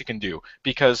to see what she can do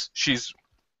because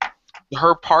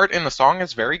her part in the song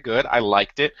is very good. I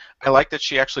liked it. I like that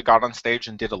she actually got on stage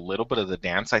and did a little bit of the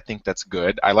dance. I think that's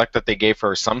good. I like that they gave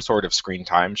her some sort of screen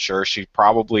time. Sure, she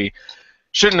probably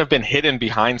shouldn't have been hidden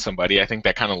behind somebody. I think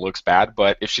that kind of looks bad,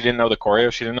 but if she didn't know the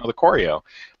choreo, she didn't know the choreo.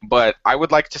 But I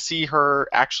would like to see her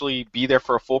actually be there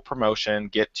for a full promotion,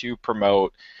 get to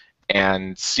promote,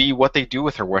 and see what they do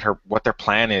with her, what their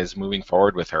plan is moving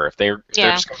forward with her. If they're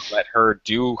just going to let her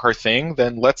do her thing,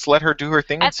 then let's let her do her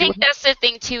thing. I think that's the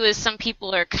thing too, is some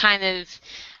people are kind of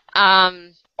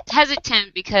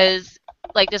hesitant because,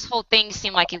 like, this whole thing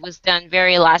seemed like it was done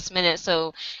very last minute.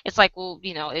 So it's like, well,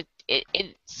 it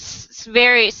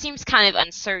seems kind of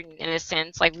uncertain in a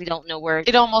sense. Like, we don't know where.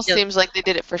 It almost seems like they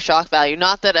did it for shock value.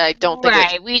 Not that I don't think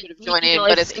right. it should have joined in,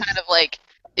 but it's kind of like,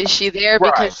 is she there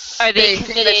Right. because Are they think that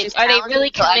committed? she's Are they talented really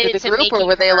to add committed the to group, or making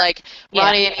were they her- like, Yeah.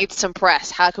 Ronnie needs some press?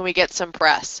 How can we get some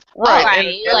press? Right. And,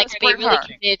 like, let's are they bring really her.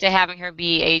 committed to having her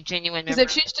be a genuine Because member?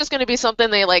 if she's just going to be something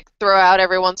they like throw out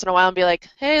every once in a while and be like,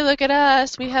 hey, look at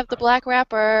us, we have the black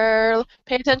rapper,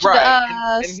 pay attention to Right.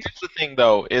 us. And here's the thing,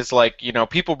 though, is like,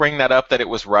 people bring that up that it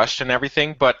was rushed and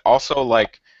everything, but also,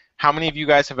 like, how many of you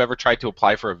guys have ever tried to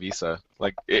apply for a visa?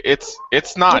 Like, it's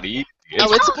not easy.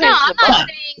 Oh, it's a pain no, in I'm the not butt.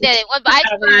 saying that it was, but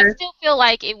I still feel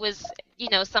like it was,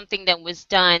 something that was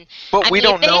done. But we mean,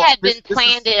 don't if they know. had This been is-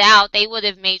 planned it out, they would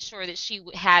have made sure that she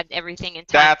had everything in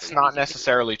time. That's for the not music video.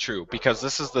 necessarily true because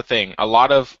this is the thing. A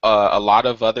lot of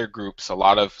other groups, a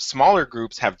lot of smaller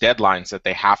groups have deadlines that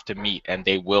they have to meet, and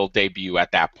they will debut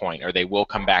at that point, or they will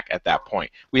come back at that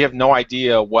point. We have no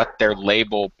idea what their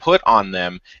label put on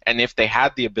them, and if they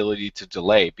had the ability to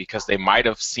delay, because they might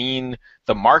have seen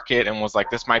the market and was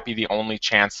like, this might be the only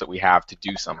chance that we have to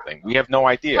do something. We have no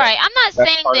idea. Right. I'm not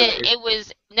That's saying part of that the it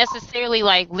was necessarily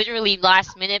like literally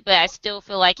last minute, but I still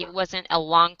feel like it wasn't a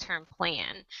long-term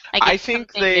plan. Like, I it's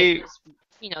think something that they- was,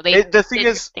 they The thing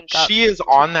didn't is, think up she is to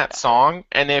on do that song,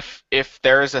 and if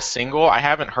there is a single, I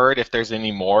haven't heard if there's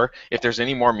any more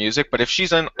music, but if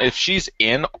she's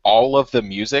in all of the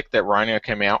music that Rania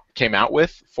came out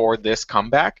with for this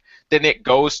comeback, then it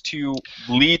goes to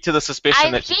lead to the suspicion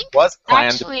I that she think was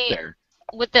planned to actually- be there.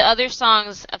 With the other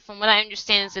songs, from what I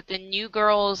understand, is that the new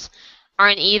girls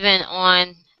aren't even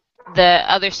on the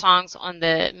other songs on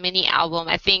the mini album.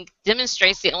 I think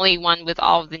Demonstrate's the only one with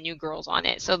all of the new girls on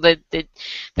it. So the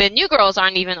new girls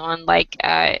aren't even on, like,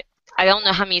 I don't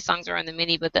know how many songs are on the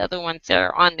mini, but the other ones that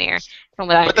are on there, from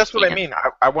what I But that's what I understand.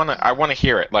 mean. I wanna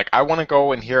hear it. Like, I wanna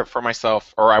go and hear it for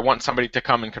myself, or I want somebody to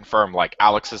come and confirm, like,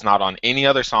 Alex is not on any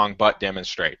other song but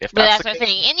Demonstrate. If But that's that's the what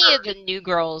I'm case, saying. Any of the new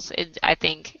girls, I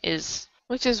think, is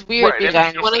Which is weird Right, because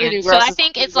and one of the new so girls I is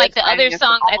think been it's like with the other Rania for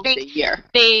songs. I almost think a year.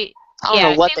 they. I don't Yeah,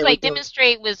 know it what seems they like were doing.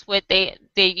 Demonstrate was what they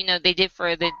did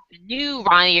for the new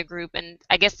Rania group, and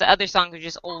I guess the other songs are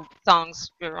just old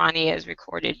songs that Rania has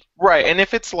recorded. right, and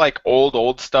if it's like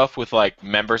old stuff with like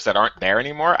members that aren't there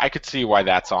anymore, I could see why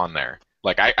that's on there.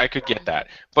 Like, I could get that.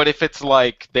 But if it's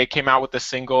like they came out with a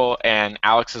single and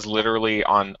Alex is literally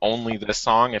on only this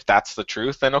song, if that's the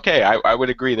truth, then okay, I would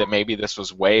agree that maybe this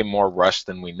was way more rushed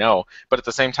than we know. But at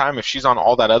the same time, if she's on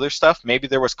all that other stuff, maybe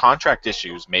there was contract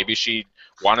issues. Maybe she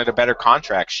wanted a better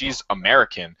contract. She's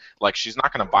American. Like, she's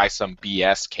not going to buy some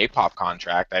BS K-pop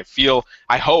contract.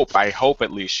 I hope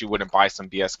at least she wouldn't buy some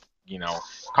BS,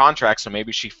 contract. So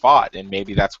maybe she fought, and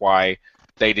maybe that's why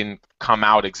they didn't come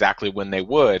out exactly when they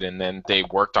would, and then they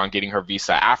worked on getting her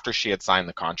visa after she had signed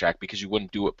the contract, because you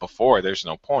wouldn't do it before. There's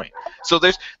no point. So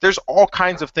there's all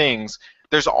kinds of things.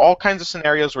 There's all kinds of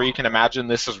scenarios where you can imagine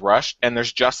this is rushed, and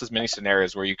there's just as many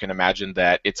scenarios where you can imagine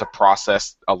that it's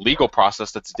a legal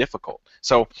process that's difficult.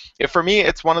 So for me,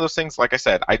 it's one of those things, like I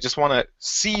said, I just want to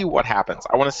see what happens.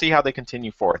 I want to see how they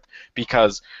continue forth,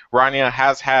 because Rania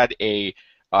has had a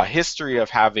history of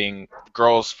having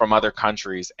girls from other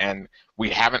countries, and we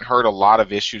haven't heard a lot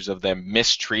of issues of them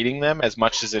mistreating them as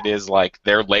much as it is like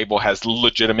their label has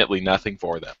legitimately nothing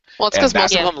for them. Well, it's because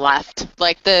most of them left.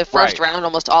 Like the first round,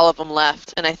 almost all of them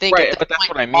left, and I think but that's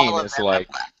what I mean is like,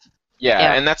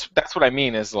 and that's what I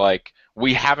mean is like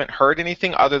we haven't heard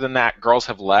anything other than that girls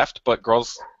have left, but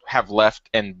girls have left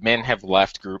and men have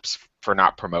left groups for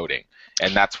not promoting.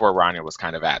 And that's where Rania was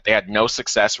kind of at. They had no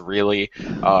success, really.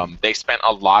 They spent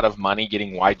a lot of money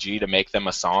getting YG to make them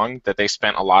a song that they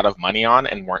spent a lot of money on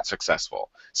and weren't successful.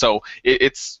 So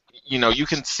it's, you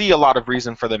can see a lot of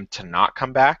reason for them to not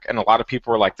come back. And a lot of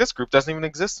people were like, this group doesn't even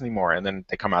exist anymore. And then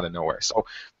they come out of nowhere. So,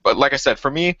 but like I said, for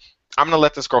me, I'm going to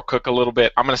let this girl cook a little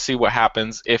bit. I'm going to see what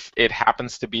happens. If it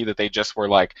happens to be that they just were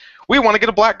like, we want to get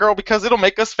a black girl because it'll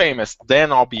make us famous,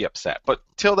 then I'll be upset. But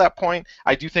till that point,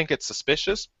 I do think it's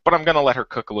suspicious, but I'm going to let her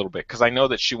cook a little bit because I know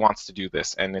that she wants to do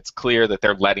this, and it's clear that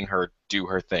they're letting her do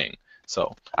her thing.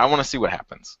 So I want to see what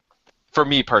happens. For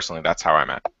me personally, that's how I'm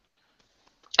at.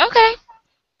 Okay.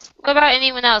 What about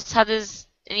anyone else? How does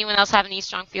anyone else have any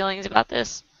strong feelings about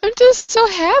this? I'm just so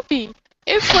happy.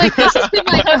 It's like this has been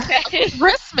like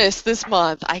Christmas this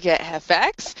month. I get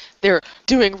FX. They're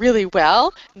doing really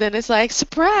well. Then it's like,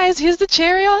 surprise, here's the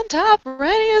cherry on top.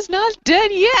 Rennie is not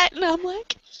dead yet. And I'm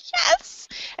like, yes.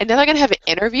 And now they're going to have an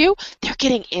interview. They're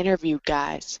getting interviewed,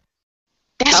 guys.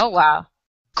 That's wow.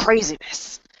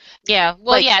 Craziness. Yeah.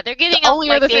 Well, like, they're getting the only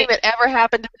other thing that ever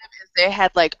happened to them is they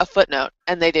had like a footnote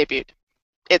and they debuted.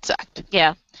 It sucked.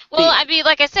 Yeah. Well, I mean,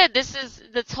 like I said, this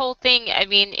whole thing. I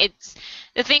mean, it's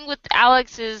the thing with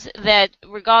Alex is that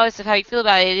regardless of how you feel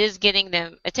about it, it is getting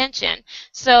them attention.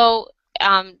 So,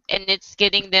 and it's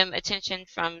getting them attention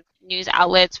from news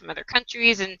outlets from other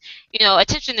countries, and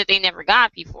attention that they never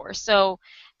got before. So,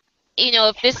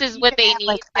 if this is what they need,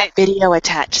 like that video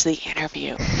attached to the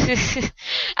interview.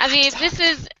 I mean, if this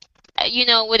is,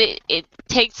 what it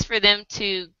takes for them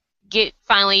to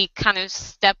finally kind of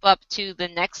step up to the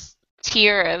next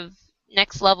tier of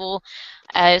next level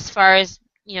as far as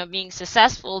being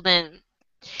successful, then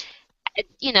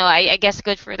I guess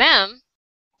good for them,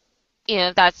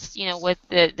 if that's what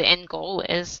the end goal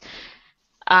is.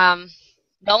 The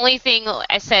only thing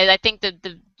I said, I think that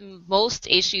the most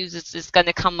issues is going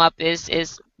to come up is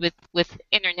with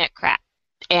internet crap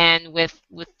and with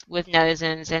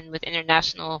netizens and with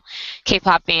international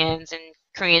K-pop bands and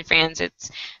Korean fans. It's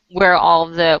where all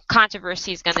of the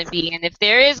controversy is going to be, and if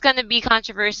there is going to be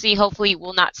controversy, hopefully it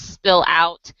will not spill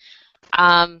out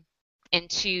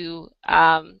into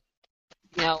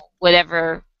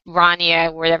whatever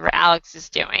Rania, whatever Alex is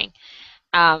doing.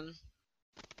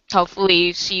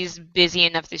 Hopefully she's busy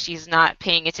enough that she's not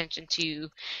paying attention to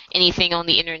anything on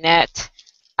the internet.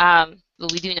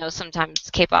 But we do know sometimes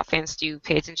K-pop fans do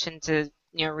pay attention to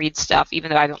read stuff, even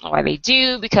though I don't know why they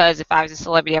do, because if I was a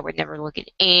celebrity, I would never look at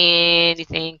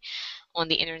anything on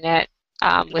the internet.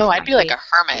 I'd be like a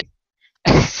hermit.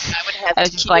 I would have I was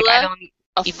just like, I don't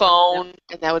a phone,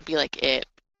 and that would be like it.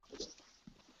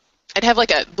 I'd have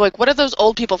like what are those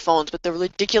old people phones with the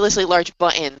ridiculously large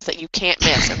buttons that you can't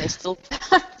miss, and they're still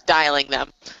dialing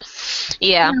them.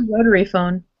 Yeah. A rotary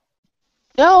phone.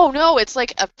 No, it's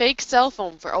like a fake cell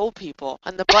phone for old people,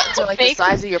 and the buttons are like the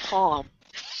size of your palm.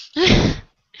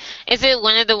 Is it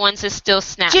one of the ones that still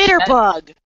snaps?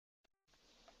 Jitterbug!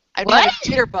 I'd What? have a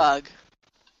jitterbug.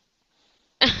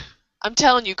 I'm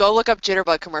telling you, go look up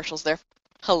jitterbug commercials. They're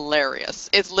hilarious.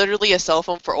 It's literally a cell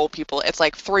phone for old people. It's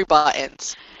like 3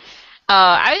 buttons.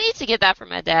 I need to get that for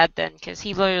my dad then, because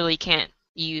he literally can't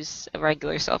use a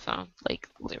regular cell phone. Like,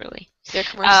 literally. Their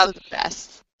commercials are the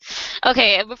best.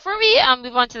 Okay, before we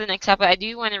move on to the next topic, I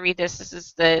do want to read this. This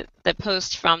is the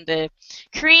post from the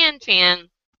Korean fan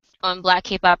on Black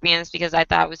K-pop bands, because I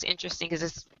thought it was interesting,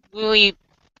 because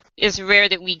it's rare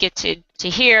that we get to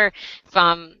hear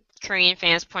from Korean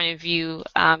fans' point of view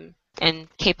and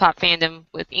K-pop fandom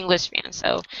with English fans.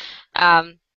 So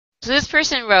this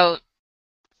person wrote,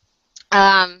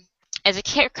 as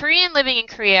a Korean living in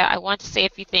Korea, I want to say a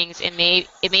few things. It may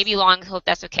be long. I hope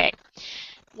that's okay.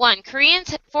 One,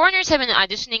 foreigners have been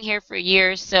auditioning here for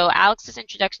years, so Alex's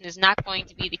introduction is not going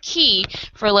to be the key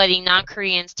for letting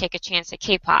non-Koreans take a chance at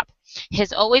K-pop. It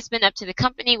has always been up to the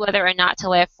company whether or not to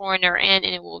let a foreigner in,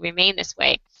 and it will remain this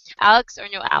way. Alex or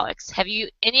no Alex, have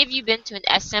any of you been to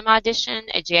an SM audition,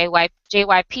 a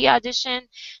JYP audition?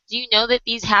 Do you know that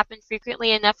these happen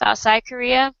frequently enough outside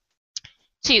Korea?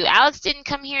 2. Alex didn't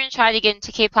come here and try to get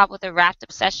into K-pop with a rapt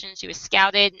obsession. She was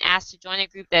scouted and asked to join a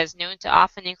group that is known to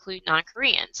often include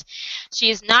non-Koreans.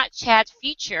 She is not Chad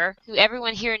Future, who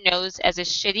everyone here knows as a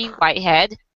shitty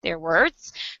whitehead, their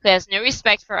words, who has no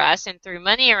respect for us and threw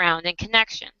money around and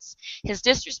connections. His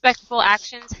disrespectful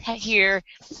actions here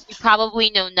we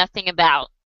probably know nothing about.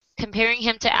 Comparing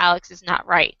him to Alex is not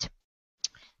right.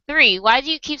 3. Why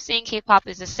do you keep saying K-pop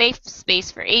is a safe space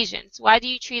for Asians? Why do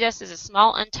you treat us as a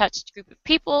small, untouched group of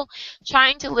people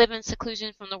trying to live in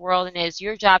seclusion from the world, and it is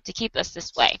your job to keep us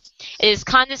this way? It is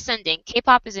condescending.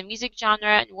 K-pop is a music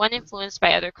genre and one influenced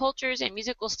by other cultures and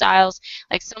musical styles.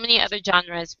 Like so many other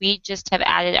genres, we just have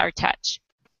added our touch.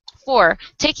 4.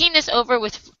 Talking this over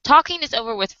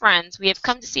with friends, we have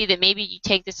come to see that maybe you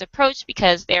take this approach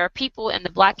because there are people in the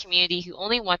Black community who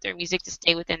only want their music to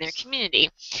stay within their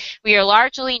community. We are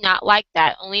largely not like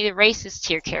that. Only the racists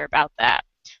here care about that.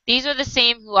 These are the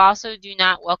same who also do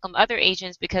not welcome other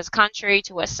Asians because contrary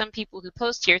to what some people who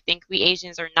post here think, we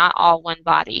Asians are not all one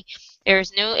body. There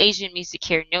is no Asian music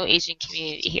here, no Asian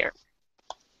community here.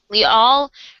 We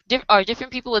all are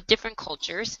different people with different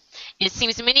cultures. It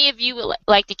seems many of you would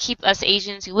like to keep us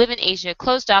Asians who live in Asia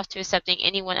closed off to accepting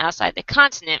anyone outside the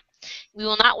continent. We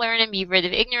will not learn and be rid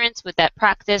of ignorance with that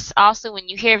practice. Also, when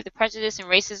you hear of the prejudice and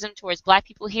racism towards Black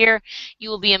people here, you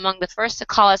will be among the first to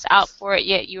call us out for it,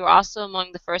 yet you are also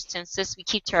among the first to insist we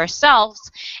keep to ourselves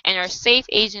and our safe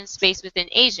Asian space within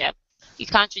Asia. You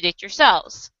contradict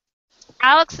yourselves.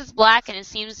 Alex is Black, and it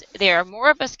seems there are more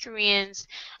of us Koreans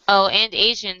and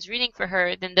Asians rooting for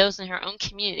her than those in her own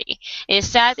community. It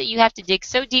is sad that you have to dig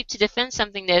so deep to defend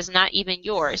something that is not even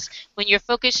yours, when your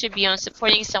focus should be on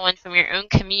supporting someone from your own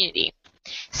community.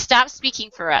 Stop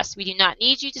speaking for us. We do not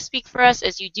need you to speak for us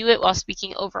as you do it while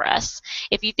speaking over us.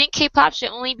 If you think K-pop should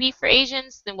only be for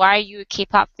Asians, then why are you a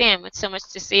K-pop fan with so much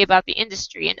to say about the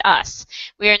industry and us?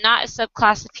 We are not a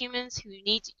subclass of humans who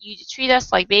need you to treat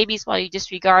us like babies while you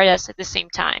disregard us at the same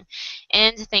time.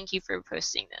 And thank you for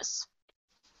posting this.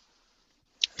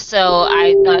 So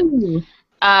I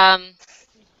thought,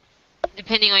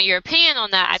 depending on your opinion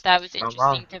on that, I thought it was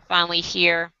interesting to finally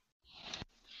hear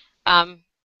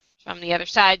from the other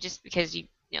side, just because you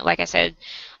know, like I said,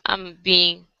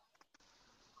 being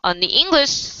on the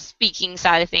English-speaking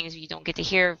side of things, you don't get to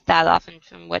hear that often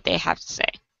from what they have to say.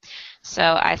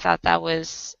 So I thought that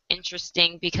was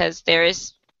interesting because there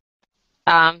is,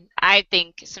 I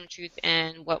think, some truth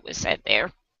in what was said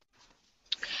there.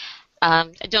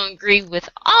 I don't agree with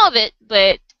all of it,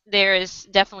 but there is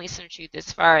definitely some truth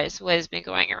as far as what has been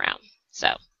going around.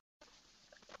 So,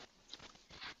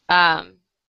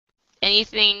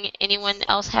 anyone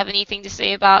else have anything to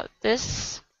say about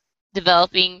this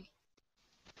developing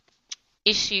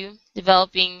issue,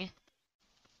 developing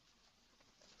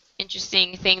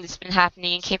interesting thing that's been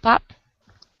happening in K-pop?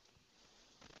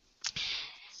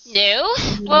 No?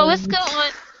 Well, let's go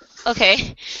on.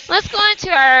 Okay, let's go on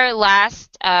to our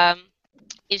last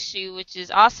issue, which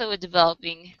is also a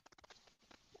developing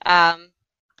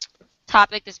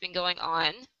topic that's been going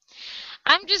on.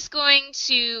 I'm just going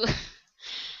to,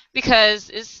 because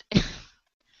it's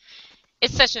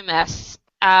such a mess,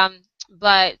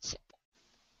 but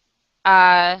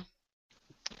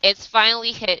it's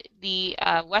finally hit the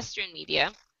Western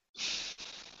media.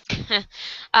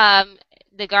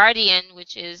 The Guardian,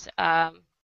 which is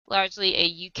largely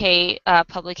a UK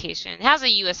publication, it has a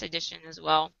US edition as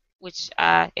well, which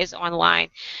is online,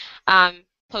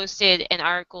 posted an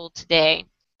article today.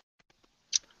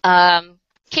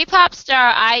 K-pop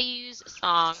star IU's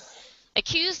song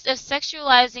accused of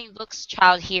sexualizing book's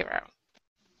child hero.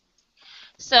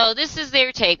 So this is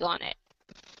their take on it.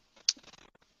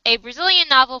 A Brazilian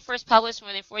novel first published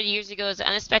more than 40 years ago has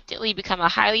unexpectedly become a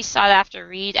highly sought-after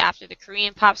read after the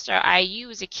Korean pop star IU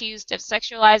was accused of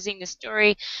sexualizing the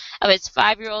story of its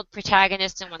 5-year-old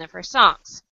protagonist in one of her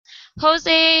songs.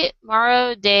 Jose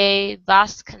Mauro de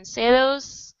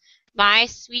Vasconcelos, My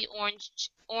Sweet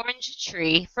Orange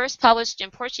Tree, first published in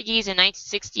Portuguese in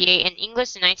 1968 and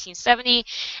English in 1970,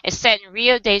 is set in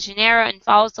Rio de Janeiro and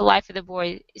follows the life of the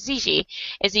boy Gigi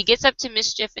as he gets up to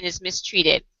mischief and is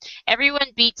mistreated.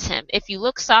 Everyone beats him. If you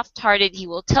look soft-hearted, he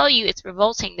will tell you it's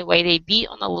revolting the way they beat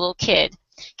on a little kid.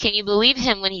 Can you believe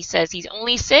him when he says he's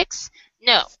only 6?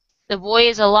 No. The boy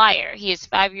is a liar. He is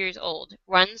 5 years old.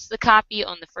 Runs the copy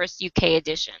on the first UK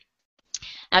edition.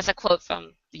 That's a quote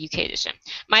from the UK edition.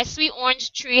 My Sweet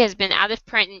Orange Tree has been out of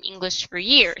print in English for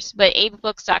years, but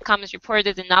AbeBooks.com has reported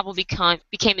that the novel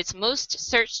became its most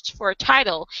searched for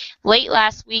title late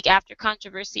last week after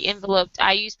controversy enveloped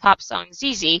IU's pop song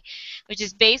Zizi, which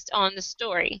is based on the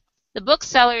story. The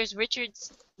bookseller's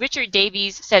Richard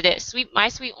Davies said that My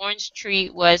Sweet Orange Tree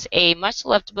was a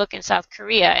much-loved book in South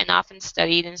Korea and often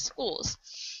studied in schools.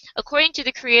 According to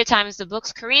the Korea Times, the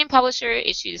book's Korean publisher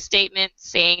issued a statement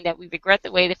saying that we regret the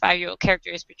way the 5-year-old character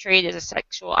is portrayed as a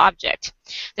sexual object.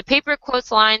 The paper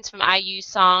quotes lines from IU's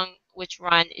song which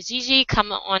run, Gigi,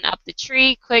 come on up the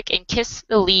tree, quick and kiss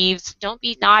the leaves, don't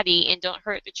be naughty and don't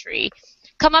hurt the tree.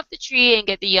 Come up the tree and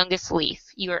get the youngest leaf.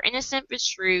 You are innocent but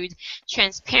shrewd,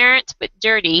 transparent but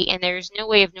dirty, and there is no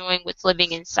way of knowing what's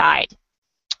living inside.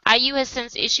 IU has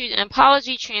since issued an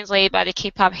apology translated by the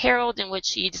K-pop Herald in which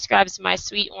she describes My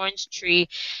Sweet Orange Tree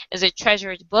as a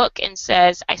treasured book and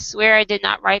says, I swear I did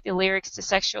not write the lyrics to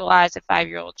sexualize a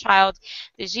 5-year-old child.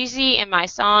 The Gigi in my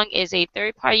song is a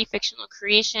third-party fictional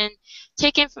creation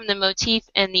taken from the motif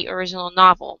in the original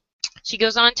novel. She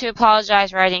goes on to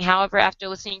apologize, writing, however, after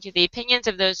listening to the opinions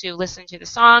of those who have listened to the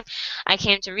song, I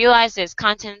came to realize that its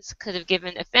contents could have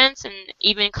given offense and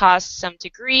even caused some to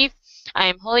grieve. I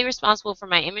am wholly responsible for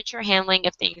my immature handling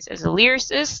of things as a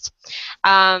lyricist.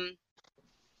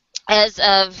 As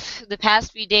of the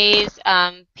past few days,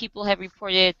 people have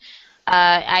reported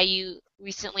IU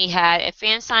recently had a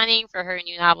fan signing for her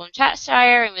new album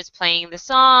Chatshire and was playing the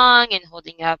song and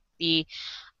holding up the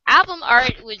album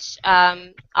art, which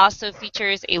also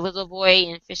features a little boy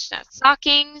in fishnet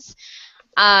stockings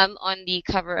on the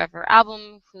cover of her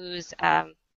album, who's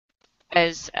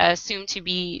as assumed to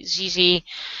be Gigi.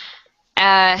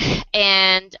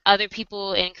 And other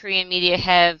people in Korean media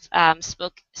have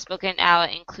spoken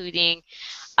out, including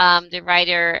the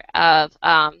writer of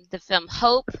the film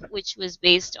Hope, which was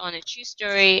based on a true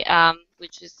story,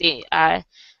 which was the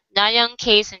Nyan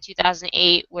case in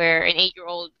 2008, where an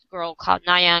 8-year-old girl called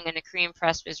Nyan in the Korean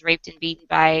press was raped and beaten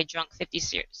by a drunk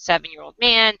 57-year-old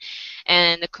man,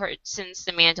 and the court sentenced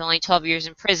the man to only 12 years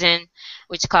in prison,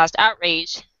 which caused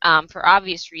outrage for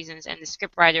obvious reasons, and the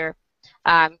scriptwriter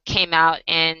came out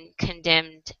and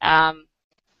condemned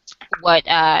what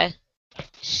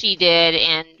she did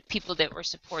and people that were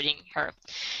supporting her.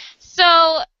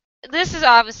 So this has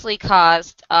obviously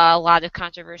caused a lot of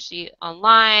controversy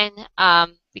online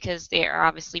because there are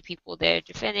obviously people that are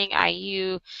defending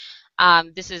IU.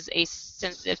 This is a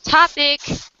sensitive topic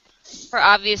for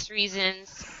obvious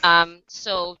reasons.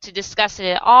 So to discuss it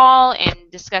at all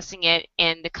and discussing it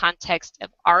in the context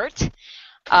of art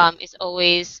is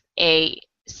always a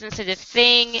sensitive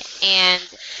thing, and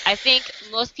I think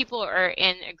most people are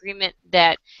in agreement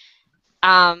that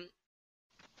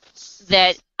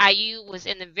that IU was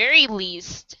in the very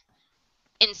least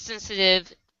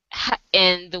insensitive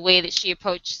in the way that she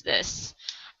approached this.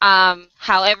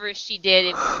 However she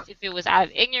did, if it was out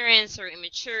of ignorance or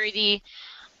immaturity,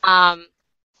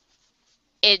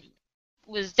 it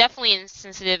was definitely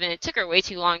insensitive, and it took her way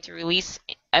too long to release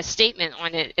a statement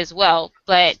on it as well.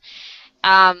 But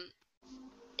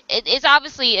it's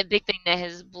obviously a big thing that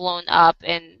has blown up,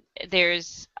 and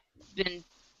there's been,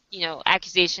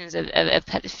 accusations of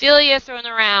pedophilia thrown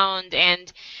around.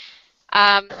 And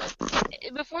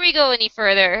before we go any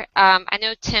further, I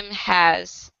know Tim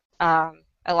has a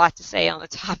lot to say on the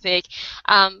topic.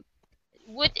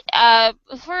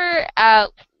 Before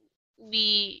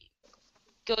we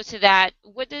go to that,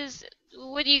 what do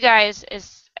you guys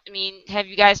have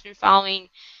you guys been following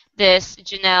this?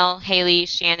 Janelle, Haley,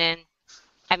 Shannon,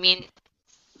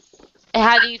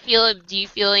 how do you feel? Do you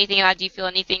feel anything about? Do you feel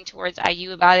anything towards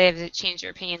IU about it? Has it changed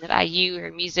your opinion of IU,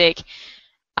 her music?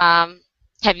 Have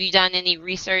you done any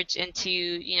research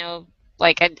into,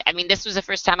 this was the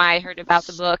first time I heard about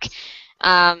the book,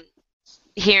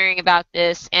 hearing about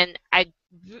this, and I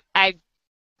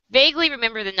vaguely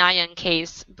remember the Nyan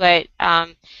case, but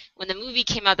when the movie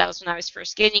came out, that was when I was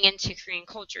first getting into Korean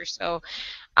culture, so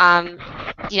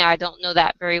I don't know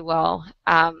that very well.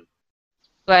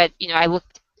 But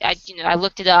I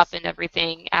looked it up and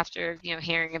everything after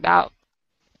hearing about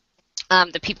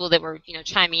the people that were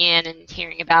chiming in and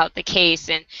hearing about the case,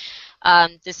 and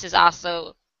this is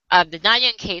also the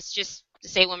Nyan case. Just to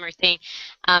say one more thing,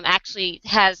 actually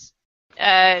has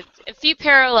a few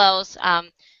parallels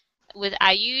with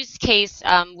IU's case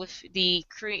with the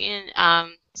Korean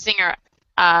singer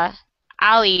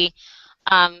Ali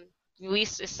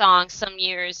released a song some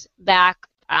years back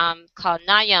called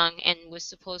Nyan and was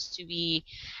supposed to be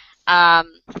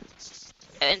um,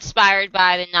 inspired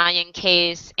by the Nyan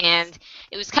case, and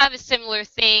it was kind of a similar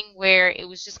thing where it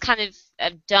was just kind of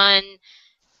done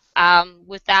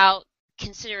without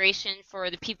consideration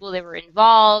for the people that were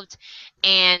involved,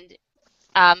 and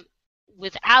um,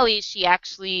 with Ali, she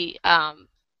actually,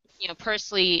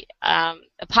 personally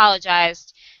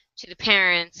apologized to the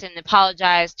parents and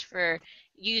apologized for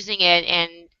using it, and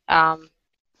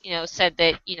said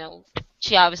that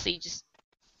she obviously just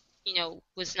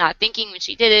was not thinking when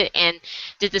she did it and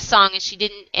did the song, and she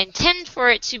didn't intend for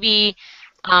it to be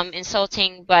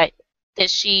insulting, but that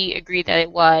she agreed that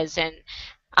it was, and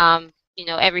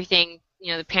everything,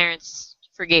 the parents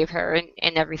forgave her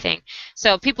and everything.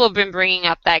 So people have been bringing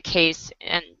up that case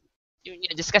and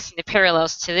discussing the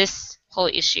parallels to this whole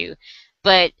issue.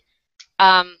 But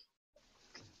um,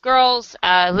 girls,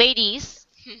 ladies,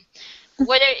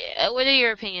 what are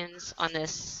your opinions on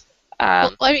this?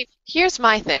 Well, I mean, here's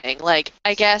my thing. Like,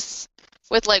 I guess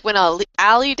with like when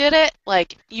Ali did it,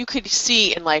 like you could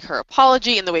see in like her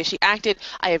apology and the way she acted.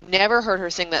 I have never heard her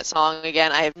sing that song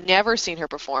again. I have never seen her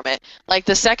perform it. Like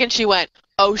the second she went,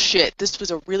 "Oh shit, this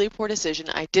was a really poor decision.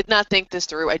 I did not think this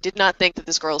through. I did not think that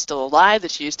this girl is still alive,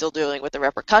 that she is still dealing with the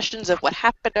repercussions of what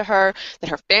happened to her, that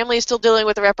her family is still dealing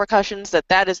with the repercussions,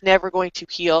 that is never going to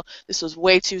heal. This was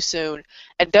way too soon."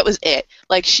 And that was it.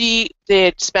 Like she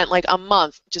spent like a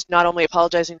month just not only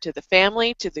apologizing to the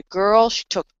family, to the girl. She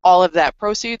took all of that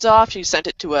proceeds off. She sent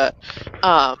it to a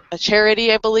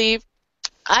charity, I believe.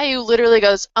 IU literally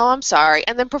goes, "Oh, I'm sorry,"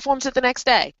 and then performs it the next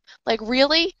day. Like,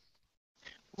 really?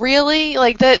 Really?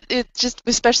 Like that, it just,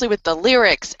 especially with the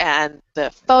lyrics and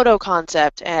the photo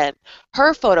concept and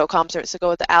her photo concepts to go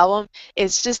with the album,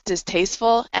 it's just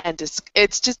distasteful and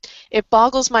it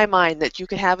boggles my mind that you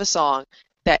could have a song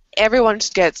that everyone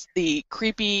just gets the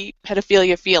creepy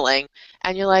pedophilia feeling,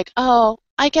 and you're like, "Oh,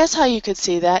 I guess how you could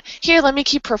see that. Here, let me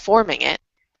keep performing it."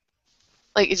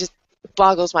 Like, it just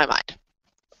boggles my mind.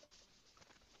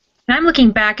 And I'm looking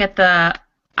back at the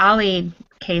Ali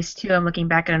case too. I'm looking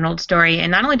back at an old story,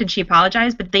 and not only did she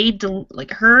apologize, but they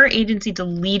her agency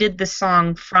deleted the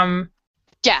song from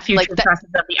future presses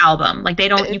of the album. Like they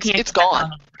don't, you can't. It's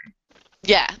gone.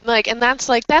 Yeah, like, and that's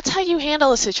how you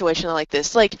handle a situation like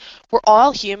this. Like, we're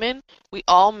all human. We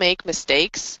all make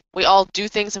mistakes. We all do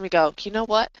things, and we go, "You know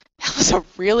what? That was a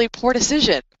really poor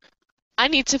decision. I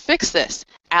need to fix this."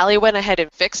 Ali went ahead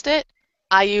and fixed it.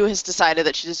 IU has decided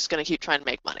that she's just going to keep trying to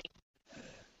make money.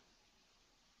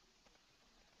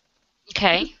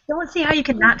 Okay. I don't see how you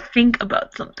could not think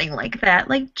about something like that.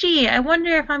 Like, gee, I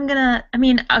wonder if I'm gonna. I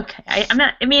mean, okay, I'm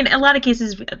not. I mean, a lot of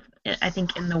cases, I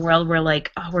think in the world, we're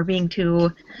like, oh, we're being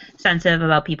too sensitive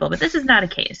about people. But this is not a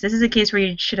case. This is a case where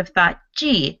you should have thought,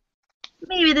 gee,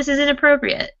 maybe this is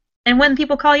inappropriate. And when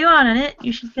people call you out on it,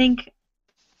 you should think,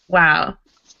 wow,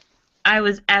 I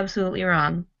was absolutely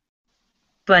wrong.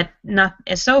 But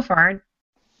so far,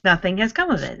 nothing has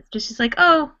come of it. It's just like,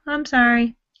 oh, I'm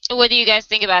sorry. What do you guys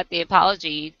think about the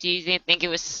apology? Do you think it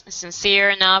was sincere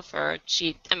enough, or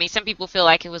I mean, some people feel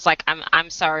like it was like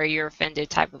I'm sorry, you're offended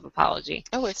type of apology.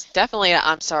 Oh, it's definitely a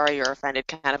 "I'm sorry, you're offended"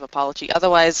 kind of apology.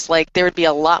 Otherwise, like, there would be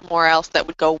a lot more else that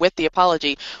would go with the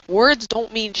apology. Words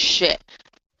don't mean shit.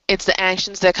 It's the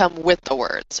actions that come with the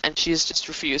words, and she's just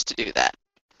refused to do that.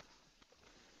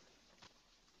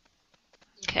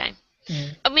 Okay.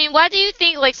 I mean, why do you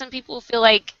think like some people feel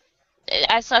like?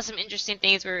 I saw some interesting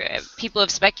things where people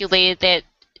have speculated that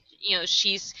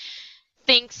she's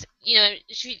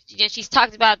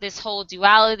talked about this whole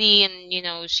duality,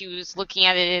 and she was looking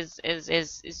at it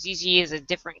as Gigi as a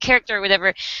different character or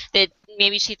whatever, that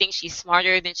maybe she thinks she's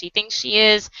smarter than she thinks she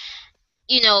is.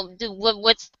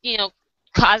 What's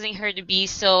causing her to be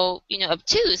so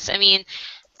obtuse, I mean,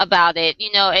 about it,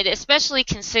 and especially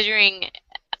considering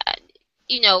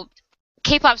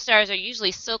K-pop stars are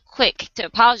usually so quick to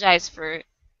apologize for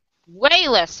way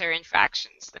lesser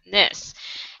infractions than this,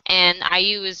 and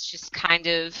IU is just kind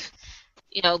of,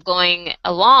 going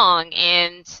along,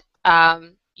 and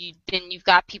you've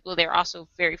got people there also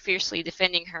very fiercely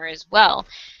defending her as well.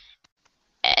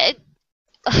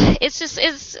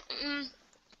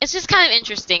 It's just kind of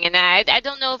interesting, and I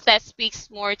don't know if that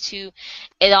speaks more to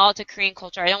it all to Korean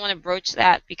culture. I don't want to broach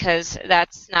that because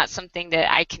that's not something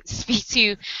that I can speak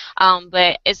to,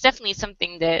 but it's definitely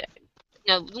something that,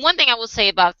 the one thing I will say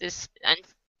about this,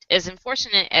 as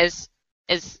unfortunate as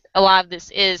a lot of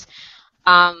this is,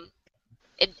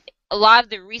 a lot of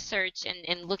the research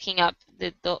and looking up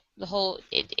the whole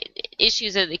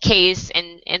issues of the case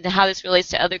and how this relates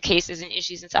to other cases and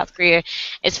issues in South Korea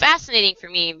is fascinating for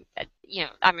me.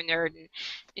 I'm a nerd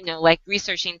and like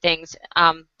researching things.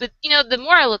 But the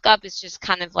more I look up, it's just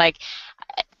kind of like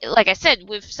I said,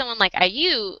 with someone like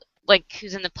IU, like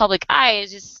who's in the public eye,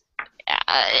 is just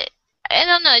I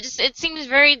don't know. It seems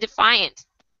very defiant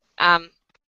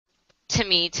to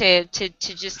me to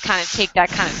just kind of take that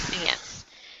kind of stance.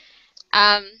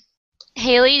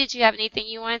 Haley, did you have anything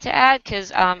you wanted to add?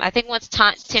 Because I think once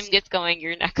Tim gets going,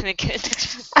 you're not going to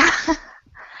get.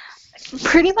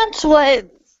 Pretty much what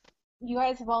you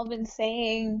guys have all been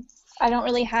saying. I don't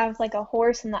really have like a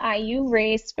horse in the IU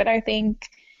race, but I think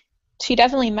she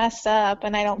definitely messed up,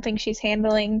 and I don't think she's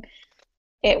handling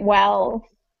it well.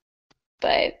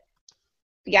 But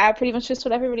yeah, pretty much just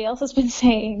what everybody else has been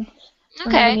saying. I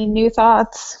don't have any new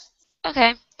thoughts.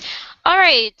 Okay. All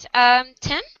right.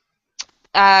 Tim,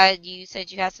 you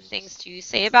said you had some things to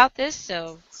say about this,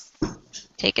 so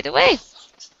take it away.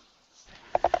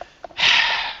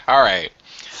 All right.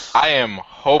 I am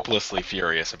hopelessly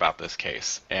furious about this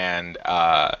case, and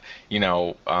I'm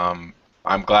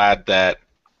glad that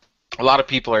a lot of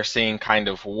people are seeing kind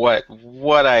of what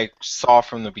I saw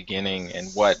from the beginning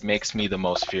and what makes me the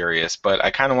most furious. But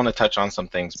I kind of want to touch on some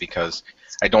things because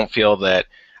I don't feel that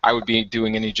I would be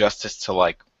doing any justice to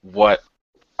like what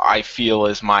I feel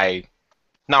is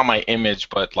not my image,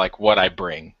 but like what I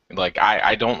bring. Like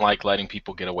I don't like letting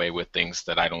people get away with things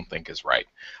that I don't think is right.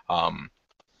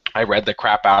 I read the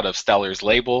crap out of Stellar's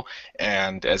label,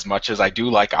 and as much as I do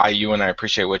like IU and I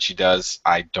appreciate what she does,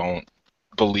 I don't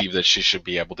believe that she should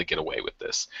be able to get away with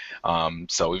this.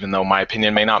 So even though my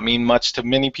opinion may not mean much to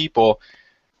many people,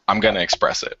 I'm going to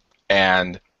express it.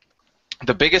 And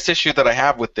the biggest issue that I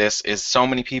have with this is so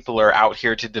many people are out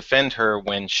here to defend her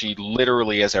when she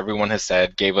literally, as everyone has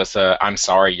said, gave us a "I'm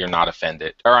sorry you're not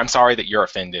offended," or "I'm sorry that you're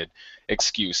offended"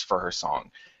 excuse for her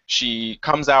song. She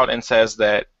comes out and says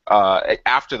that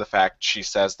after the fact, she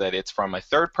says that it's from a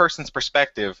third person's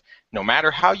perspective. No matter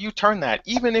how you turn that,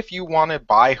 even if you want to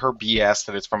buy her BS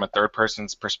that it's from a third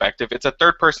person's perspective, it's a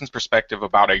third person's perspective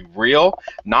about a real,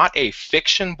 not a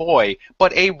fiction boy,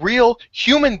 but a real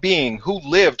human being who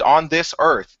lived on this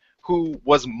earth, who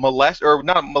was molested, or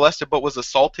not molested, but was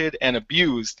assaulted and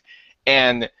abused,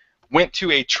 and went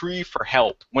to a tree for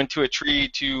help, went to a tree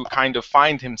to kind of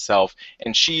find himself,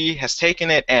 and she has taken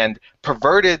it and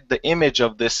perverted the image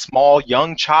of this small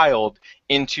young child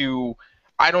into,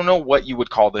 I don't know what you would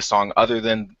call this song other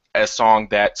than a song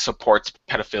that supports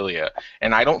pedophilia.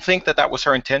 And I don't think that that was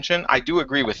her intention. I do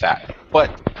agree with that. But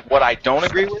what I don't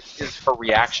agree with is her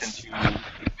reaction to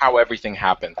how everything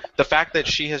happened. The fact that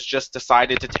she has just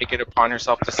decided to take it upon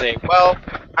herself to say, well,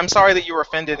 I'm sorry that you were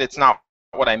offended, it's not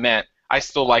what I meant. I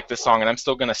still like this song, and I'm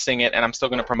still going to sing it, and I'm still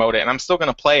going to promote it, and I'm still going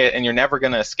to play it, and you're never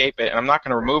going to escape it, and I'm not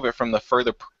going to remove it from the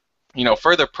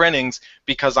further printings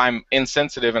because I'm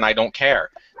insensitive and I don't care.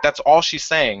 That's all she's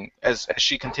saying as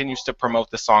she continues to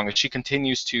promote the song, as she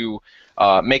continues to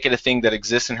make it a thing that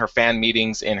exists in her fan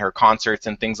meetings, in her concerts,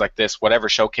 and things like this, whatever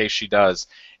showcase she does.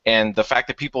 And the fact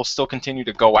that people still continue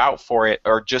to go out for it,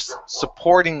 or just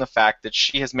supporting the fact that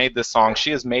she has made this song, she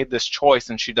has made this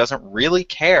choice, and she doesn't really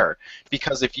care.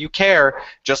 Because if you care,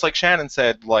 just like Shannon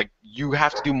said, like, you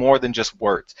have to do more than just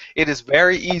words. It is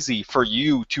very easy for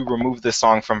you to remove this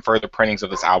song from further printings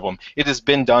of this album. It has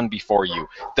been done before you.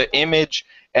 The image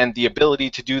and the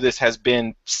ability to do this has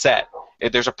been set.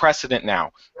 There's a precedent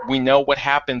now. We know what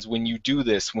happens when you do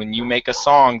this, when you make a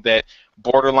song that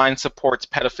borderline supports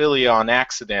pedophilia on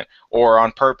accident or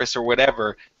on purpose or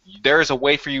whatever. There is a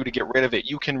way for you to get rid of it.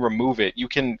 You can remove it. You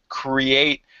can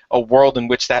create a world in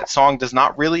which that song does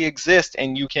not really exist,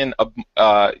 and you can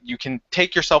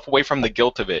take yourself away from the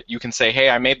guilt of it. You can say, hey,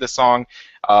 I made this song,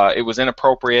 it was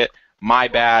inappropriate, my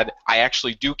bad, I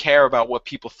actually do care about what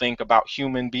people think about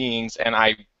human beings, and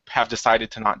I have decided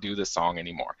to not do this song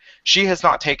anymore. She has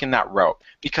not taken that route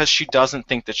because she doesn't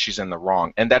think that she's in the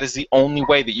wrong, and that is the only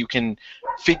way that you can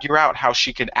figure out how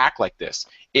she could act like this.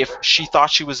 If she thought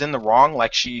she was in the wrong,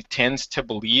 like she tends to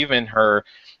believe in her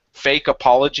fake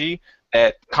apology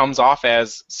that comes off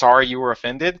as sorry you were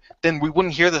offended, then we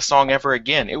wouldn't hear the song ever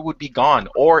again. It would be gone.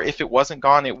 Or if it wasn't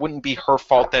gone, it wouldn't be her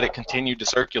fault that it continued to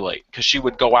circulate, because she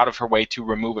would go out of her way to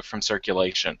remove it from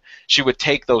circulation. She would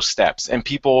take those steps, and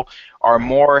people are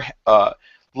more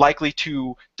likely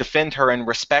to defend her and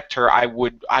respect her, I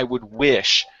would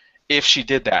wish, if she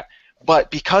did that.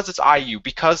 But because it's IU,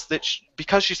 because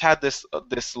she's had this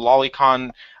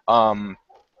lolicon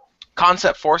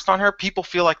concept forced on her, people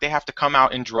feel like they have to come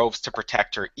out in droves to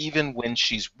protect her, even when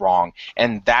she's wrong.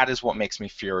 And that is what makes me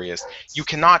furious. You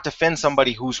cannot defend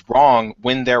somebody who's wrong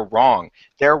when they're wrong.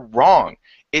 They're wrong.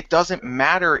 It doesn't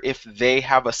matter if they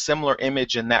have a similar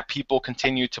image and that people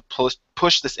continue to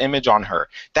push this image on her.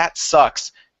 That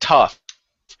sucks. Tough.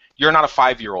 You're not a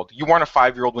 5-year-old. You weren't a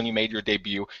 5-year-old when you made your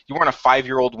debut. You weren't a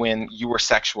 5-year-old when you were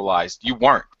sexualized. You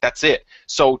weren't. That's it.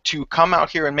 So to come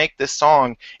out here and make this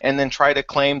song and then try to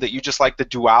claim that you just like the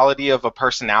duality of a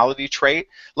personality trait,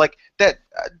 like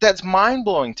that's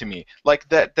mind-blowing to me. Like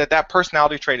that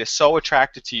personality trait is so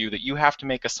attracted to you that you have to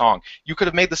make a song. You could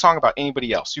have made the song about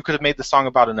anybody else. You could have made the song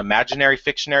about an imaginary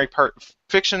fictional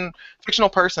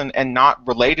person and not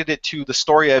related it to the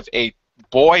story of a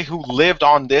boy who lived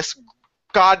on this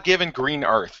God-given green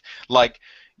earth. Like,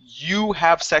 you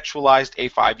have sexualized a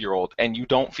 5-year-old and you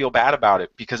don't feel bad about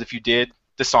it, because if you did,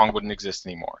 the song wouldn't exist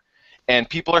anymore. And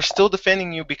people are still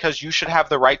defending you because you should have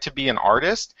the right to be an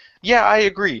artist. Yeah, I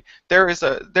agree. There's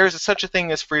such a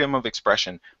thing as freedom of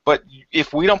expression. But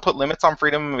if we don't put limits on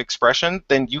freedom of expression,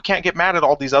 then you can't get mad at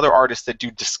all these other artists that do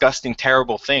disgusting,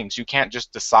 terrible things. You can't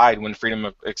just decide when freedom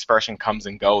of expression comes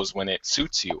and goes when it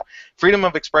suits you. Freedom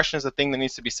of expression is a thing that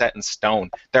needs to be set in stone.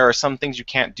 There are some things you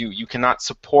can't do. You cannot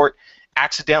support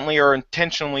accidentally or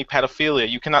intentionally pedophilia.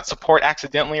 You cannot support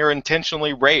accidentally or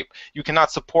intentionally rape. You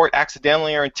cannot support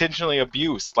accidentally or intentionally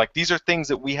abuse. Like, these are things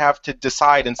that we have to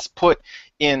decide and put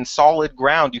in solid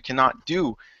ground you cannot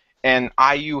do. And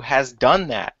IU has done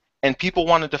that. And people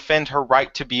want to defend her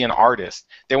right to be an artist.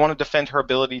 They want to defend her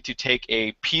ability to take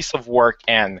a piece of work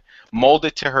and mold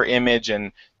it to her image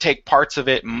and take parts of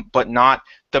it, but not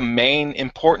the main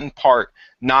important part,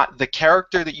 not the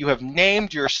character that you have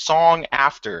named your song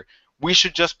after. We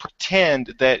should just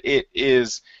pretend that it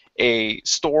is a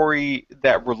story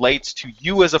that relates to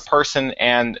you as a person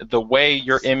and the way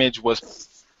your image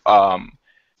was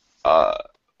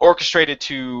orchestrated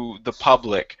to the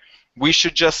public. We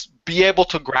should just be able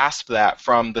to grasp that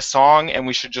from the song, and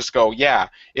we should just go, yeah,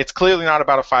 it's clearly not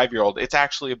about a 5-year-old. It's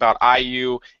actually about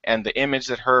IU and the image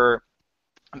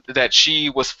that she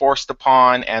was forced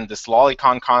upon, and this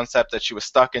lolicon concept that she was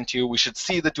stuck into. We should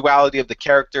see the duality of the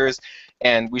characters,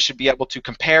 and we should be able to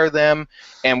compare them,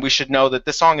 and we should know that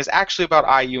this song is actually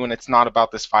about IU and it's not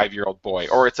about this 5-year-old boy.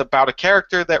 Or it's about a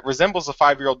character that resembles a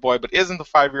 5-year-old boy but isn't a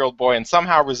 5-year-old boy and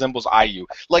somehow resembles IU.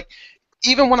 Like,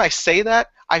 even when I say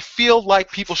that, I feel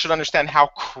like people should understand how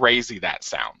crazy that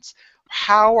sounds.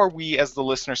 How are we as the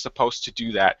listener supposed to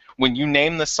do that when you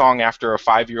name the song after a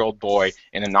 5-year-old boy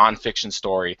in a nonfiction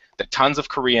story that tons of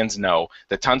Koreans know,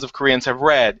 that tons of Koreans have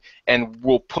read, and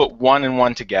will put one and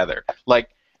one together?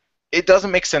 Like, it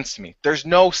doesn't make sense to me. There's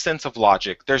no sense of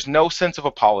logic. There's no sense of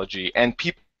apology, and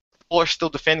people are still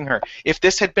defending her. If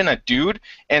this had been a dude,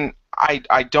 and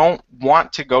I don't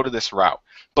want to go to this route,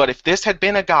 but if this had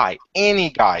been a guy, any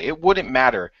guy, it wouldn't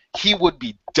matter. He would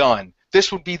be done.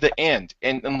 This would be the end.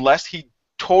 And unless he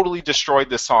totally destroyed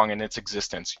this song in its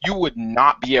existence, you would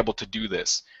not be able to do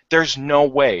this. There's no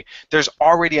way. There's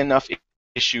already enough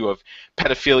issue of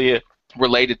pedophilia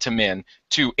related to men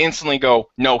to instantly go,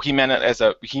 no, he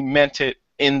meant it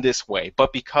in this way.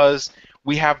 But because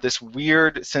we have this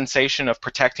weird sensation of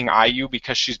protecting IU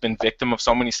because she's been victim of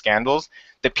so many scandals,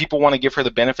 that people want to give her the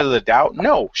benefit of the doubt.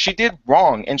 No, she did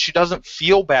wrong, and she doesn't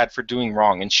feel bad for doing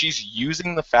wrong, and she's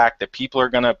using the fact that people are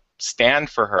going to stand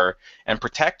for her and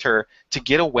protect her to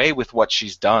get away with what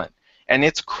she's done. And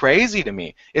it's crazy to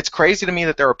me. It's crazy to me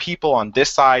that there are people on this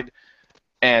side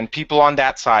and people on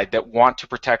that side that want to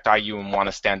protect IU and want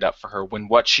to stand up for her when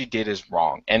what she did is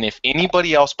wrong. And if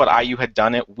anybody else but IU had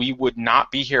done it, we would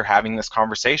not be here having this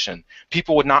conversation.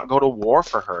 People would not go to war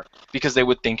for her because they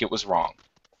would think it was wrong.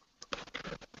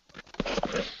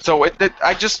 So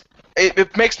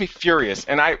it makes me furious,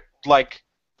 and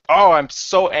I'm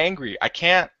so angry. I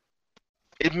can't.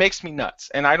 It makes me nuts,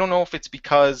 and I don't know if it's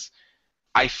because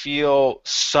I feel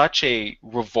such a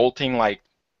revolting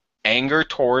anger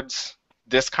towards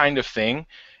this kind of thing.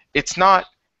 It's not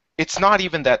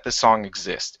even that the song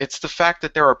exists. It's the fact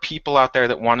that there are people out there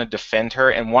that want to defend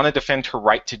her and want to defend her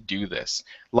right to do this.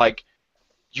 Like,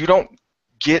 you don't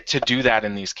get to do that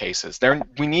in these cases.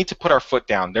 We need to put our foot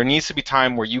down. There needs to be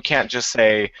time where you can't just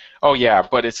say, oh yeah,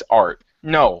 but it's art.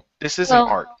 No, this isn't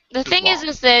art. The thing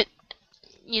is that,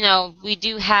 we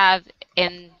do have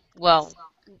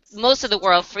most of the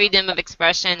world freedom of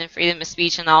expression and freedom of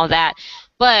speech and all that.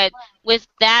 But with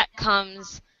that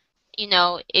comes,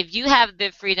 if you have the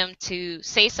freedom to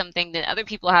say something, then other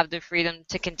people have the freedom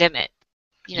to condemn it.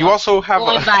 You also have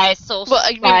going by social. Well,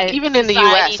 I mean, even in the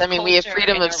U.S., we have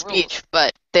freedom of speech,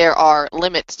 but there are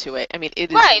limits to it. I mean, it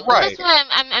is right. Well, that's what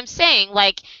I'm saying.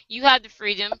 Like, you have the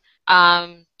freedom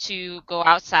to go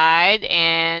outside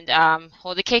and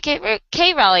hold a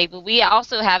KKK rally, but we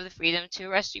also have the freedom to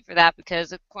arrest you for that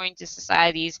because according to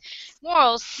society's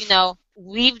morals,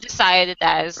 we've decided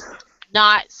that is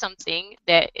not something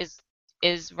that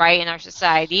is right in our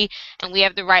society, and we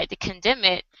have the right to condemn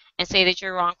it and say that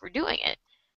you're wrong for doing it.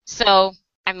 So,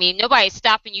 I mean, nobody's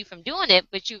stopping you from doing it,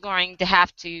 but you're going to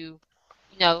have to,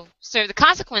 serve the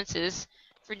consequences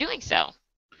for doing so.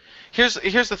 Here's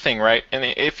the thing, right? And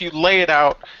if you lay it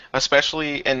out,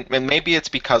 especially, and maybe it's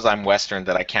because I'm Western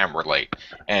that I can't relate,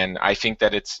 and I think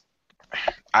that it's,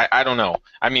 I don't know.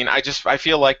 I mean, I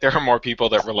feel like there are more people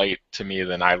that relate to me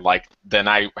than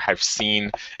I have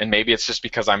seen, and maybe it's just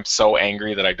because I'm so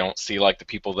angry that I don't see like the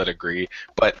people that agree.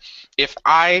 But if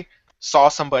I saw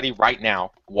somebody right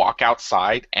now walk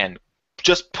outside and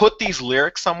just put these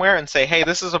lyrics somewhere and say, hey,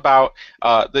 this is about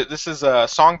this is a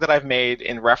song that I've made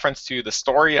in reference to the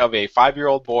story of a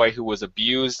 5-year-old boy who was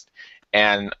abused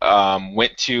and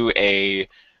went to a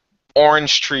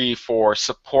orange tree for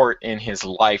support in his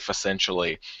life,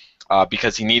 essentially,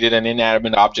 because he needed an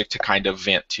inanimate object to kind of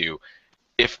vent to.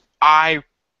 If I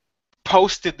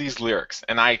posted these lyrics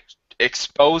and I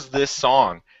exposed this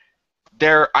song,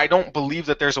 I don't believe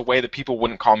that there's a way that people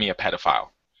wouldn't call me a pedophile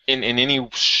in any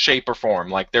shape or form.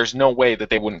 Like, there's no way that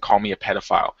they wouldn't call me a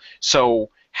pedophile. So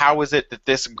how is it that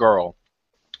this girl,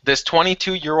 this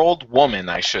 22-year-old woman,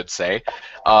 I should say,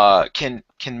 can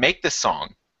make this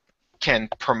song, can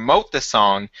promote the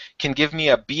song, can give me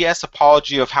a BS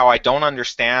apology of how I don't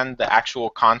understand the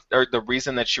actual or the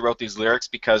reason that she wrote these lyrics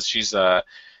because she's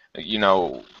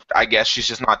I guess she's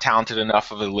just not talented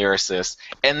enough of a lyricist,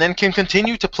 and then can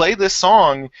continue to play this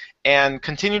song and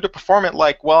continue to perform it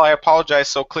like, well, I apologize,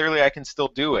 so clearly I can still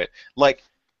do it. Like,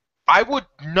 I would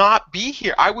not be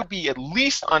here. I would be at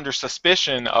least under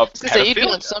suspicion of So you'd be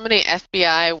on pedophilia. so many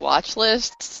FBI watch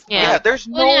lists. Yeah, there's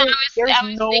Well, no, I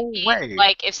was no thinking, way.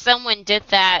 like, if someone did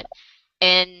that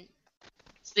in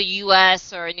the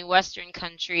U.S. or any Western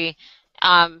country,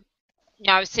 I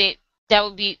would say that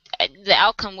would be the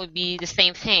outcome would be the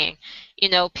same thing.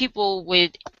 People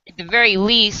would, at the very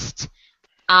least,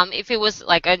 if it was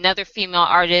like another female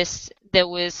artist that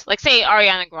was, like, say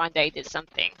Ariana Grande did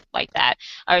something like that,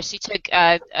 or she took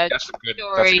a true That's a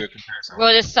story, good comparison.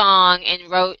 wrote a song,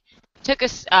 and took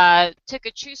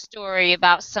a true story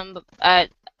about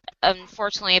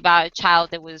unfortunately about a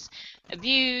child that was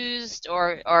abused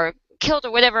or killed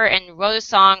or whatever, and wrote a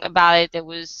song about it that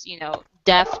was,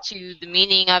 deaf to the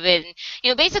meaning of it,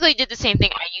 and basically did the same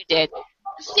thing IU did.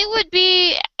 She would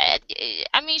be,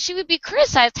 I mean, she would be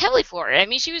criticized heavily for it. I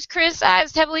mean, she was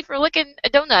criticized heavily for licking a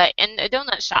donut in a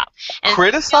donut shop. And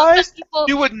Criticized? people,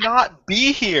 You would not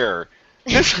be here.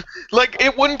 Like,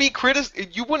 it wouldn't be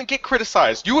you wouldn't get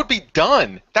criticized. You would be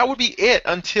done. That would be it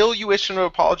until you issued an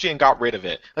apology and got rid of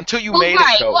it. Until you well, made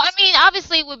right. it Well, I ghost. mean,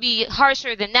 obviously it would be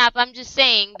harsher than that, but I'm just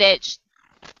saying that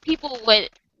people would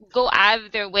go out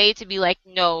of their way to be like,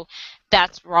 no,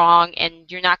 that's wrong,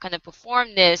 and you're not going to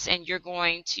perform this, and you're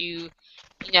going to,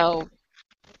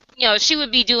 she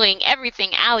would be doing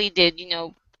everything Ali did,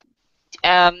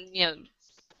 um, you know,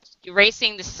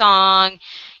 erasing the song,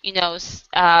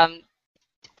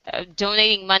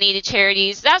 donating money to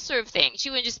charities, that sort of thing. She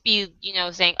wouldn't just be,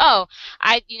 saying, "Oh,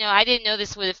 I didn't know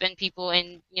this would offend people,"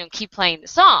 and keep playing the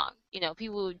song.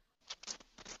 People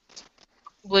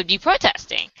would be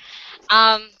protesting.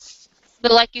 Um,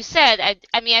 but like you said,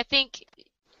 I mean, I think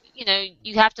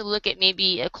you have to look at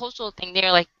maybe a cultural thing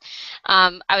there. Like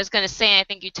I was gonna say, I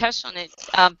think you touched on it.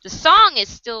 The song is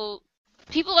still,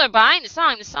 people are buying the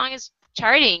song. The song is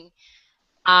charting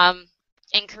um,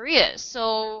 in Korea,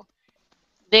 so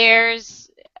there's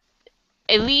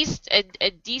at least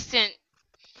a decent.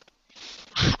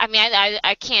 I mean,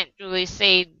 I can't really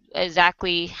say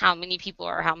exactly how many people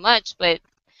or how much, but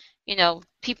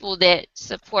people that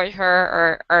support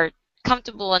her are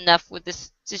comfortable enough with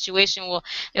this situation. Well,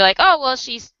 they're like, oh well,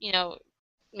 she's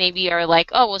maybe are like,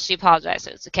 oh well, she apologized,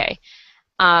 so it's okay.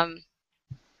 Um,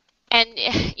 and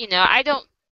I don't,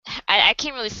 I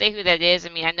can't really say who that is. I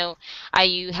mean, I know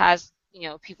IU has,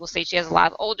 people say she has a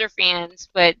lot of older fans,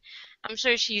 but I'm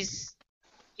sure she's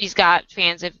got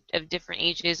fans of different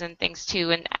ages and things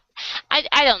too. And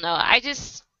I don't know. I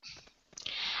just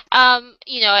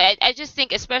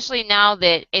think, especially now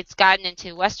that it's gotten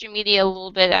into Western media a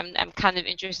little bit, I'm kind of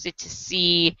interested to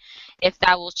see if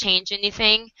that will change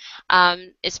anything,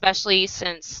 especially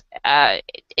since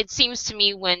it seems to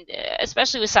me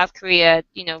especially with South Korea,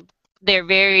 they're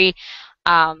very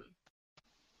um,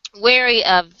 wary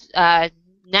of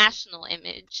national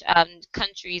image,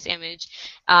 country's image,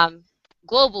 um,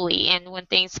 globally, and when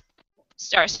things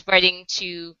start spreading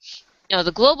to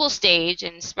the global stage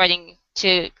and spreading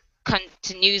to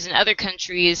news in other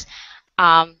countries,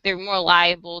 they're more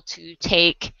liable to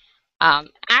take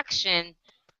action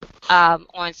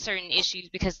on certain issues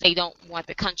because they don't want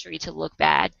the country to look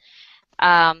bad,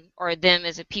 or them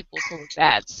as a people to look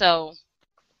bad. So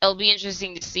it'll be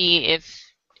interesting to see if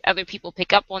other people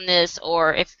pick up on this,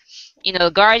 or if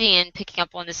Guardian picking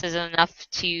up on this isn't enough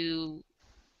to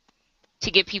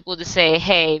get people to say,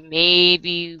 hey,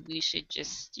 maybe we should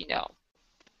just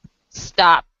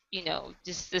stop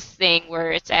just this thing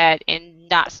where it's at and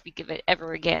not speak of it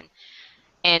ever again.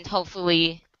 And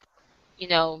hopefully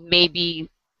maybe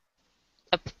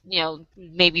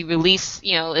maybe release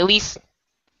at least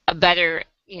a better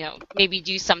maybe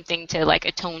do something to like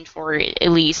atone for it,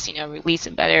 at least release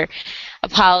a better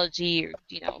apology, or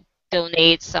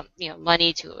donate some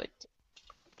money to a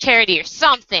charity or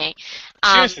something. She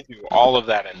has to do all of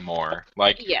that and more.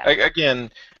 Like, Yeah. again,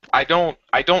 I don't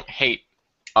hate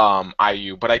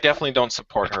IU, but I definitely don't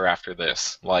support her after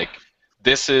this. Like,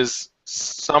 this is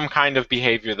some kind of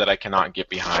behavior that I cannot get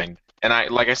behind.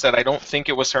 And like I said, I don't think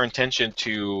it was her intention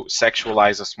to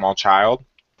sexualize a small child,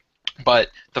 but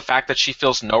the fact that she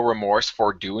feels no remorse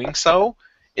for doing so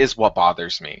is what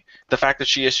bothers me. The fact that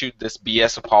she issued this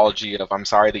BS apology of, I'm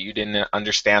sorry that you didn't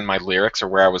understand my lyrics or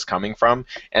where I was coming from,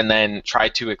 and then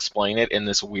tried to explain it in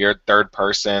this weird third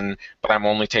person, but I'm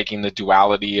only taking the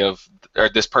duality of, or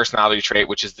this personality trait,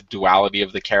 which is the duality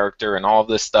of the character and all of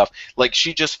this stuff. Like,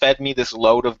 she just fed me this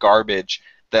load of garbage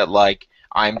that, like,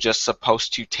 I'm just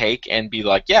supposed to take and be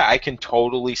like, yeah, I can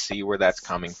totally see where that's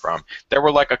coming from. There were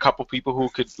like a couple people who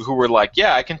were like,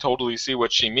 yeah, I can totally see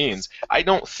what she means. I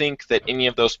don't think that any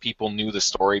of those people knew the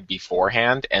story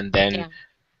beforehand and then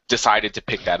decided to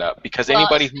pick that up, because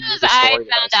anybody who knew the story I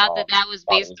found out that was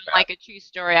based on like a true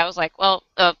story, I was like, well,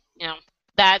 that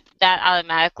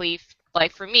automatically,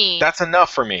 like, for me, that's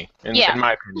enough for me, in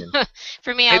my opinion.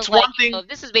 For me, I was like, if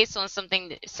this is based on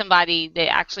somebody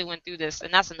that actually went through this,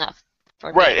 and that's enough.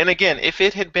 Right, and again, if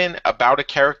it had been about a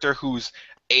character whose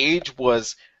age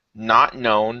was not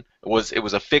known, it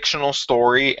was a fictional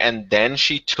story, and then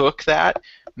she took that,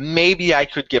 maybe I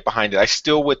could get behind it. I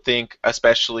still would think,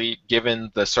 especially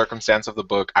given the circumstance of the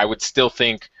book, I would still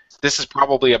think this is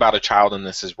probably about a child and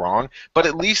this is wrong. But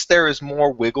at least there is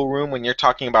more wiggle room when you're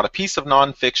talking about a piece of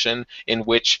nonfiction in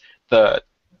which the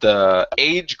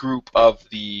age group of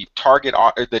the target,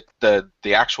 or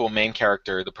the actual main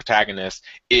character, the protagonist,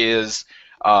 is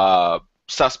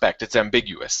suspect. It's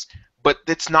ambiguous. But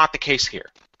it's not the case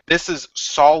here. This is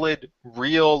solid,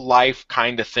 real life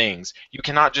kind of things. You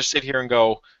cannot just sit here and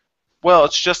go, well,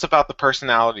 it's just about the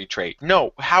personality trait.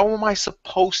 No, how am I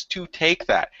supposed to take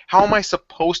that? How am I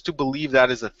supposed to believe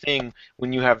that is a thing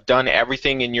when you have done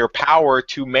everything in your power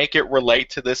to make it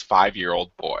relate to this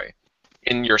 5-year-old boy?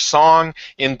 In your song,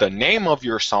 in the name of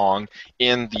your song,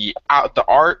 in the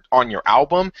art on your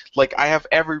album, like, I have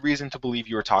every reason to believe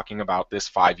you are talking about this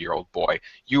 5-year-old boy.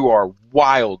 You are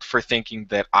wild for thinking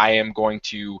that I am going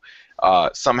to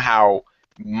somehow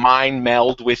mind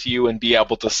meld with you and be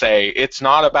able to say, it's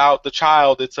not about the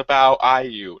child, it's about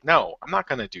IU. No, I'm not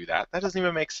going to do that. That doesn't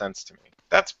even make sense to me.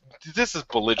 This is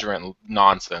belligerent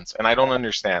nonsense, and I don't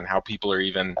understand how people are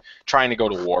even trying to go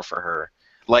to war for her.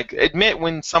 Like, admit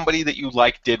when somebody that you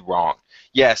like did wrong.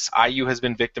 Yes, IU has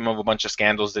been victim of a bunch of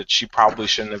scandals that she probably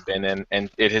shouldn't have been in, and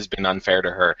it has been unfair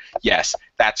to her. Yes,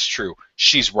 that's true.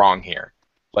 She's wrong here.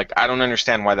 Like, I don't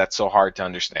understand why that's so hard to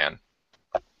understand.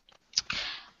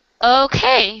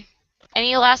 Okay.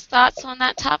 Any last thoughts on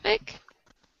that topic?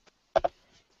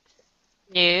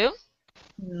 No?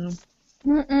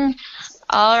 Mm-mm.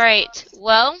 All right.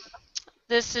 Well,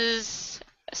 this is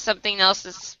something else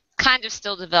that's kind of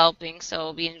still developing, so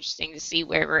it'll be interesting to see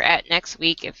where we're at next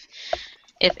week, if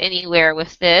anywhere,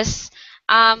 with this.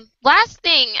 Last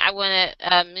thing I want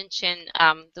to mention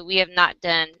that we have not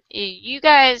done. You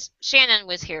guys, Shannon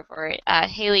was here for it.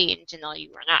 Haley and Janelle,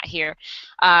 you were not here.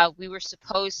 We were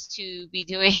supposed to be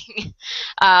doing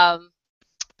Unpretty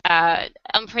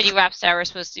Rap Star. We're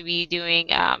supposed to be doing.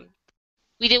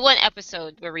 We did one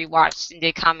episode where we watched and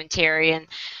did commentary, and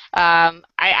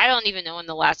I don't even know when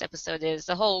the last episode is.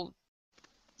 The whole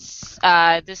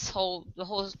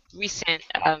recent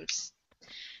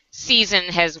season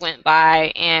has went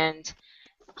by, and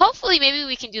hopefully maybe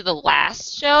we can do the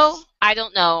last show. I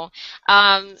don't know.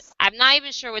 I'm not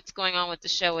even sure what's going on with the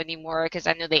show anymore, because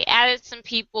I know they added some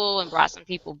people and brought some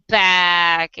people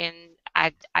back, and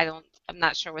I'm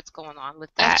not sure what's going on with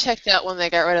that. I checked out when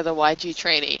they got rid of the YG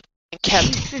trainee and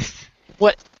kept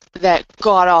that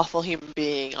god awful human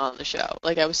being on the show.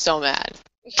 Like, I was so mad.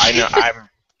 I know.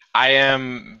 I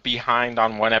am behind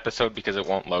on one episode because it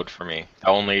won't load for me. The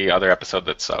only other episode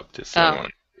that's subbed is the only Oh.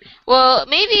 one. Well,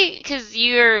 maybe because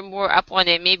you're more up on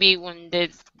it, maybe when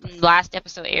the last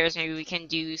episode airs, maybe we can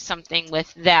do something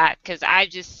with that. Because I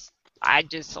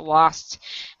just lost,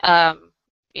 um,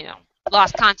 you know,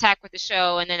 lost contact with the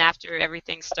show, and then after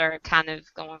everything started kind of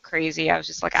going crazy, I was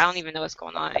just like, I don't even know what's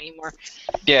going on anymore.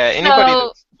 Yeah, anybody So,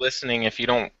 that's listening, if you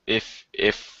don't, if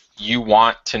you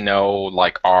want to know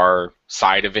like our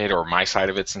side of it or my side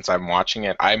of it, since I'm watching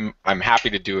it, I'm happy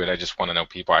to do it. I just want to know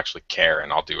people actually care,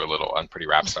 and I'll do a little Unpretty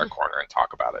Rap Star corner and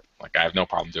talk about it. Like I have no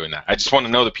problem doing that. I just want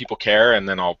to know that people care, and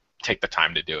then I'll take the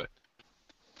time to do it.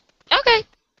 okay.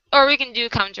 Or we can do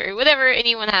commentary, whatever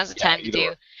anyone has the time to either do.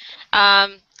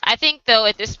 way. I think though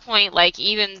at this point, like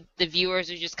even the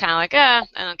viewers are just kind of like, I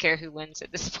don't care who wins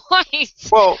at this point.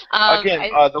 Well, Um, again,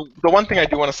 I- the one thing I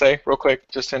do want to say, real quick,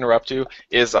 just to interrupt you,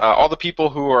 is all the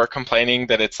people who are complaining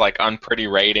that it's like unpretty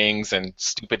ratings and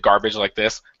stupid garbage like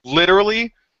this.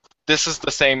 Literally, this is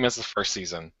the same as the first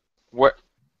season.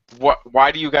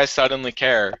 Why do you guys suddenly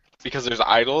care? Because there's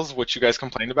idols, which you guys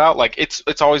complained about. Like it's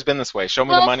always been this way. Show me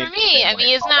the Well, money. for me, I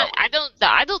mean, it's not.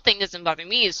 The idol thing doesn't bother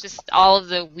me. It's just all of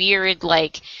the weird,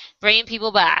 like bringing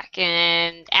people back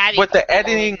and adding. But the people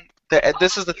editing,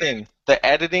 this is the thing. The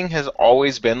editing has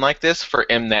always been like this for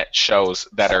Mnet shows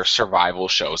that are survival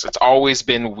shows. It's always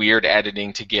been weird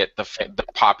editing to get the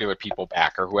popular people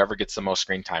back or whoever gets the most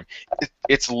screen time.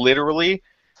 It's literally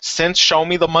since Show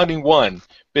Me the Money 1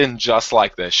 been just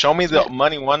like this. Show Me the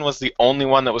Money 1 was the only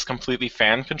one that was completely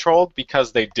fan controlled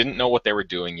because they didn't know what they were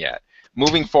doing yet.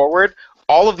 Moving forward,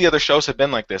 all of the other shows have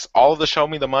been like this. All of the Show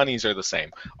Me the Moneys are the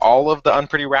same. All of the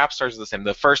Unpretty Rap Stars are the same.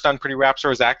 The first Unpretty Rap Star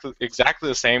was exactly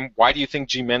the same. Why do you think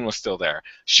Jimin was still there?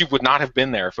 She would not have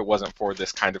been there if it wasn't for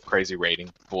this kind of crazy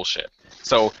rating bullshit.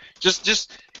 So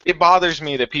just it bothers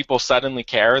me that people suddenly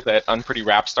care that Unpretty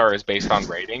Rap Star is based on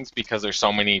ratings because there's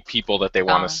so many people that they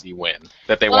want to see win,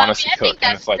 that they want to see I cook, think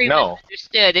and that's it's like pretty no. much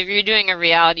understood. If you're doing a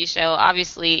reality show,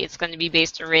 obviously it's going to be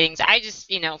based on ratings. I just,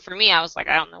 for me, I was like,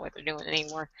 I don't know what they're doing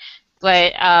anymore.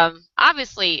 But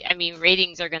obviously, I mean,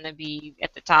 ratings are going to be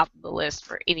at the top of the list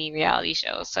for any reality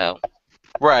show. So.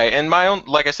 Right, and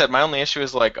like I said, my only issue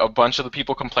is like a bunch of the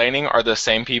people complaining are the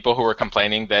same people who were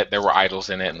complaining that there were idols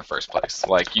in it in the first place.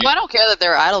 Like Well, I don't care that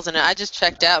there are idols in it. I just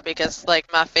checked out because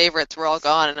like my favorites were all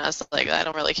gone, and I was like, I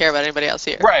don't really care about anybody else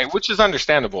here. Right, which is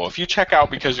understandable. If you check out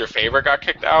because your favorite got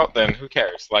kicked out, then who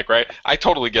cares? Like, right? I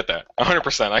totally get that.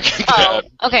 100%. I get that.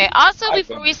 Okay. Also,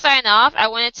 before we sign off, I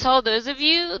want to tell those of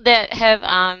you that have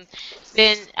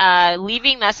been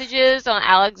leaving messages on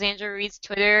Alexandra Reed's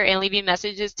Twitter and leaving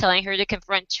messages telling her to confront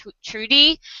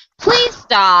Trudy, please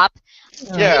stop.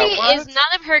 Yeah, Trudy what? is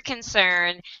none of her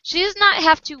concern. She does not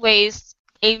have to waste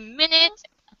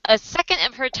a second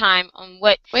of her time on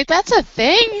what Wait, that's a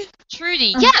thing?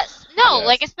 Trudy. Yes. No. Yes.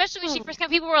 Like, especially when she first came,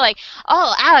 people were like,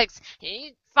 "Oh, Alex,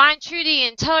 you find Trudy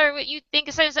and tell her what you think."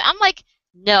 I'm like,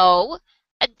 no.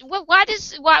 Why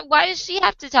does she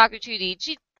have to talk to Trudy?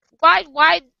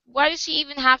 Why does she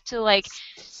even have to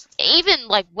even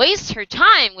waste her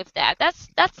time with that? That's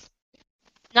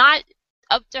not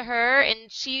up to her, and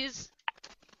she's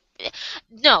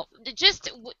no.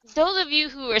 Just those of you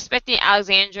who are expecting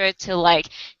Alexandra to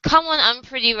come on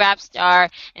Unpretty Rap Star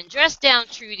and dress down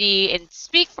Trudy and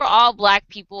speak for all black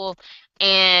people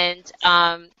and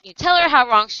you tell her how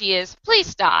wrong she is. Please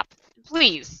stop.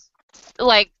 Please,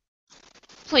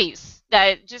 please.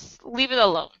 Just leave it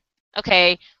alone.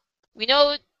 Okay. We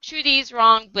know Trudy's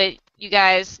wrong, but you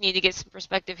guys need to get some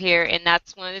perspective here, and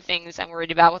that's one of the things I'm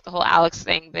worried about with the whole Alex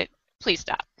thing, but please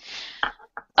stop.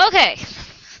 Okay.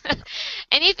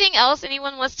 Anything else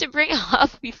anyone wants to bring up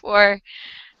before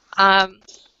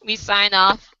we sign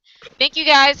off? Thank you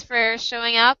guys for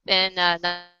showing up and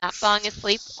not falling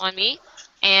asleep on me,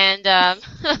 and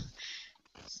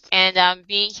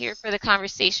being here for the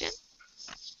conversation.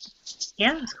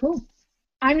 Yeah, it's cool.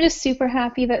 I'm just super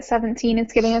happy that 17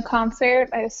 is getting a concert.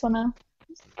 I just want to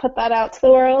put that out to the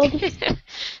world. Getting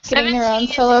their own 17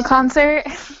 solo concert.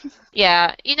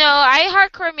 Yeah, I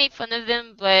hardcore made fun of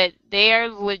them, but they are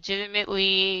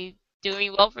legitimately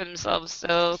doing well for themselves.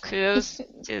 So kudos to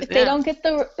If them.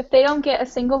 they don't get a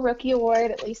single rookie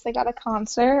award, at least they got a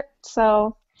concert.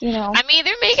 So, I mean,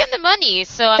 they're making the money,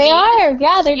 so I they mean, are.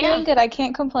 Yeah, they're yeah. doing good. I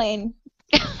can't complain.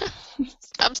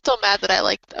 I'm still mad that I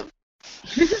like them.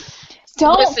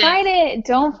 Don't Listen. fight it.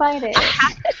 Don't fight it.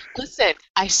 Listen,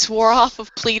 I swore off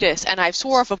of Cletus, and I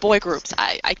swore off of boy groups.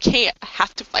 I can't. I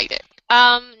have to fight it.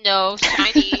 No,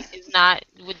 Shiny is not.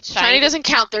 Shiny doesn't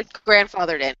count. They're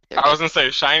grandfathered in. I was gonna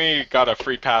say Shiny got a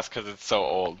free pass because it's so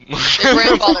old. They're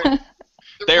grandfathered.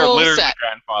 They are Full literally set.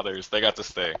 grandfathers. They got to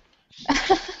stay.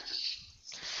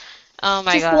 Oh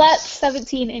my Just gosh. let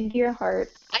 17 into your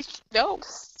heart. I know.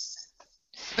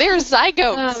 They're Oh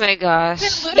zygotes. my gosh.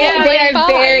 They're Yeah, literally they are 5.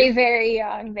 very, very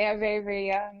young. They are very, very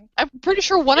young. I'm pretty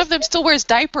sure one of them still wears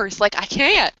diapers. Like, I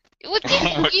can't. What do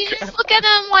Oh my you God. just look at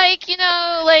them like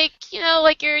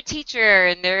you're a teacher,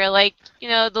 and they're like, the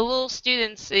little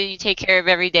students that you take care of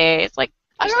every day. It's like,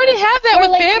 I already have that Or with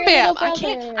like Bam your Bam. little I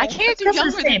can't brother. do That's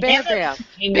younger the than same. Bam Bam.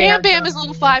 Bam Bam is a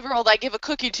little 5-year-old I give a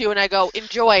cookie to and I go,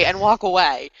 enjoy and walk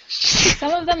away.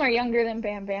 Some of them are younger than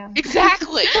Bam Bam.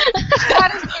 Exactly.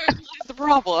 That is where lies the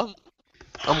problem.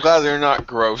 I'm glad they're not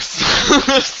gross.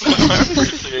 So I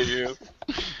appreciate you.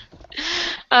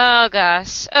 oh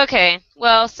gosh. Okay.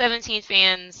 Well, 17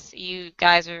 fans, you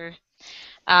guys are,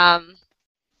 um,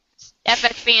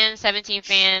 FX fans, 17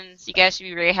 fans, you guys should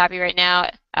be very happy right now.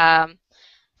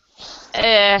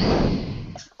 Uh,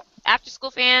 after school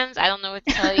fans, I don't know what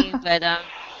to tell you, but I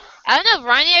don't know.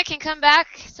 Rania can come back,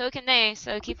 so can they.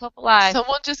 So keep hope alive.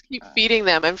 Someone just keep feeding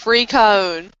them and free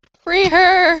Cone. Free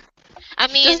her. I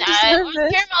mean, doesn't deserve Orange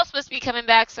this. Caramel's supposed to be coming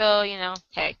back, so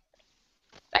hey.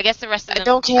 I guess the rest of I them.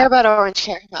 don't care about Orange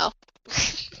Caramel.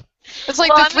 It's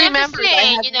like well, the I mean, 3 I'm just members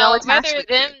saying, I have no rather attachment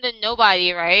them to. than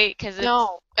nobody, right? Because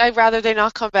No, I'd rather they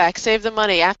not come back. Save the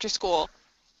money after school.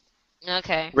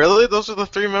 Okay. Really? Those are the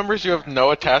 3 members you have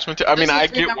no attachment to? I mean, Those are I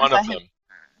the 3 get one members of I have them.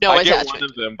 No I get one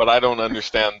attachment. of them, but I don't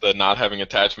understand the not having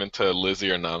attachment to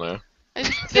Lizzie or Nana.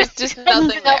 There's just nothing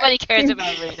there. Nobody cares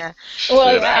about Lena.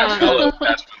 Well, Shit, I have yeah. no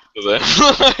attachment to them.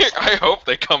 I hope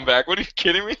they come back. What are you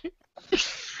kidding me?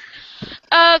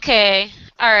 Okay.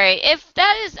 All right. If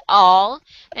that is all,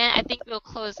 then I think we'll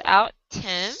close out.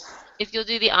 Tim, if you'll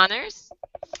do the honors.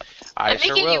 I I'm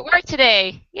sure making you will. work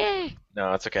today. Yay.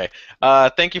 No, it's okay.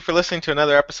 Thank you for listening to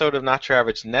another episode of Not Your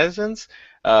Average Netizens.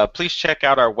 Please check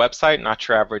out our website,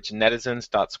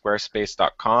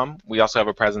 notyouraveragenetizens.squarespace.com. We also have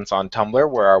a presence on Tumblr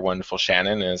where our wonderful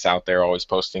Shannon is out there always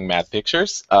posting mad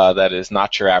pictures. That is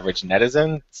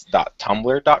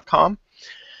notyouraveragenetizens.tumblr.com.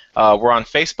 We're on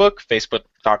Facebook,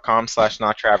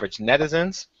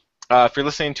 facebook.com/notyouraveragenetizens. If you're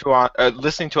listening to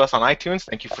us on iTunes,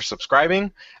 thank you for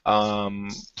subscribing.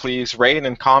 Please rate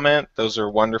and comment; those are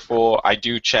wonderful. I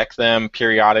do check them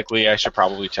periodically. I should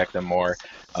probably check them more.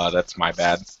 That's my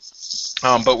bad.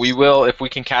 But we will, if we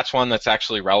can catch one that's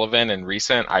actually relevant and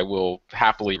recent, I will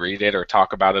happily read it or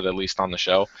talk about it at least on the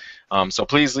show. So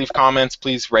please leave comments.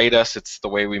 Please rate us. It's the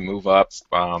way we move up.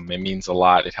 It means a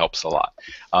lot. It helps a lot.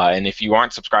 And if you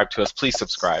aren't subscribed to us, please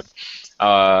subscribe.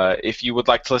 If you would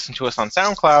like to listen to us on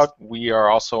SoundCloud, we are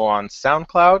also on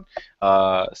SoundCloud,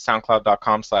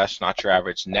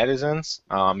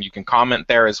 soundcloud.com/notyouraveragenetizens. You can comment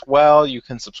there as well. You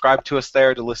can subscribe to us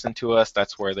there to listen to us.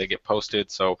 That's where they get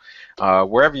posted. So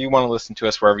wherever you want to listen to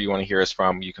us, wherever you want to hear us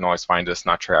from, you can always find us,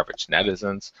 Not Your Average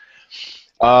Netizens.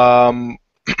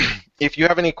 If you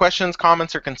have any questions,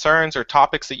 comments, or concerns, or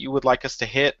topics that you would like us to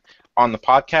hit on the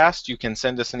podcast, you can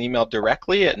send us an email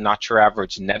directly at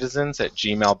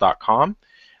notyouraveragenetizens@gmail.com.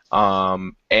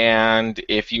 And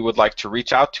if you would like to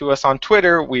reach out to us on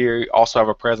Twitter, we also have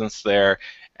a presence there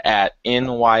at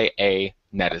NYA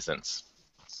Netizens.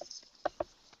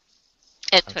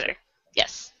 At Twitter.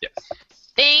 Yes. Yes.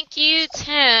 Thank you,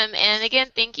 Tim. And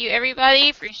again, thank you,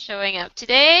 everybody, for showing up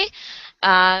today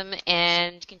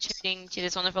and contributing to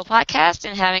this wonderful podcast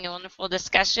and having a wonderful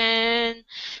discussion.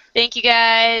 Thank you,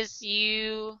 guys.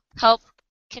 You help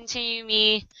continue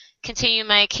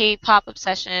my K-pop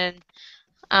obsession.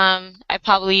 I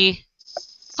probably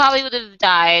would have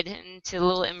died into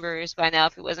little embers by now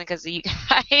if it wasn't because of you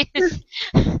guys.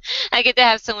 I get to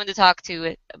have someone to talk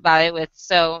to about it with.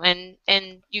 So and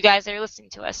you guys are listening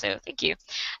to us. So thank you.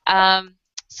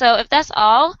 So if that's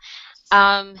all,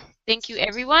 thank you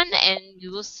everyone, and we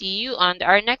will see you on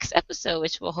our next episode,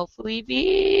 which will hopefully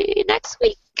be next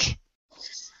week.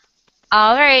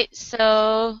 All right.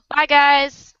 So bye,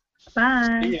 guys.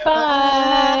 Bye. See ya.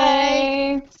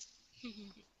 Bye.